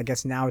always, I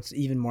guess now it's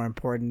even more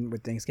important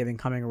with Thanksgiving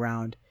coming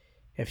around.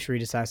 If Shree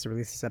decides to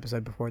release this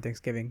episode before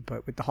Thanksgiving,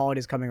 but with the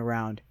holidays coming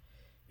around,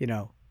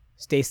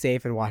 stay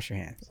safe and wash your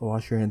hands.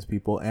 Wash your hands,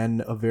 people,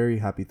 and a very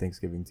happy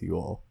Thanksgiving to you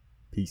all.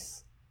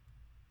 Peace.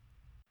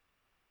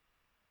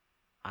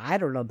 I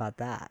don't know about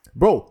that.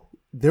 Bro,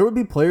 there would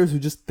be players who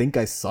just think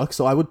I suck,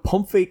 so I would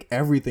pump fake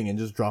everything and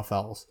just draw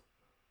fouls.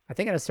 I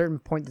think at a certain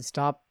point to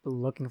stop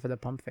looking for the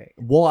pump fake.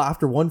 Well,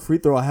 after 1 free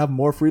throw, I have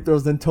more free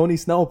throws than Tony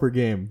Snell per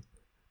game.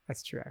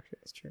 That's true, actually.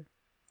 That's true.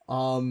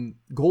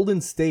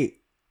 Golden State.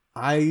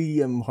 I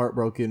am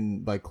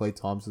heartbroken by Klay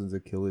Thompson's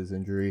Achilles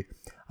injury.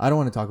 I don't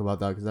want to talk about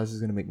that because that's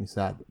just going to make me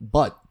sad.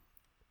 But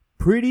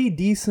pretty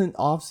decent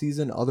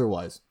offseason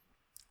otherwise.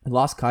 I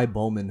lost Kai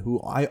Bowman,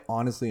 who I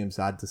honestly am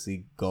sad to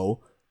see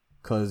go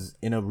because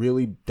in a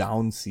really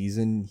down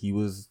season, he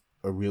was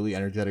a really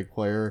energetic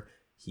player.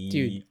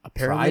 Dude,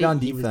 apparently tried on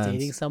he was defense.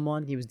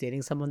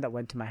 dating someone that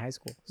went to my high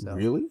school. So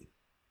Really?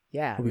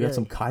 yeah, We got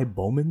some Kai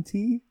Bowman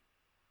tea?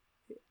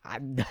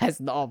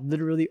 that's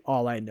literally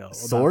all I know about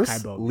Kai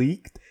Source Bowman.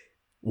 leaked?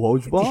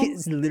 Woj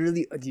It's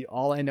literally dude,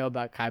 all I know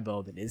about Kai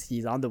Bowman is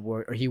he's on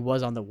the he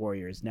was on the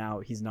Warriors. Now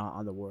he's not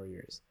on the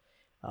Warriors.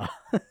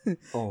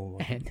 Oh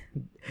my, And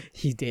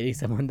he's dating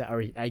someone that,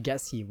 or I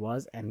guess he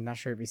was. I'm not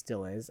sure if he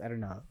still is. I don't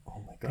know.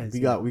 oh my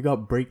god. We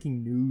got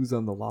breaking news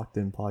on the Locked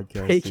In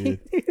podcast. Breaking Dude.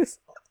 news.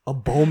 A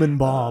Bowman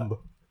bomb.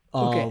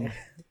 Okay.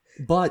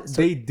 But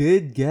they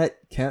did get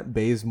Kent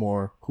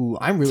Bazemore, who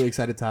I'm really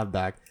excited to have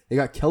back. They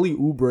got Kelly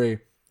Oubre.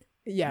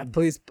 Yeah,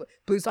 please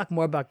talk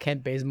more about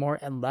Kent Bazemore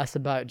and less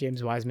about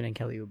James Wiseman and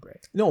Kelly Oubre.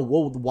 No,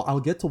 well,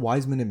 I'll get to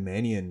Wiseman and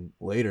Mannion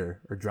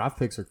later. Our draft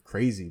picks are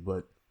crazy,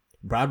 but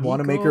Brad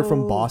Wanamaker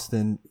from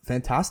Boston,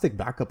 fantastic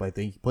backup, I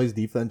think. He plays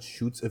defense,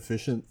 shoots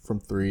efficient from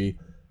 3.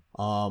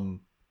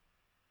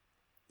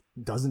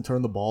 Doesn't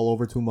turn the ball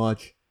over too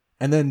much.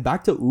 And then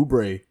back to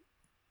Oubre.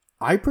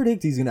 I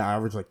predict he's going to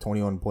average like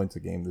 21 points a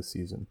game this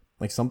season.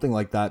 Like something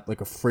like that.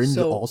 Like a fringe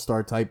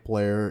all-star type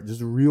player.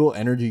 Just a real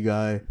energy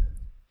guy.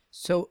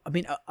 So, I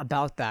mean,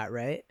 about that,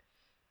 right?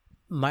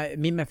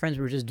 Me and my friends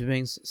were just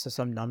doing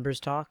some numbers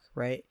talk,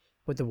 right?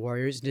 With the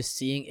Warriors, just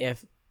seeing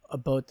if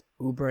both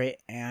Oubre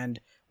and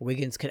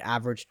Wiggins could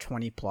average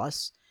 20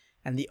 plus.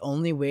 And the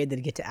only way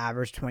they'd get to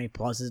average 20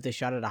 plus is they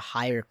shot at a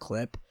higher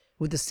clip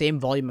with the same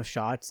volume of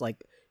shots,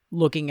 like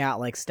looking at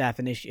like Steph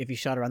and if he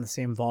shot around the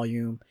same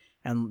volume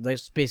and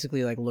just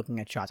basically like looking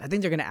at shots, I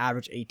think they're going to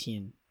average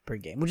 18 per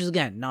game, which is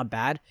again not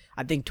bad.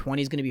 I think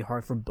 20 is going to be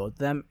hard for both of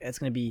them. It's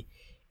going to be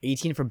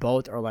 18 for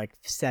both or like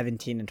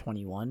 17 and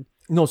 21.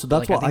 No, so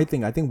that's Like, what I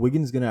think. I think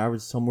Wiggins is going to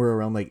average somewhere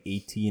around like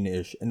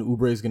 18-ish, and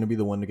Oubre is going to be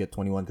the one to get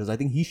 21 because I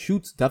think he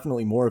shoots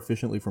definitely more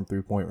efficiently from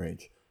 3-point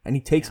range, and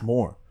he takes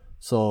more.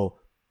 So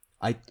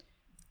I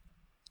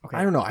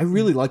don't know. I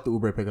really like the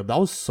Oubre pickup. That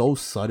was so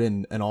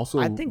sudden and also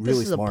I think really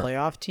this is smart. a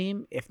playoff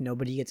team if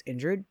nobody gets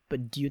injured,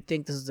 but do you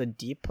think this is a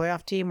deep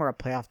playoff team or a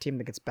playoff team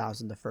that gets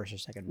bounced in the first or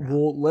second round?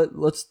 Well,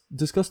 let's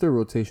discuss their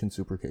rotation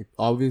super quick.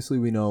 Obviously,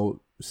 we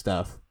know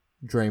Steph,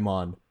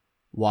 Draymond,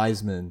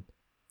 Wiseman,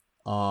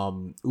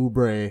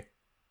 Oubre,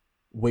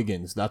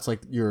 Wiggins. That's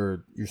like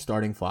your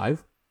starting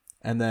five.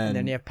 And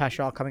then you have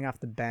Pascal coming off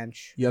the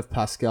bench. You have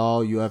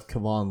Pascal, you have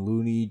Kevon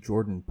Looney,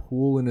 Jordan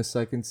Poole in his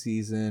second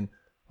season,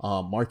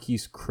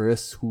 Marquise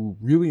Chris, who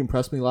really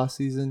impressed me last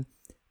season.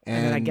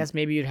 And then I guess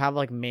maybe you'd have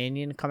like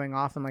Mannion coming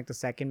off in like the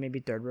second,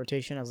 maybe third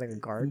rotation as like a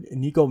guard.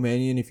 Nico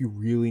Mannion if you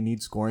really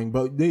need scoring.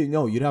 But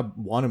no, you'd have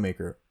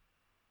Wanamaker.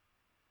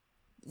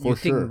 For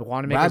sure.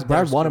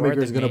 Brad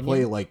Wanamaker is going to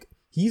play like,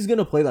 he's going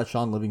to play that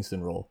Sean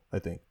Livingston role, I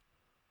think.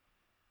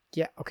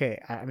 Yeah, okay.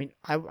 I mean,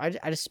 I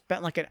just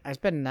spent I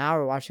spent an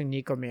hour watching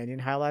Nico Mannion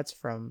highlights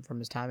from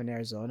his time in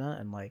Arizona,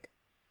 and like,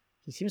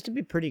 he seems to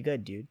be pretty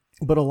good, dude.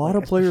 But a lot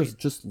of players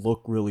just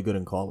look really good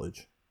in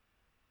college.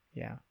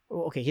 Yeah.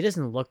 Well, okay, he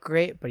doesn't look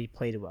great, but he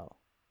played well.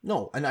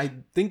 No, and I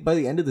think by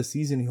the end of the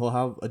season, he'll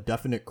have a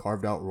definite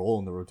carved out role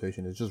in the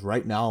rotation. It's just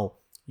right now,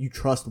 you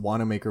trust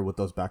Wanamaker with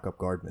those backup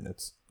guard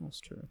minutes.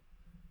 That's true.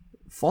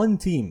 Fun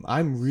team.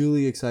 I'm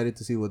really excited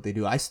to see what they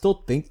do. I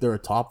still think they're a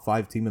top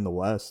 5 team in the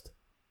West.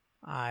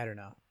 I don't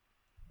know.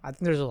 I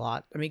think there's a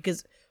lot. I mean,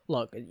 because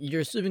look,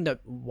 you're assuming that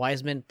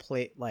Wiseman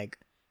play like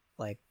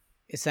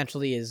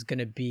essentially is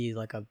gonna be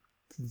like a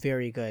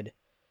very good.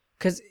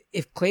 Because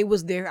if Clay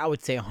was there, I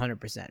would say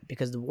 100%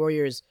 because the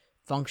Warriors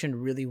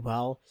functioned really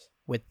well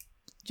with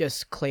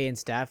just Clay and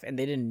Steph, and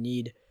they didn't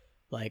need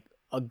like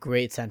a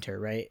great center,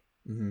 right?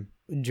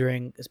 Mm-hmm.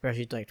 During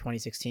especially like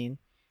 2016,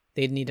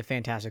 they'd need a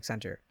fantastic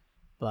center,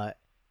 but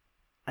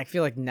I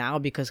feel like now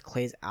because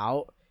Clay's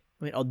out,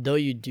 I mean, although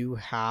you do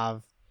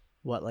have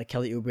like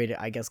Kelly Oubre to,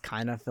 I guess,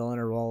 kind of fill in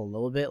a role a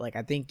little bit. Like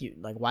I think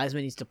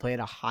Wiseman needs to play at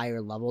a higher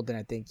level than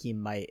I think he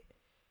might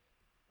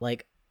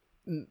like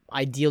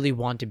ideally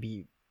want to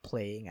be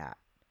playing at.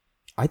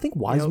 I think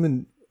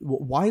Wiseman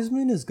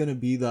is going to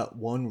be that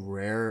one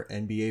rare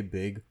NBA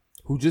big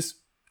who just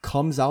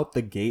comes out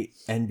the gate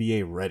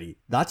NBA ready.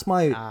 That's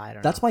my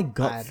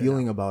gut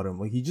feeling about him.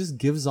 Like he just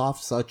gives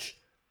off such.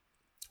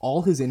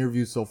 All his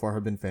interviews so far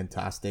have been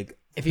fantastic.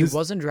 If he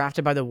wasn't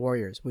drafted by the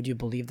Warriors, would you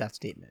believe that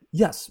statement?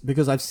 Yes,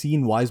 because I've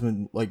seen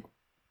Wiseman like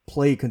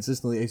play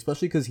consistently,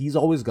 especially because he's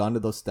always gone to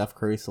those Steph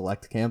Curry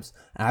select camps,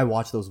 and I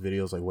watch those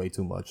videos like way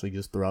too much, like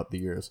just throughout the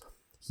years.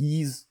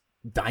 He's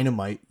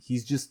dynamite.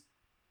 He's just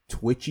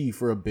twitchy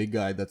for a big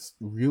guy. That's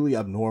really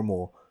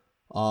abnormal.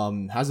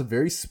 Has a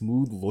very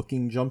smooth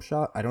looking jump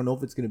shot. I don't know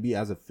if it's going to be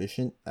as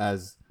efficient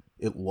as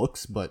it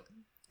looks, but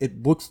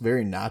it looks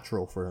very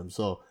natural for him.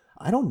 So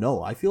I don't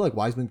know. I feel like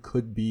Wiseman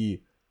could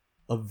be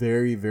a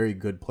very, very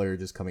good player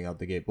just coming out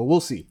the gate. But we'll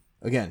see.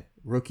 Again,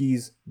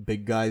 rookies,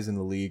 big guys in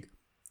the league.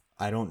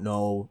 I don't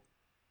know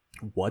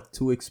what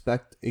to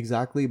expect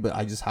exactly, but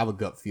I just have a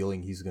gut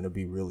feeling he's going to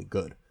be really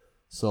good.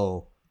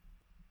 So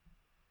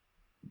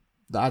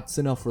that's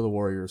enough for the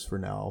Warriors for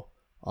now.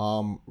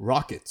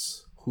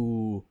 Rockets,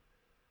 who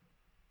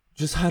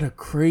just had a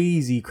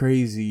crazy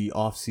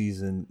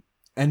offseason.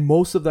 And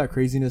most of that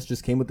craziness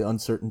just came with the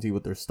uncertainty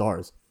with their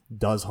stars.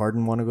 Does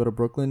Harden want to go to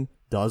Brooklyn?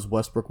 Does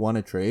Westbrook want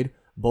to trade?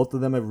 Both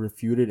of them have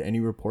refuted any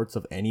reports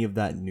of any of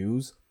that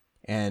news.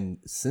 And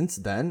since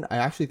then, I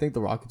actually think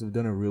the Rockets have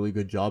done a really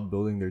good job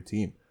building their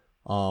team.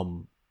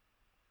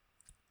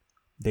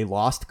 They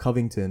lost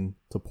Covington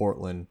to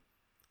Portland.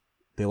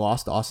 They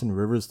lost Austin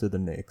Rivers to the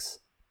Knicks.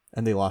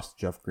 And they lost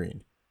Jeff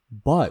Green.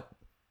 But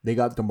they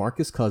got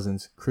DeMarcus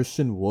Cousins,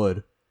 Christian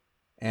Wood,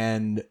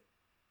 and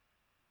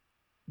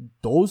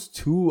those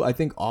two, I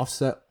think,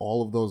 offset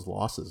all of those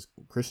losses.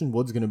 Christian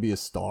Wood's going to be a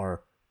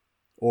star,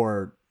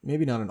 or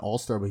maybe not an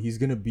all-star, but he's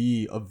going to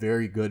be a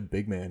very good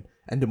big man.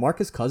 And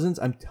DeMarcus Cousins,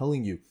 I'm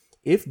telling you,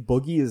 if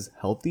Boogie is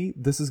healthy,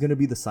 this is going to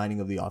be the signing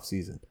of the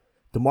offseason.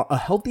 A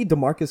healthy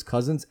DeMarcus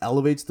Cousins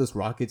elevates this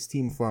Rockets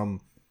team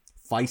from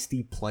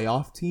feisty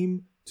playoff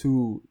team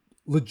to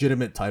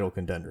legitimate title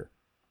contender.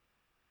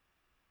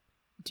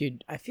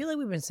 Dude, I feel like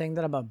we've been saying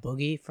that about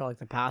Boogie for like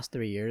the past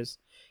 3 years.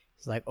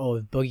 It's like, oh,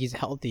 if Boogie's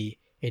healthy,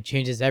 it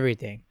changes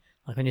everything.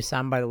 Like when you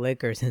signed by the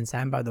Lakers and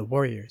signed by the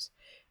Warriors.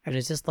 And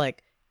it's just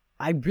like,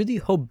 I really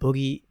hope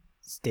Boogie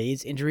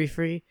stays injury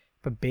free,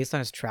 but based on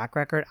his track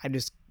record,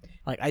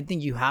 I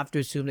think you have to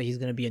assume that he's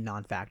going to be a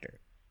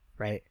non-factor,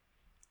 right?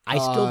 I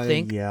still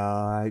think. Yeah,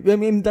 I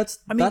mean that's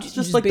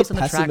just like based the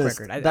on the track pessimist.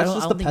 record. I That's don't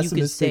just the think you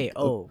can say,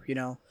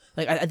 pessimistic.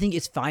 like I think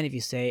it's fine if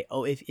you say,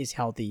 oh, if he's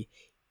healthy,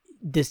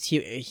 this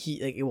he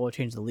like it will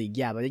change the league.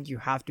 Yeah, but I think you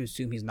have to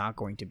assume he's not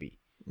going to be.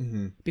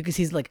 Because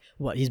he's like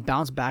he's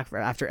bounced back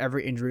after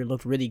every injury,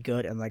 looked really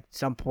good, and like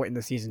some point in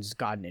the season just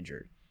gotten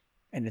injured,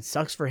 and it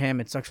sucks for him.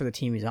 It sucks for the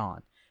team he's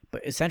on.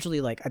 But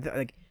essentially, like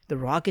like the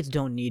Rockets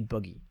don't need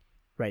Boogie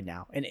right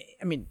now, and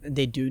I mean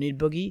they do need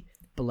Boogie,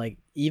 but like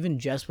even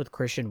just with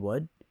Christian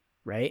Wood,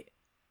 right?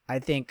 I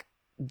think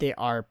they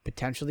are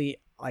potentially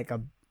like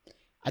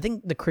I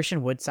think the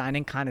Christian Wood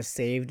signing kind of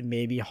saved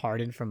maybe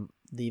Harden from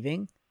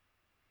leaving,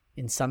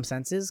 in some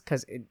senses,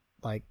 because it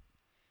like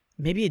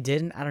maybe it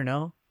didn't. I don't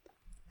know.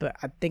 But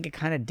I think it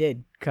kind of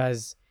did,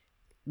 because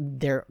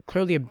they're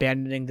clearly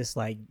abandoning this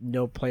like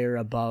no player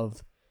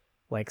above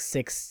like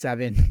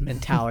 6'7"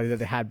 mentality that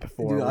they had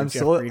before. Dude, where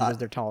Jeff Green was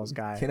their tallest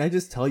guy. Can I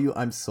just tell you,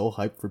 I'm so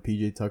hyped for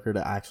PJ Tucker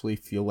to actually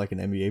feel like an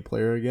NBA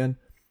player again.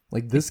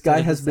 Like this guy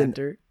has been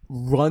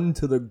run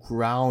to the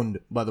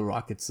ground by the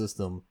Rockets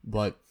system,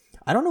 but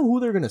I don't know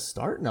who they're gonna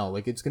start now.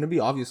 Like it's gonna be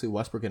obviously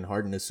Westbrook and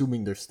Harden,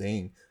 assuming they're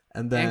staying,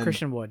 and then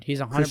Christian Wood. He's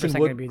 100%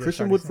 gonna be their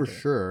Christian Wood for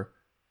sure.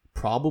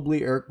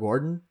 Probably Eric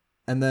Gordon.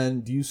 And then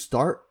do you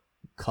start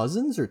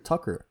Cousins or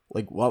Tucker?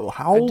 Like,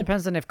 how? It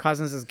depends on if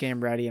Cousins is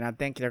game ready, and I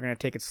think they're going to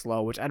take it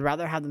slow, which I'd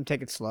rather have them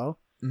take it slow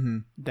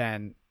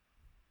than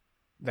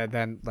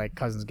like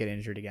Cousins get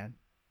injured again.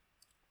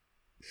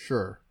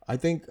 Sure. I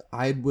think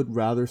I would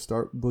rather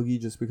start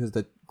Boogie just because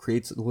that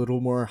creates a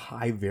little more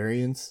high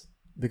variance.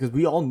 Because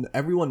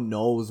everyone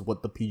knows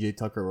what the PJ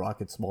Tucker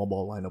Rockets small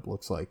ball lineup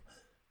looks like.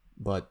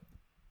 But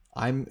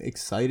I'm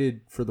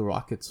excited for the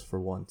Rockets for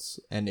once.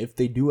 And if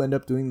they do end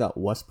up doing that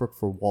Westbrook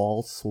for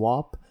Wall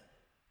swap,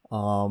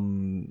 I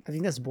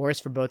think that's worse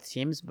for both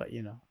teams, but it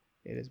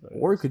is what it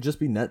is. Or it could just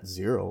be net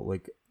zero.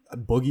 Like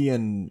Boogie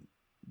and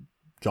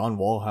John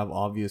Wall have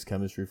obvious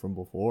chemistry from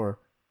before.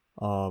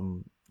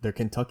 Their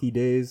Kentucky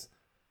days.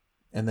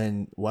 And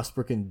then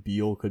Westbrook and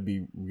Beal could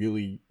be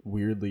really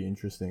weirdly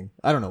interesting.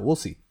 I don't know. We'll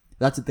see.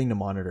 That's a thing to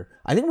monitor.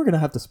 I think we're going to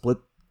have to split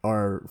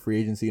our free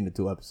agency into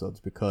 2 episodes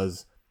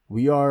because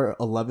we are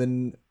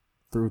 11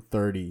 through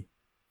 30.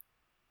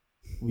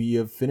 We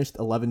have finished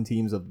 11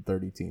 teams of the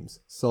 30 teams.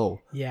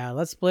 So yeah,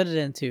 let's split it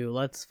into.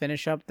 Let's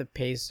finish up the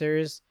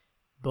Pacers,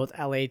 both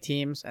LA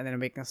teams, and then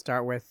we can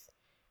start with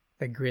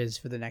the Grizz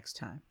for the next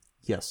time.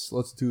 Yes,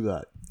 let's do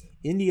that.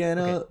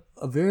 Indiana,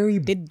 okay.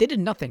 They did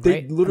nothing, they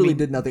right? They literally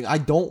did nothing. I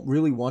don't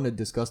really want to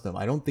discuss them.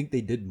 I don't think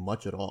they did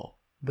much at all.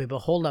 Wait, but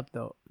hold up,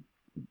 though.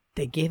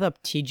 They gave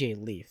up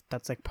TJ Leaf.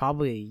 That's like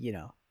probably,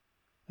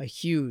 a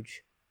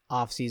huge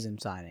off-season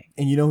signing.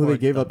 And you know who they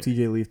gave up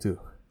TJ Leaf to?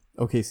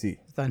 OKC.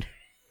 Thunder.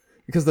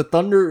 Because the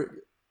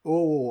Thunder...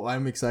 Oh,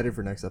 I'm excited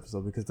for next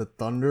episode because the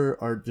Thunder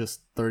are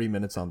just 30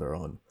 minutes on their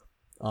own.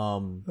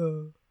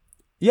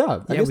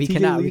 Yeah, I guess we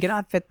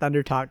cannot fit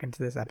Thunder talk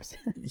into this episode.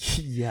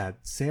 Yeah,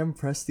 Sam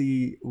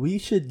Presti. We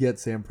should get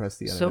Sam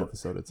Presti on an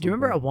episode. Do you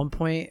remember at one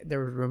point there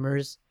were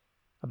rumors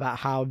about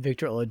how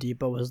Victor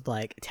Oladipo was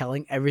like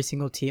telling every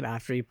single team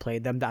after he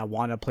played them that I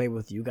want to play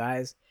with you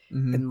guys?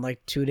 Mm-hmm. And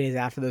like 2 days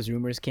after those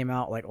rumors came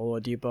out, like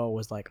Oladipo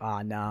was like,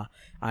 nah,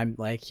 I'm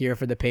like here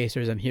for the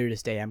Pacers. I'm here to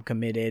stay. I'm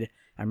committed.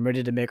 I'm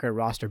ready to make our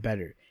roster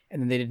better.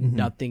 And then they did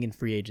nothing in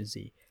free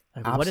agency.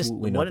 Like,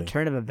 what a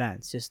turn of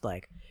events. Just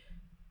like,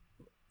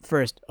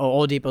 first,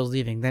 Oladipo's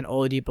leaving. Then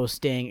Oladipo's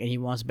staying and he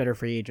wants better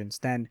free agents.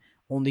 Then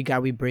only guy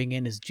we bring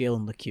in is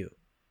Jalen LeCue.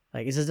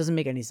 Like, it just doesn't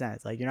make any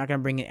sense. Like, you're not going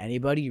to bring in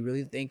anybody. You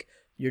really think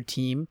your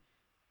team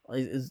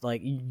is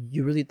like,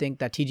 you really think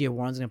that TJ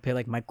Warren's going to play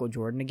like Michael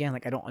Jordan again?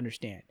 Like, I don't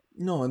understand.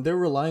 No, and they're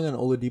relying on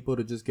Oladipo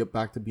to just get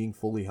back to being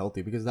fully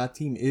healthy because that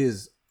team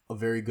is a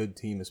very good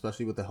team,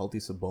 especially with the healthy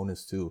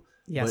Sabonis too.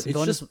 Yeah, but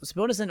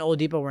Sabonis and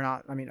Oladipo were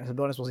not. I mean,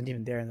 Sabonis wasn't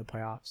even there in the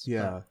playoffs.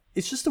 Yeah,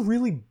 it's just a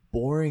really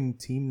boring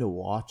team to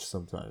watch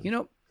sometimes.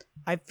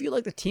 I feel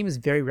like the team is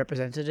very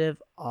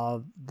representative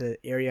of the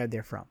area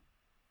they're from.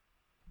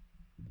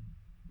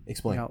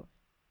 Explain.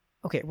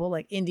 Okay, well,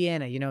 like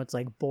Indiana, it's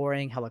like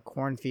boring, hella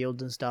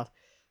cornfields and stuff.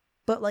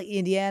 But like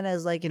Indiana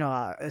is like,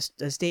 a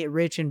state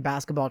rich in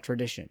basketball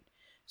tradition.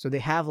 So they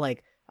have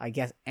like, I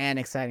guess, an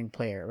exciting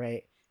player,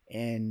 right?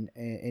 In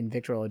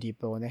Victor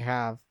Oladipo, and they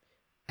have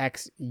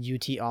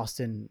ex-UT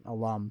Austin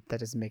alum. That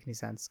doesn't make any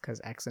sense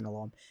because ex and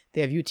alum.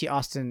 They have UT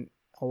Austin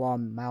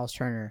alum Miles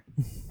Turner,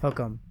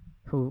 Hookem,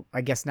 who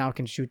I guess now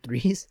can shoot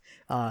threes.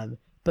 But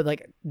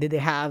like, did they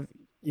have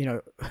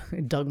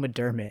Doug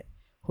McDermott,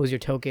 who's your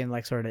token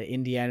like sort of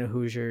Indiana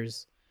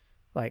Hoosiers?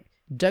 Like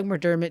Doug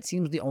McDermott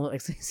seems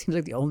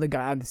like the only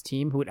guy on this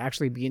team who would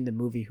actually be in the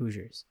movie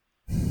Hoosiers.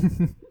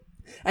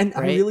 And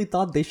right? I really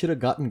thought they should have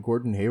gotten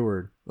Gordon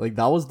Hayward. Like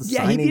that was the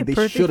signing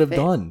they should have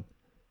done.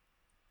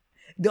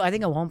 No, I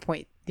think at one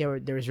point there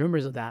was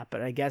rumors of that,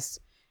 but I guess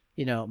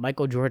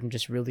Michael Jordan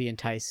just really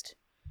enticed.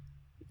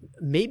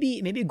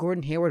 Maybe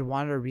Gordon Hayward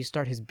wanted to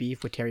restart his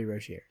beef with Terry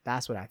Rozier.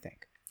 That's what I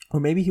think. Or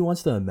maybe he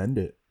wants to amend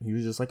it. He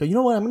was just like, you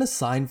know what? I'm going to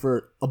sign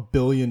for $1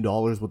 billion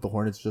with the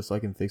Hornets just so I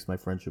can fix my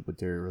friendship with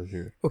Terry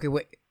Rozier. Okay,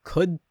 wait.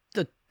 Could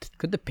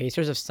the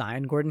Pacers have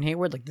signed Gordon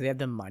Hayward? Like, do they have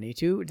the money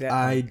to?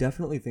 I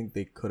definitely think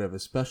they could have,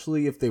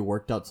 especially if they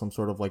worked out some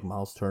sort of like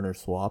Miles Turner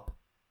swap.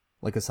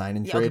 like a sign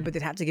and Yeah, trade. okay, but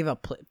they'd have to give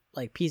up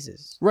like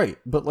pieces. Right,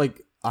 but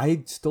like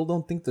I still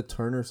don't think the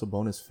Turner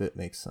Sabonis fit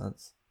makes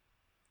sense.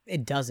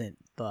 It doesn't,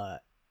 but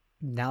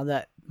now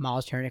that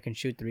Miles Turner can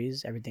shoot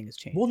threes, everything has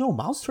changed. Well, no,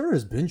 Miles Turner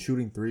has been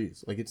shooting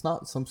threes. Like it's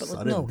not some But like,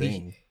 sudden no,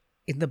 thing.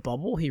 in the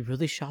bubble, he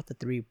really shot the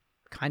three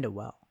kind of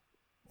well.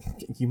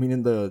 You mean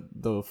in the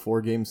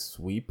 4-game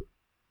sweep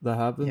that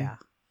happened? Yeah.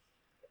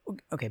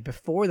 Okay,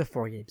 before the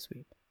 4-game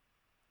sweep.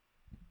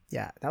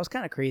 Yeah, that was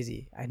kind of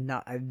crazy. I did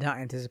not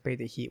anticipate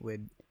the Heat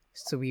would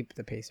sweep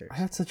the Pacers. I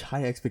had such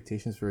high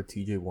expectations for a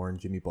TJ Warren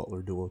Jimmy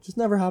Butler duel. It just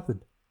never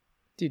happened.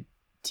 Dude,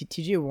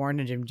 TJ Warren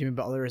and Jimmy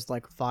Butler is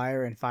like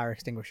fire and fire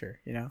extinguisher,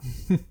 you know?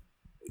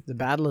 The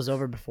battle is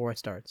over before it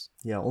starts.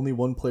 Yeah, only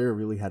one player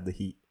really had the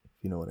heat, if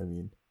you know what I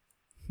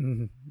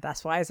mean.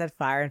 That's why I said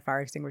fire and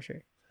fire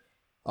extinguisher.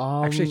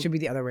 Actually, it should be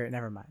the other way.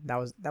 Never mind. That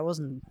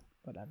wasn't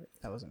whatever.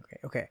 That wasn't great.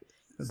 Okay.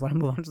 Want to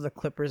move on to the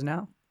Clippers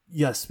now?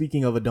 Yeah,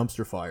 speaking of a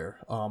dumpster fire,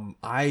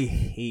 I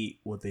hate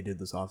what they did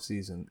this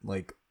offseason.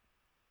 Like,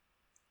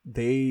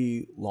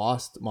 they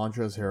lost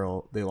Montrezl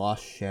Harrell, they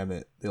lost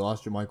Shamet, they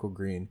lost JaMychal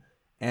Green,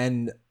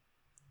 and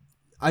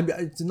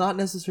it's not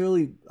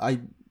necessarily I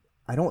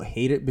don't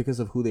hate it because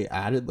of who they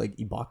added. Like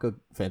Ibaka,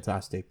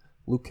 fantastic,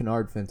 Luke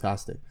Kennard,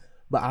 fantastic,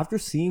 but after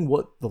seeing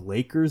what the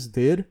Lakers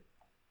did,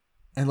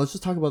 and let's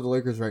just talk about the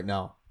Lakers right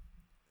now.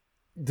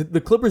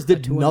 The Clippers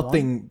did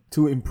nothing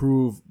to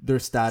improve their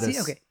status.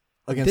 See, okay.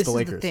 Against this the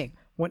Lakers. Is the thing.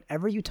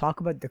 Whenever you talk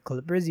about the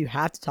Clippers, you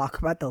have to talk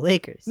about the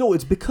Lakers. No,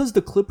 it's because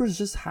the Clippers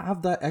just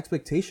have that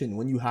expectation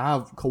when you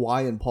have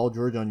Kawhi and Paul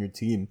George on your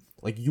team.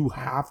 Like, you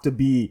have to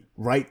be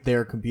right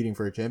there competing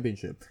for a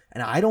championship.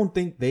 And I don't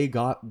think they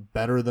got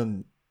better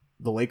than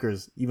the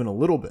Lakers even a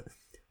little bit.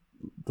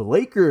 The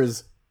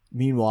Lakers,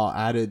 meanwhile,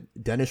 added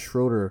Dennis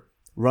Schroeder,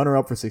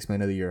 runner-up for 6th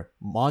Man of the Year.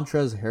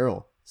 Montrezl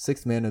Harrell,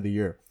 6th Man of the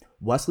Year.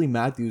 Wesley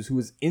Matthews, who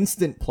is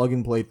instant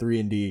plug-and-play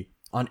 3-and-D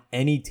on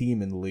any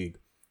team in the league.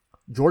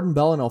 Jordan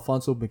Bell and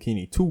Alfonso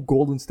McKinney, 2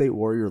 Golden State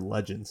Warrior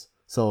legends.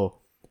 So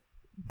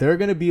they're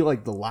going to be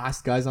like the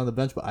last guys on the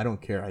bench, but I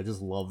don't care. I just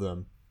love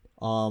them.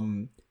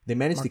 They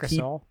managed Marc to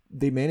keep...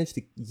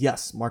 Gasol?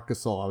 Yes, Marc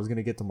Gasol. I was going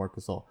to get to Marc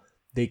Gasol.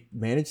 They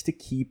managed to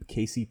keep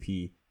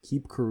KCP,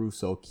 keep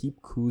Caruso,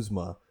 keep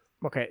Kuzma.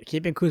 Okay,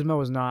 keeping Kuzma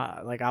was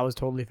not... Like, I was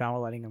totally fine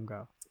with letting him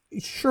go.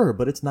 Sure,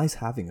 but it's nice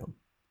having him.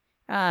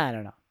 I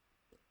don't know.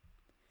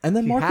 And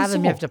then if you Marc have Gasol.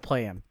 him, you have to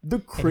play him. The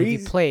And crazy...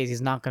 if he plays,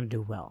 he's not going to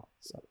do well.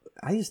 So.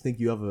 I just think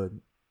you have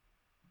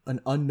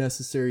an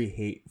unnecessary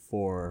hate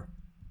for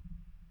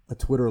a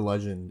Twitter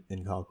legend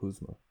in Kyle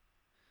Kuzma.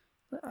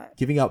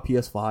 Giving out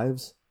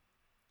PS5s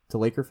to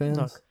Laker fans?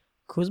 Look,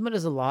 Kuzma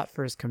does a lot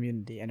for his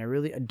community, and I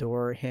really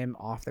adore him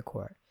off the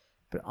court.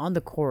 But on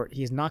the court,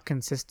 he's not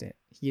consistent.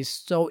 He is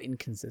so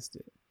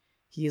inconsistent.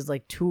 He is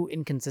like too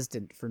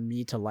inconsistent for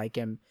me to like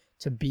him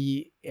to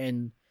be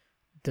in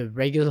the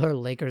regular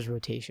Lakers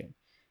rotation.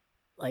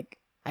 Like,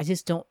 I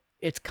just don't...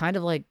 It's kind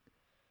of like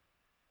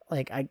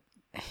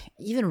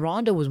even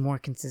Rondo was more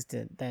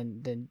consistent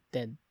than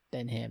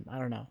him. I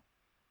don't know.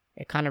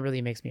 It kind of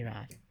really makes me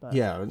mad. But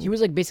Yeah. he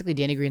was like basically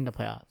Danny Green in the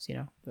playoffs, you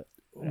know. But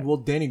Well,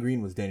 Danny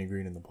Green was Danny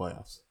Green in the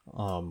playoffs.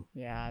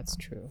 yeah, it's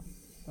true.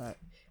 But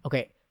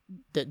okay,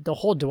 the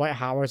whole Dwight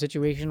Howard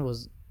situation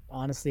was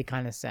honestly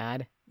kind of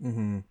sad.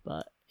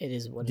 But it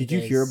is what it is. Did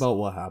you hear about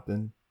what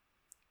happened?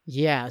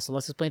 Yeah, so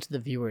let's explain to the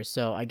viewers.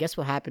 So I guess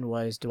what happened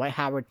was Dwight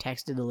Howard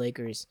texted the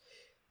Lakers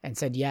and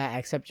said, yeah, I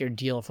accept your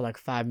deal for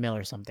like $5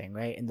 million or something,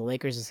 right? And the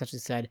Lakers essentially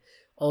said,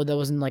 oh, that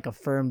wasn't like a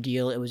firm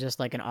deal. It was just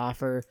like an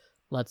offer.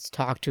 We're going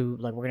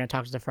to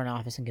talk to the front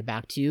office and get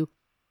back to you.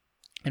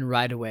 And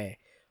right away,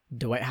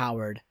 Dwight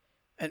Howard,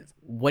 and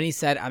when he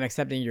said, I'm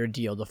accepting your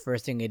deal, the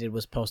first thing he did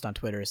was post on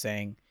Twitter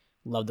saying,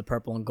 love the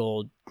purple and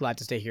gold, glad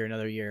to stay here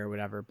another year or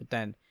whatever. But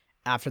then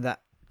after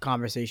that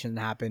conversation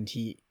happened,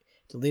 he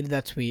deleted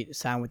that tweet,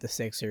 signed with the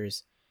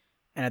Sixers.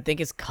 And I think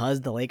it's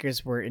because the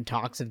Lakers were in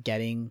talks of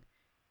getting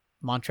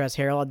Montrezl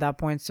Harrell at that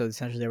point, so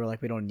essentially they were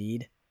like, we don't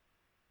need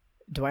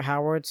Dwight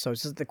Howard. So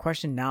it's just the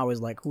question now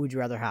is like, who would you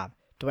rather have?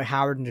 Dwight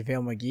Howard and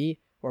JaVale McGee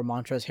or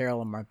Montrezl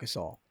Harrell and Marc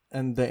Gasol?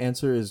 And the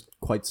answer is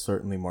quite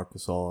certainly Marc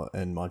Gasol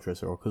and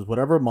Montrezl Harrell, because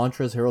whatever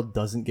Montrezl Harrell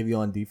doesn't give you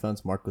on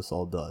defense, Marc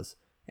Gasol does.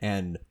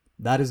 And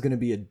that is going to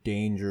be a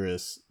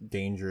dangerous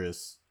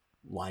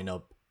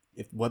lineup.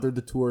 Whether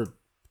the two are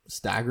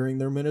staggering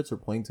their minutes or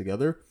playing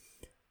together,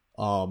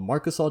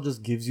 Marc Gasol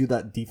just gives you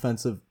that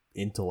defensive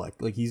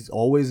intellect. Like, he's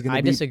always going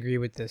to be... I disagree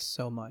with this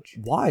so much.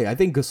 Why? I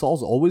think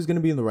Gasol's always going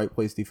to be in the right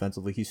place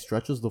defensively. He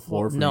stretches the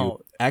floor for you.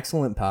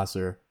 Excellent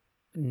passer.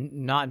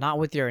 Not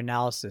with your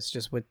analysis,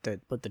 just with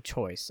the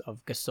choice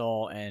of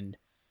Gasol and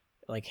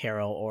like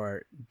Harrell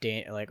or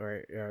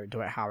or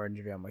Dwight Howard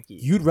and JaVale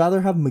McGee. You'd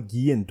rather have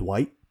McGee and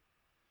Dwight?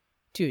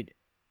 Dude,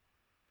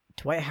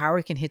 Dwight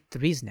Howard can hit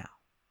threes now.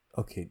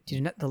 Okay.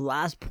 Dude, the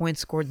last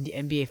points scored in the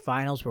NBA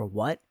Finals were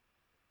what?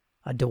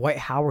 A Dwight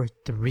Howard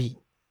 3.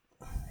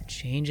 It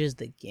changes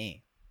the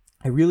game.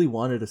 I really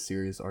wanted a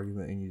serious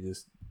argument, and you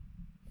just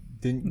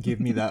didn't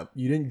give me that.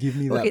 You didn't give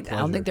me that pleasure. I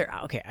don't think they're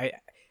okay.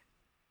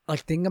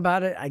 Like, think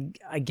about it.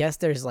 I guess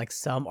there's like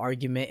some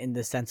argument in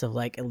the sense of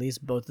like at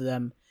least both of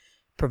them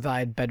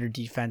provide better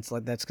defense,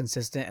 like that's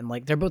consistent, and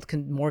like they're both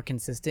more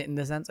consistent in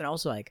the sense. And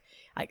also like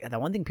the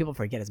one thing people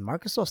forget is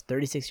Marc Gasol's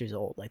 36 years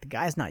old. Like the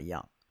guy's not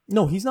young.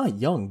 No, he's not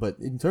young, but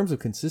in terms of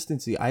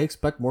consistency, I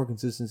expect more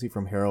consistency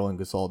from Harrell and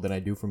Gasol than I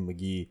do from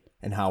McGee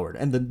and Howard.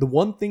 And the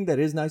one thing that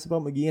is nice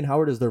about McGee and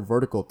Howard is their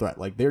vertical threat.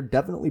 Like they're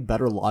definitely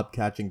better lob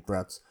catching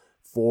threats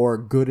for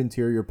good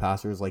interior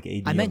passers like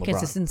AD I meant and LeBron.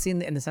 consistency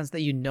in the sense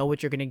that you know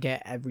what you're going to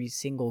get every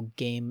single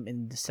game,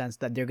 in the sense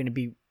that they're going to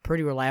be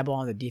pretty reliable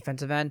on the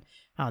defensive end.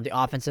 On the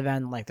offensive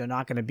end, like they're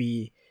not going to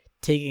be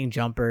taking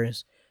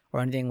jumpers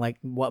or anything like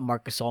what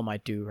Marc Gasol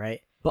might do,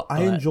 right? But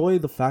I enjoy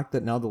the fact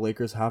that now the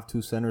Lakers have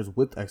two centers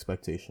with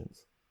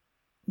expectations.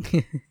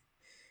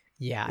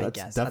 Yeah, That's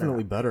I guess.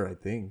 definitely better, I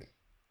think.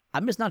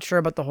 I'm just not sure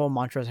about the whole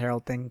Montrezl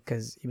Harrell thing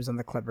because he was on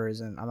the Clippers,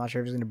 and I'm not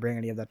sure if he's going to bring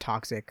any of the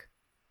toxic,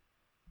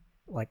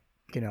 like,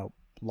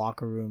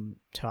 locker room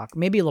talk.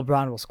 Maybe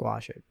LeBron will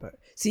squash it. But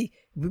see,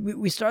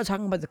 we started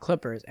talking about the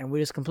Clippers, and we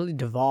just completely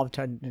devolved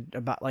to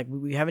about, like,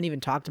 we haven't even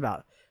talked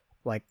about,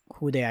 like,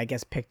 who they, I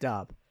guess, picked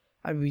up.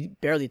 I mean, we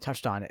barely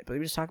touched on it, but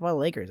we just talked about the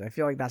Lakers. I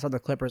feel like that's how the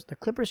Clippers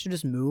should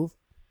just move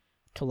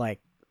to,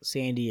 like,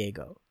 San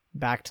Diego,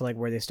 back to, like,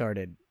 where they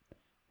started.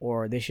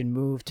 Or they should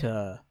move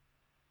to,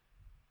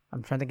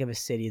 I'm trying to think of a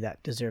city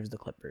that deserves the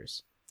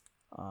Clippers.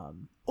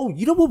 Oh,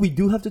 you know what we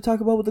do have to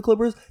talk about with the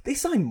Clippers? They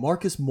signed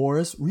Marcus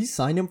Morris,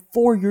 re-signed him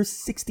 4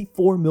 years,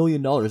 $64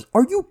 million.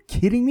 Are you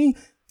kidding me?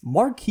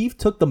 Markieff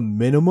took the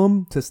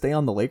minimum to stay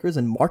on the Lakers,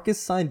 and Marcus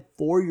signed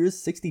 4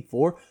 years,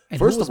 64. And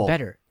First who was of all,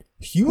 better?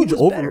 huge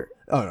over. Better?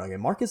 Oh, okay.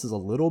 Marcus is a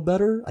little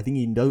better. I think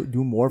he can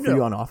do more for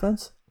you on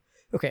offense.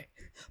 Okay,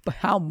 but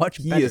how much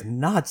better? He is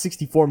not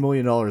 $64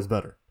 million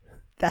better.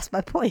 That's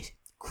my point.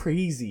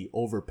 Crazy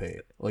overpay.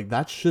 Like,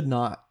 that should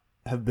not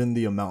have been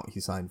the amount he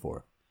signed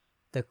for.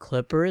 The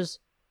Clippers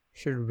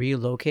should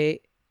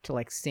relocate to,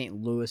 like, St.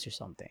 Louis or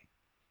something.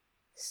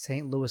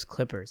 St. Louis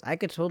Clippers. I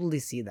could totally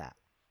see that.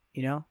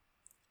 You know?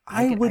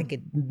 I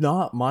would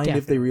not mind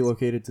if they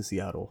relocated to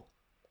Seattle.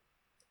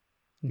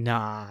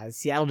 Nah,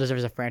 Seattle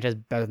deserves a franchise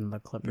better than the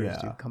Clippers,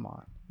 dude. Come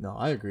on. No,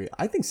 I agree.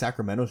 I think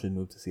Sacramento should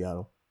move to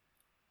Seattle.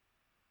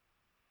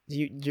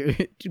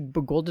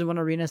 But Golden One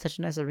Arena is such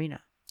a nice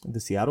arena.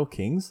 The Seattle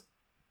Kings?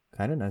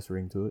 Kind of nice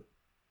ring to it.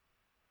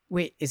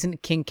 Wait,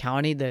 isn't King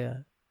County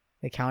the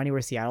county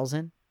where Seattle's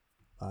in?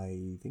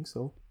 I think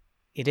so.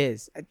 It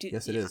is. Dude,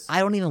 yes, it is. I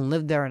don't even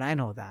live there, and I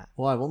know that.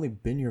 Well, I've only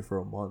been here for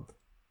a month.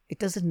 It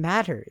doesn't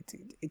matter.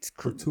 It's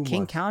for 2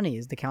 King months. County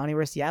is the county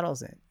where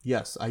Seattle's in.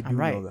 Yes, I do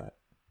know that.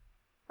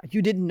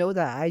 You didn't know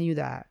that. I knew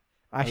that.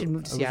 I should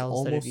move to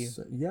Seattle instead of you.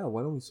 Yeah,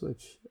 why don't we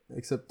switch?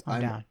 Except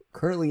I'm down.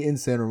 Currently in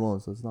San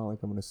Ramon, so it's not like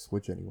I'm going to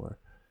switch anywhere.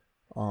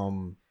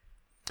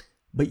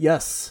 But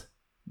yes,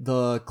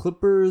 the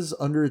Clippers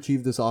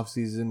underachieved this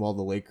offseason while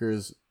the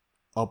Lakers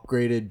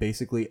upgraded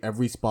basically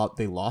every spot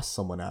they lost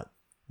someone at.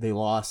 They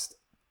lost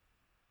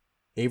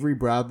Avery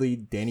Bradley,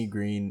 Danny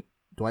Green,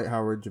 Dwight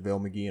Howard,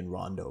 JaVale McGee, and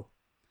Rondo.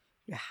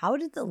 How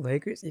did the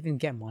Lakers even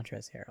get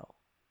Montrezl Harrell?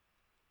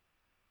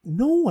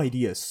 No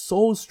idea.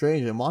 So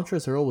strange. And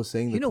Montrezl Harrell was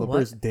saying the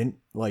Clippers didn't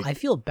like. I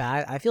feel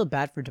bad. I feel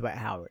bad for Dwight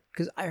Howard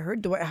because I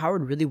heard Dwight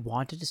Howard really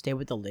wanted to stay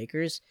with the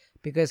Lakers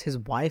because his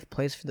wife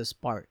plays for the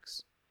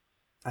Sparks.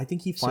 I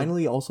think he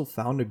finally also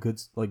found a good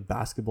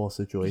basketball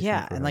situation.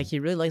 Yeah, for and him. he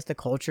really likes the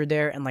culture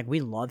there, and we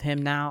love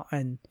him now,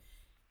 and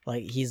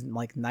he's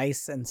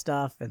nice and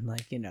stuff,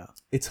 and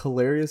It's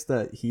hilarious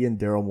that he and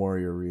Daryl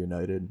Morey are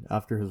reunited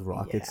after his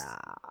Rockets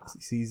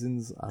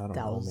seasons. I don't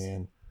know,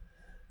 man.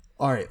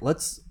 All right,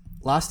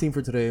 last team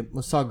for today.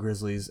 Let's talk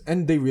Grizzlies,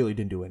 and they really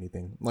didn't do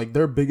anything.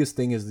 Their biggest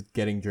thing is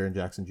getting Jaren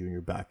Jackson Jr.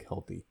 back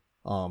healthy.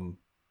 And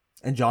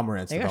John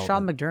Morant's they got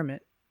Sean McDermott,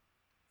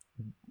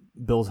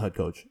 Bills head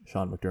coach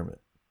Sean McDermott.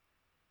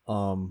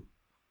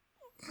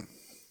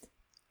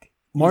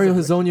 Mario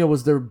Hezonja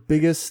was their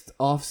biggest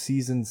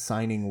off-season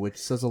signing, which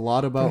says a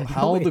lot about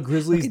how the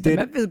Grizzlies did.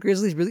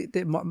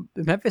 The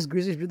Memphis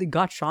Grizzlies really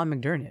got Sean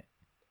McDermott.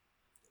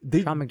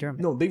 Sean McDermott.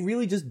 No, they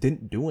really just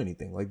didn't do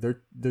anything.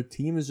 Their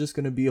team is just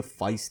going to be a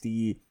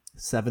feisty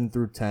 7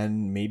 through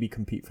 10, maybe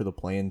compete for the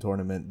play-in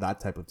tournament, that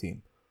type of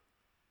team.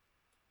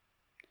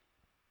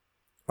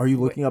 Are you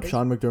looking up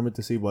Sean McDermott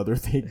to see whether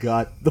they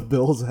got the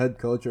Bills head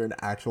coach or an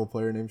actual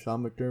player named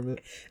Sean McDermott?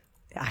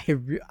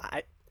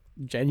 I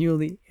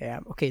genuinely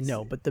am. Okay,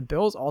 no, but the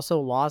Bills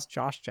also lost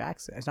Josh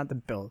Jackson. It's not the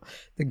Bills.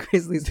 The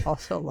Grizzlies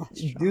also lost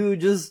Sean.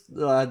 Dude, just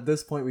at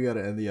this point, we got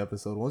to end the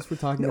episode. Once we're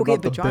talking about the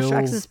Bills... Okay, but Josh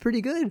Jackson is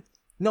pretty good.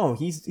 No,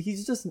 he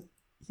hasn't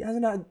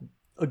had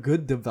a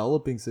good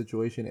developing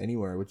situation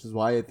anywhere, which is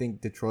why I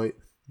think Detroit,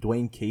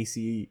 Dwayne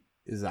Casey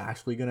is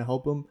actually going to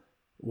help him.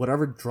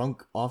 Whatever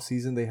drunk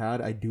offseason they had,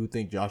 I do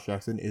think Josh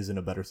Jackson is in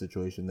a better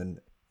situation than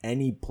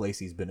any place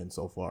he's been in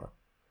so far.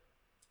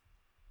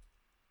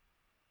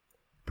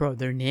 Bro,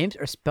 their names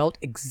are spelled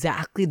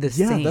exactly the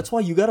same. Yeah, that's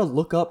why you got to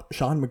look up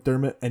Sean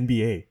McDermott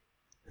NBA.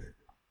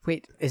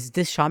 Wait, is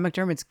this Sean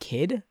McDermott's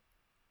kid?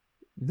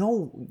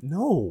 No.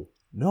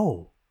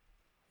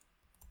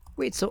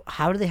 Wait, so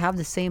how do they have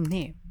the same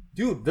name?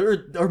 Dude,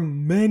 there are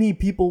many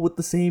people with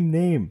the same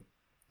name.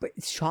 But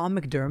Sean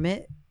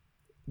McDermott?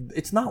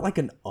 It's not like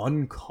an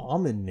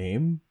uncommon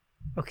name.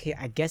 Okay,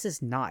 I guess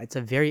it's not. It's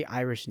a very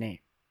Irish name.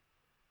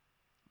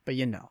 But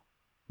you know.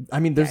 I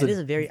mean, It is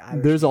a very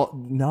Irish there's name. all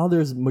now.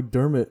 There's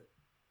McDermott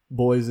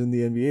boys in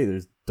the NBA.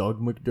 There's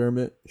Doug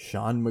McDermott,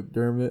 Sean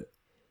McDermott.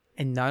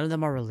 And none of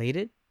them are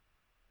related?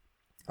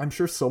 I'm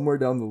sure somewhere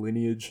down the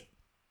lineage,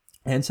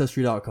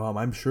 Ancestry.com.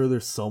 I'm sure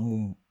there's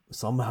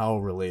somehow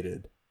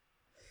related.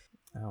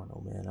 I don't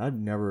know, man. I've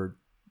never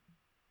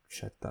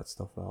checked that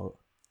stuff out.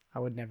 I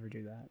would never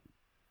do that.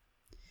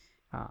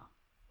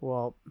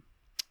 Well,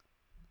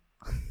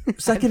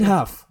 Second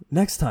half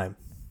next time.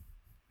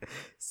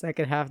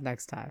 second half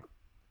next time.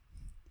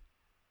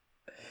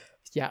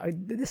 Yeah,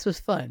 this was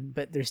fun,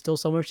 but there's still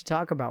so much to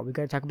talk about. We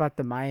got to talk about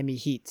the Miami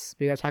Heats.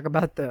 We got to talk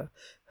about the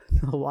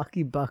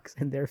Milwaukee Bucks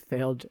and their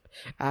failed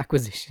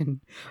acquisition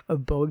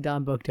of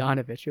Bogdan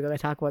Bogdanovic. We got to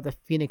talk about the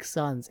Phoenix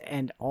Suns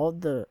and all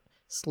the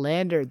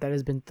slander that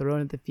has been thrown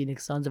at the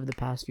Phoenix Suns over the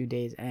past few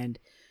days. And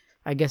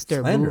I guess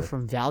their move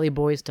from Valley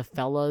Boys to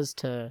Fellas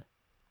to...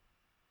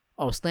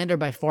 Oh, slander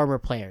by former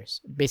players.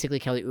 Basically,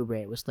 Kelly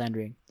Oubre was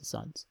slandering the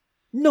Suns.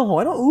 No,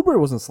 I don't. Uber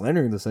wasn't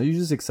slandering the Suns. He's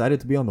just excited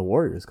to be on the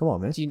Warriors. Come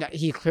on, man.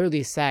 He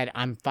clearly said,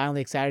 "I'm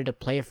finally excited to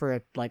play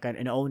for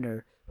an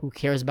owner who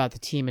cares about the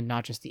team and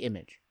not just the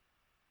image."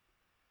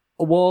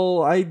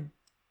 Well, I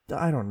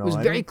don't know. It was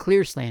very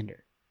clear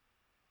slander.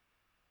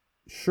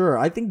 Sure,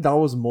 I think that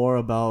was more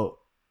about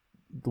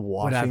the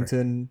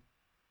Washington.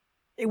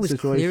 It was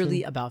situation.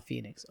 clearly about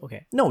Phoenix.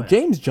 Okay. No, whatever.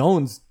 James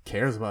Jones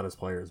cares about his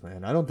players,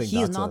 man. I don't think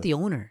He is not the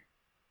owner.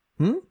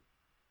 Hmm?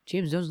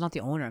 James Jones is not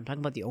the owner. I'm talking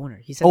about the owner.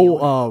 He said the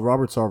owner.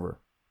 Robert Sarver.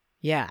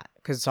 Yeah,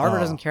 because Sarver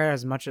doesn't care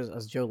as much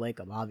as Joe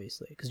Lacob,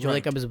 obviously. Because Joe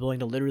Lacob is willing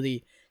to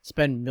literally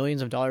spend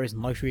millions of dollars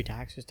in luxury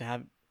taxes to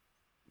have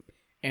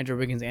Andrew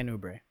Wiggins and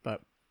Oubre.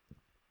 But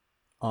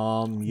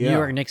Yeah. New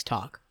York Knicks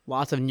talk.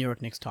 Lots of New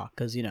York Knicks talk.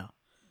 Because,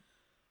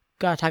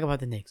 gotta talk about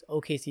the Knicks.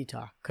 OKC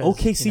talk.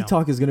 OKC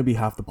talk is gonna be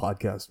half the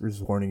podcast. We're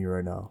just warning you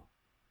right now.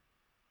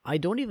 I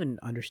don't even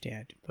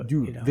understand. But,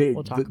 Dude,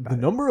 we'll talk about the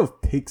it. number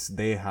of picks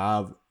they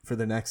have for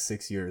the next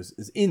 6 years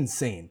is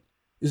insane.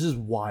 It's just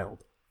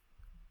wild.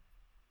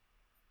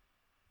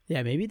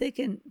 Yeah, maybe they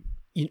can...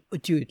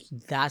 dude,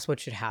 that's what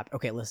should happen.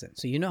 Okay, listen.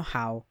 So you know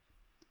how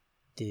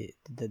the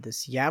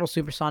Seattle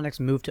Supersonics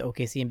moved to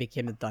OKC and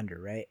became the Thunder,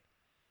 right?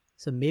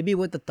 So maybe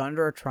what the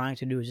Thunder are trying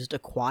to do is just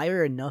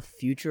acquire enough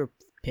future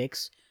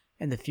picks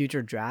in the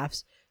future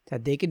drafts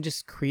that they can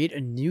just create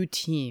a new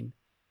team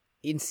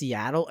in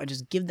Seattle and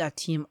just give that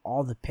team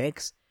all the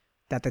picks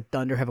that the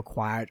Thunder have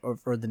acquired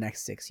over the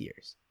next 6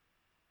 years.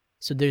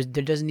 So there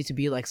doesn't need to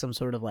be like some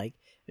sort of like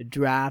a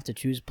draft to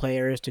choose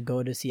players to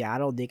go to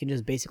Seattle. They can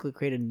just basically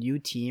create a new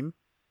team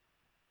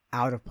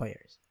out of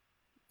players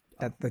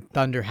that the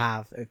Thunder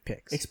have at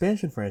picks.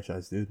 Expansion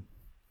franchise, dude.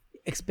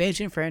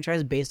 Expansion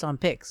franchise based on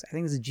picks. I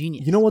think it's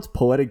genius. You know what's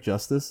poetic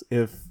justice?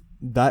 If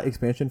that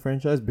expansion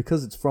franchise,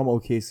 because it's from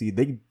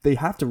OKC, they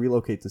have to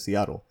relocate to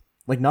Seattle.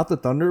 Like, not the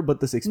Thunder, but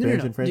this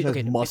expansion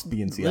franchise must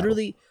be in Seattle.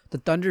 Literally, the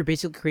Thunder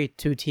basically create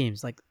two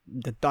teams. Like,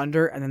 the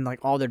Thunder and then, like,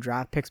 all their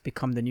draft picks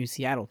become the new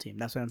Seattle team.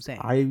 That's what I'm saying.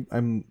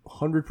 I'm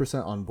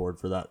 100% on board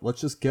for that.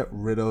 Let's just get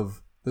rid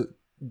of...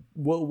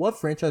 What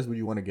franchise would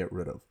you want to get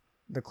rid of?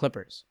 The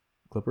Clippers.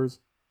 Clippers?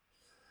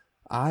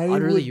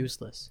 Utterly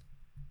useless.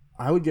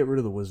 I would get rid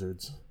of the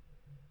Wizards.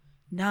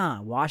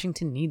 Nah,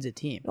 Washington needs a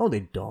team. No,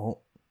 they don't.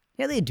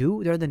 Yeah, they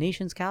do. They're the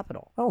nation's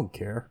capital. I don't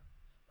care.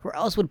 Where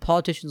else would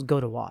politicians go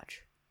to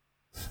watch?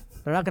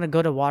 They're not going to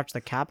go to watch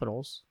the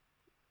Capitals.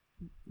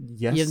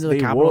 Yes, even though they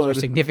the Capitals would. are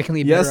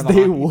significantly better. Yes, of a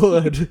they hockey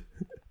would. team.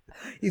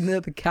 Even though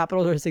the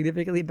Capitals are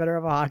significantly better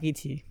of a hockey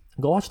team.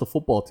 Go watch the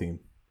football team.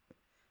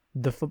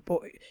 The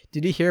football.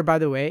 Did you hear? By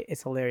the way,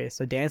 it's hilarious.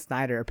 So Dan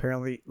Snyder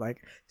apparently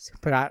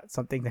put out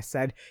something that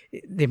said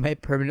they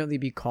might permanently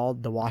be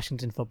called the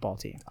Washington Football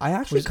Team. I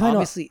actually kind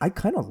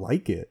of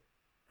like it.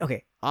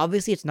 Okay,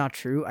 obviously it's not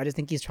true. I just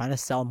think he's trying to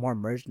sell more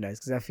merchandise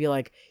because I feel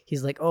like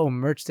he's like, oh,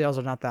 merch sales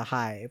are not that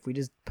high. If we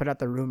just put out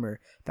the rumor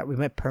that we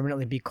might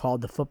permanently be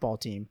called the football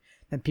team,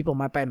 then people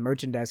might buy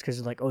merchandise because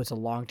they're like, oh, it's a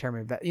long-term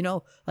event.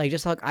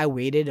 Just like I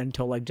waited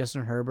until like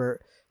Justin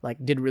Herbert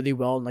did really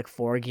well in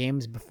 4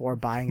 games before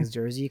buying his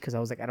jersey because I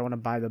was like, I don't want to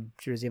buy the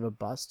jersey of a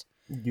bust.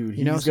 Dude,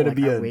 he's gonna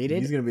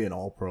be an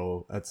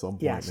all-pro at some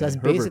point. Yeah, so that's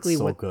basically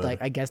what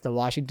I guess the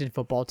Washington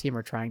Football Team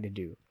are trying to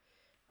do.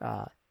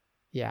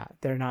 Yeah,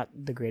 they're not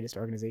the greatest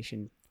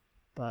organization,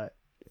 but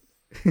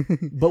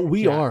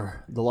we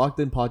are. The Locked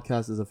In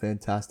Podcast is a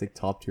fantastic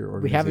top tier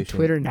organization. We have a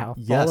Twitter now.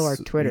 Yes, follow our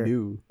Twitter. We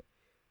do.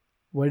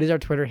 What is our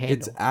Twitter handle?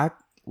 It's at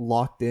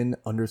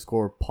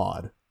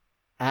LockedIn_pod.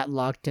 At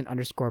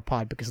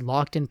LockedIn_pod because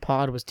Locked In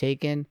Pod was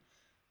taken.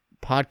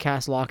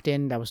 Podcast Locked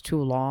In, that was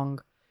too long.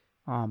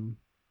 I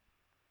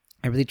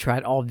really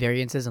tried all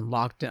variances and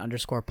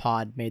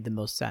LockedIn_pod made the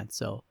most sense.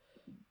 So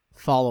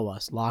follow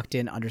us,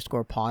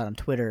 LockedIn_pod on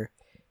Twitter.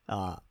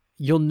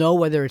 You'll know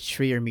whether it's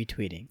Shree or me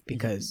tweeting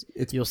because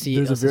you'll see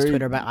it says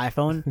Twitter by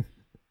iPhone.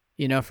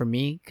 You know, for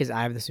me, because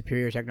I have the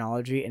superior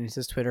technology, and it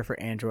says Twitter for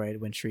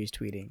Android when Shree's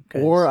tweeting.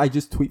 'Cause, Or I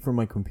just tweet from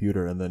my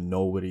computer and then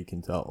nobody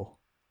can tell.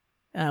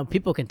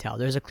 people can tell.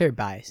 There's a clear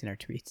bias in our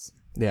tweets.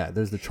 Yeah,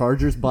 there's the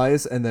Chargers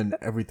bias and then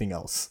everything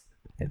else.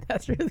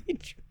 That's really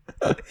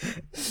true.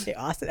 Hey,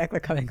 Austin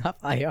Eckler coming up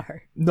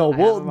IR. No, I have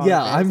him well, on yeah,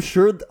 the I'm fantasy.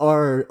 sure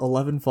our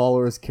 11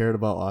 followers cared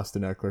about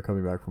Austin Eckler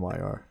coming back from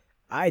IR.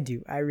 I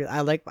do.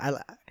 I like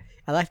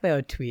my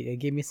own tweet. It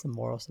gave me some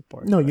moral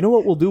support. No, you know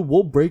what we'll do?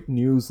 We'll break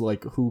news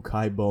like who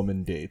Kai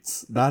Bowman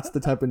dates. That's the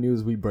type of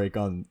news we break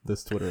on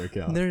this Twitter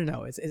account.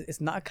 No.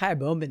 It's not Kai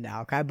Bowman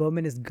now. Kai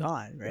Bowman is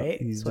gone,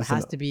 right? he's So it just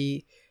has an- to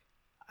be,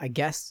 I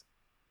guess,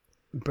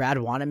 Brad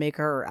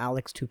Wanamaker or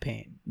Alex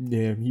Tupain.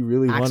 Yeah, he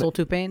really Axel wanted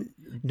Tupain?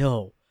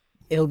 No,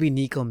 it'll be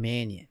Nico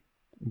Mannion.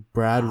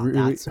 Brad. Wow,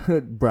 Really,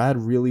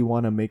 Brad really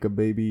want to make a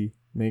baby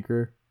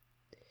maker.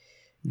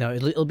 No,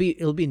 it'll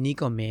be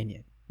Nico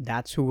Mannion.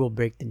 That's who we'll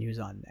break the news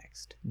on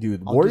next.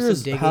 Dude, I'll do Warriors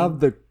some digging. have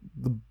the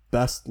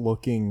best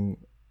looking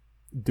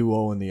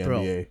duo in the Bro,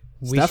 NBA.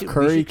 we Steph should- we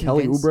Curry, should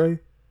Kelly convince- Oubre.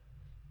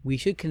 We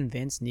should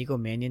convince Nico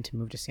Mannion to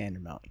move to Sandor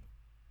Mountain,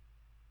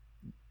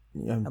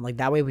 Yeah, and like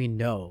that way we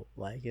know,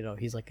 like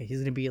he's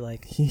gonna be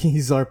like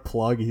he's our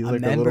plug. He's a like a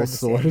member little of the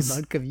Sandor source.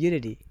 Mountain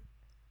community.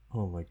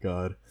 Oh my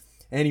god.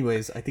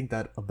 Anyways, I think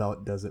that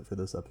about does it for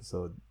this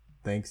episode.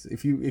 Thanks.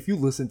 If you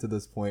listen to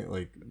this point,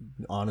 like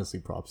honestly,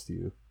 props to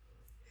you.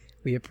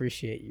 We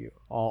appreciate you,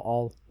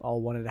 all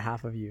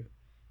 1.5 of you,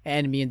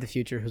 and me in the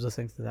future who's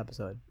listening to this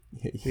episode.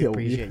 We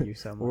appreciate you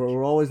so much.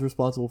 We're always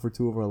responsible for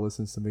 2 of our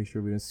listens to make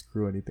sure we didn't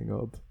screw anything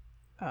up.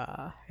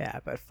 Yeah,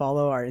 but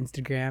follow our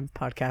Instagram,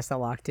 podcast at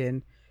Locked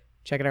In.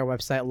 Check out our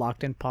website,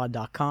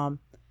 lockedinpod.com.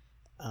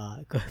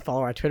 Go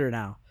follow our Twitter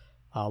now,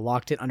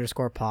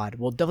 lockedin_pod.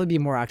 We'll definitely be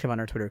more active on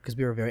our Twitter because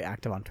we were very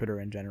active on Twitter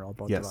in general,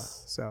 both of Yes.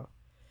 us. So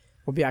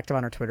we'll be active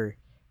on our Twitter.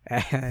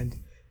 And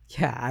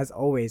yeah, as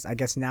always, I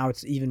guess now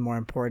it's even more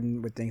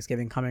important with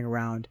Thanksgiving coming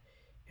around.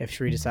 If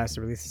Shree decides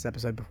to release this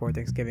episode before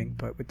Thanksgiving,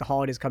 but with the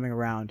holidays coming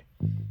around,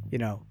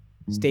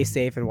 stay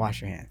safe and wash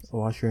your hands.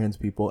 Wash your hands,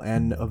 people,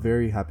 and a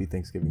very happy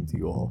Thanksgiving to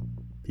you all.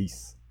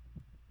 Peace.